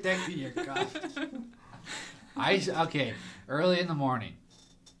you're protecting your coffee. Okay. Early in the morning.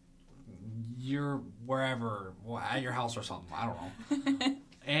 You're wherever, at your house or something. I don't know.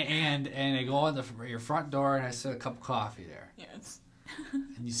 and I go in your front door and I set a cup of coffee there. Yes.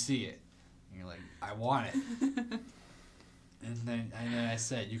 And you see it. And you're like, I want it. And then I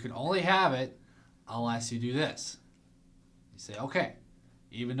said, you can only have it unless you do this. You say, okay.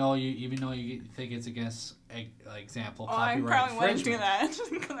 Even though you think it's against, example, Oh, I copyright probably wouldn't do infringement. that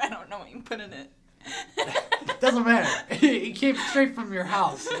because I don't know what you put in it. Doesn't matter. It came straight from your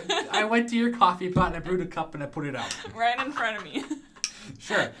house. I went to your coffee pot and I brewed a cup and I put it out. Right in front of me.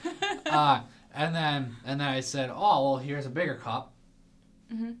 Sure. And then I said, oh, well, here's a bigger cup.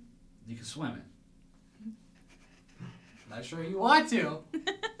 Mm-hmm. You can swim it. Not sure you want to.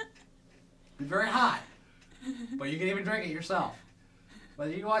 Be very hot. But you can even drink it yourself.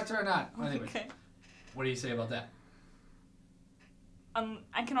 Whether you want to or not. Anyway, Okay. what do you say about that?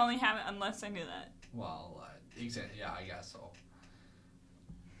 I can only have it unless I do that. Well, yeah, I guess so.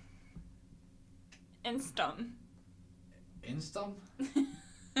 It's dumb. Instum?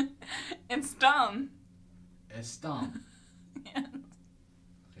 It's dumb. It's dumb. Yeah. Okay,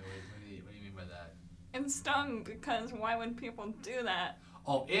 what do you mean by that? It's dumb because why would people do that?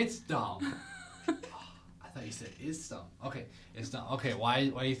 Oh, it's dumb. I thought you said it's dumb. Okay, it's dumb. Okay, why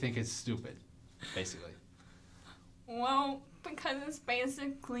do you think it's stupid, basically? Well, because it's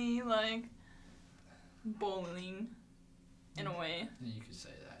basically like bullying in a way. You could say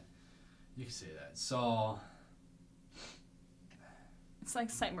that. You could say that. So, It's like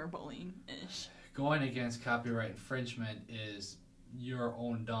cyberbullying-ish. going against copyright infringement is your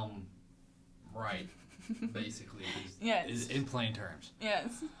own dumb right, basically, Yes. is in plain terms.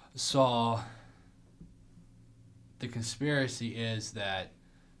 Yes. So, the conspiracy is that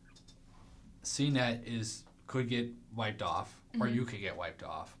CNET could get wiped off, or you could get wiped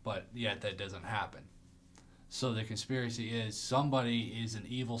off, but yet that doesn't happen. So the conspiracy is somebody is an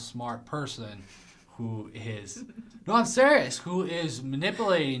evil, smart person who is, no, I'm serious, who is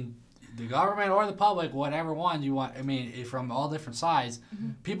manipulating the government or the public, whatever one you want. I mean, from all different sides,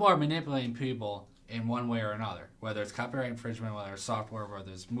 people are manipulating people in one way or another, whether it's copyright infringement, whether it's software,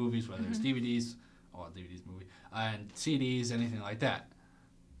 whether it's movies, whether it's DVDs, DVDs, movie, and CDs, anything like that.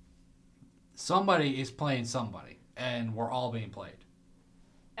 Somebody is playing somebody, and we're all being played.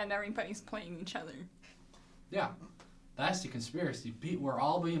 And everybody's playing each other. Yeah, that's the conspiracy. We're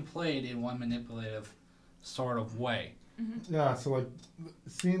all being played in one manipulative sort of way. Yeah, so like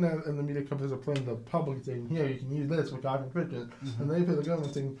CNET and the media companies are playing the public saying, here, you can use this with copyright infringement. And they play the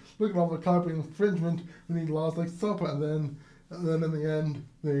government saying, look at all the copyright infringement, we need laws like SOPA. And then in the end,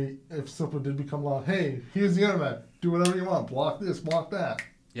 if SOPA did become law, hey, here's the internet, do whatever you want, block this, block that.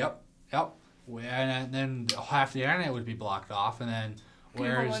 Yep. And then half the internet would be blocked off, and then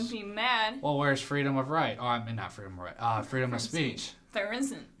People would be mad. Well, where's freedom of right? Oh, I mean, not freedom of right. Freedom of speech. There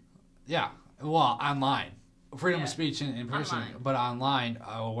isn't. Yeah. Well, online. Freedom of Yeah. speech in person. Online. But online,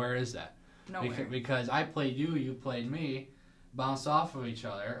 where is that? Nowhere. Because I played you, you played me, bounced off of each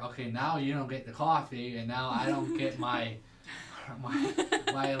other. Okay, now you don't get the coffee, and now I don't get my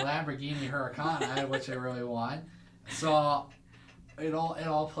Lamborghini Huracan, which I really want. So it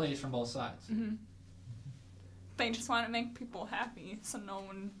all plays from both sides. They just want to make people happy, so no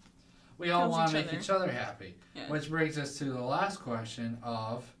one. We all kills want to each make other. each other happy. Yeah. Which brings us to the last question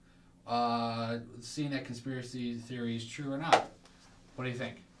of seeing that conspiracy theory is true or not. What do you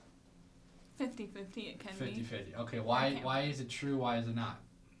think? 50-50 it can 50-50. be. Okay, Okay. why is it true? Why is it not?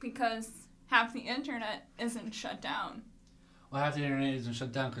 Because half the internet isn't shut down. Well, half the internet isn't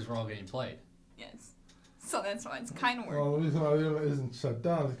shut down because we're all getting played. Yes. So that's why it's kind of weird. Well, the reason why the internet isn't shut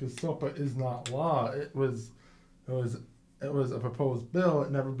down is because SOPA is not law. It was a proposed bill.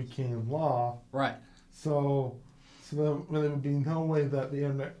 It never became law. Right. So there would be no way that the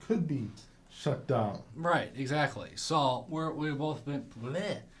internet could be shut down. Right. Exactly. So we're both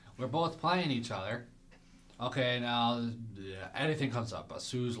playing each other. Okay. Now anything comes up.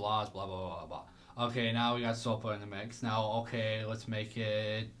 Sues, laws, blah blah blah blah. Okay. Now we got SOPA in the mix. Now okay, let's make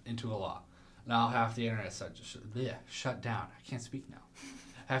it into a law. Now half the internet shut down. I can't speak now.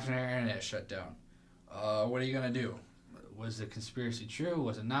 Half the internet shut down. What are you gonna do? Was the conspiracy true?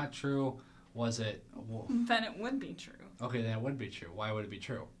 Was it not true? Was it? Then it would be true. Okay, then it would be true. Why would it be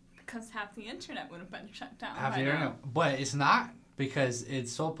true? Because half the internet would have been shut down. Half by the now. internet, but it's not because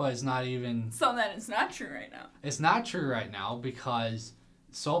SOPA is not even. So that it's not true right now. It's not true right now because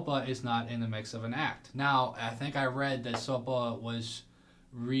SOPA is not in the mix of an act. Now, I think I read that SOPA was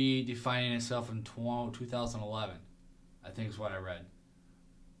redefining itself in 2011. I think is what I read.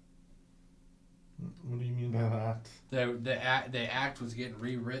 What do you mean by that? The act was getting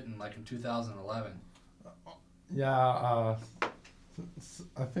rewritten like in 2011. Yeah,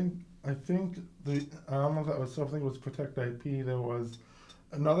 I think I don't know if that was something. It was Protect IP. There was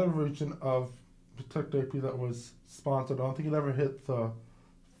another version of Protect IP that was sponsored. I don't think it ever hit the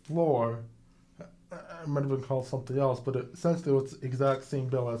floor. It might have been called something else, but essentially it was the exact same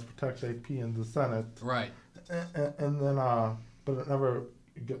bill as Protect IP in the Senate. Right. And then, but it never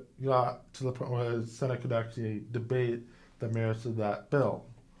got to the point where the Senate could actually debate the merits of that bill.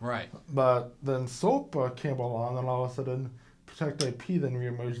 Right. But then SOPA came along, and all of a sudden, Protect IP then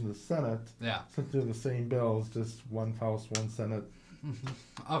reemerged in the Senate. Yeah. Essentially the same bills, just one House, one Senate.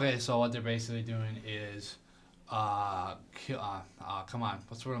 Okay, so what they're basically doing is, come on,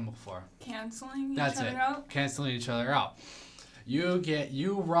 what's the word I'm looking for? Canceling That's each other it. out. Canceling each other out.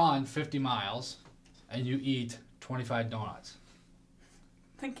 You run 50 miles, and you eat 25 donuts.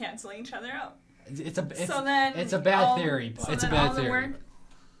 Then cancel each other out. It's a then bad all- theory. So It's a then bad all the theory. work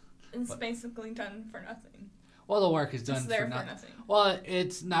is basically done for nothing. Well, the work is done It's there for for nothing. nothing. Well,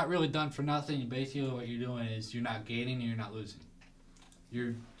 it's not really done for nothing. Basically, what you're doing is you're not gaining and you're not losing.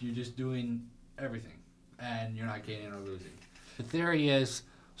 You're just doing everything, and you're not gaining or losing. The theory is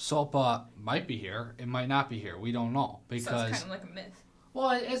SOPA might be here, it might not be here. We don't know because So it's kind of like a myth. well,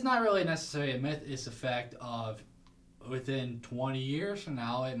 it's not really necessarily a myth. It's the fact of within 20 years from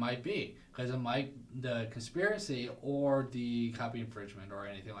now, it might be. Because it might, the conspiracy or the copy infringement or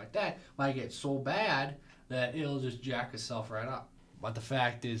anything like that might get so bad that it'll just jack itself right up. But the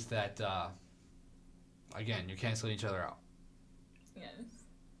fact is that, again, you're canceling each other out.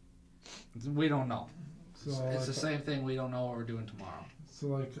 Yes. We don't know. So It's the same thing. We don't know what we're doing tomorrow. So,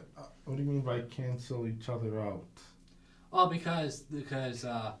 like, what do you mean by cancel each other out? Well, because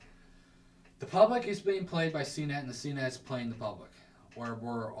the public is being played by CNET and the CNET's playing the public.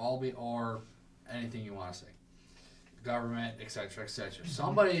 Or anything you want to say. The government, etc., etc.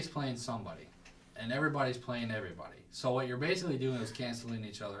 Somebody is playing somebody. And everybody's playing everybody. So what you're basically doing is canceling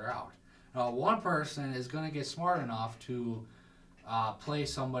each other out. Now, one person is going to get smart enough to play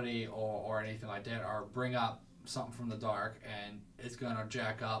somebody or anything like that, or bring up something from the dark, and it's going to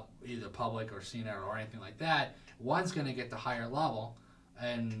jack up either public or CNET or anything like that. One's going to get the higher level,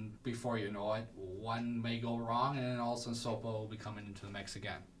 and before you know it, one may go wrong, and then all of a sudden SOPA will be coming into the mix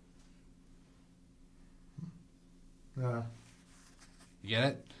again. Yeah. You get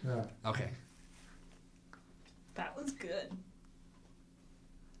it? Yeah. Okay. That was good.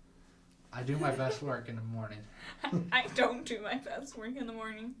 I do my best work in the morning. I don't do my best work in the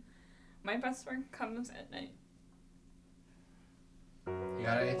morning. My best work comes at night. You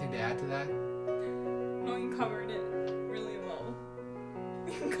got anything to add to that? No, you covered it really well.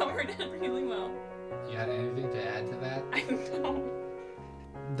 You covered it really well. You got anything to add to that? I don't.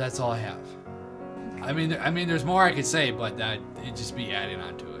 That's all I have. I mean, there's more I could say, but it'd just be adding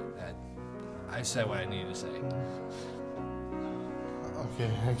on to it. I've said what I needed to say.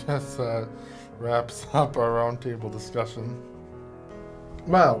 Okay, I guess that wraps up our roundtable discussion.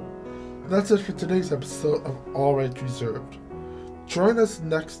 Well, that's it for today's episode of All Rights Reserved. Join us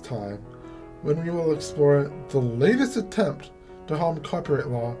next time when we will explore the latest attempt to harm copyright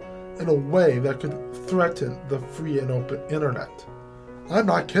law in a way that could threaten the free and open internet. I'm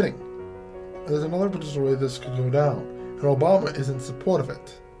not kidding. There's another potential way this could go down, and Obama is in support of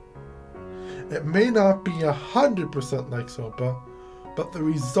it. It may not be 100% like SOPA, but the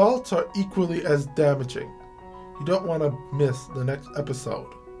results are equally as damaging. You don't want to miss the next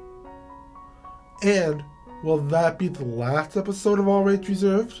episode. And will that be the last episode of All Rights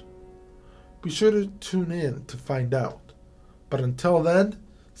Reserved? Be sure to tune in to find out. But until then,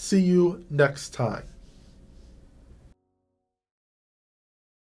 see you next time.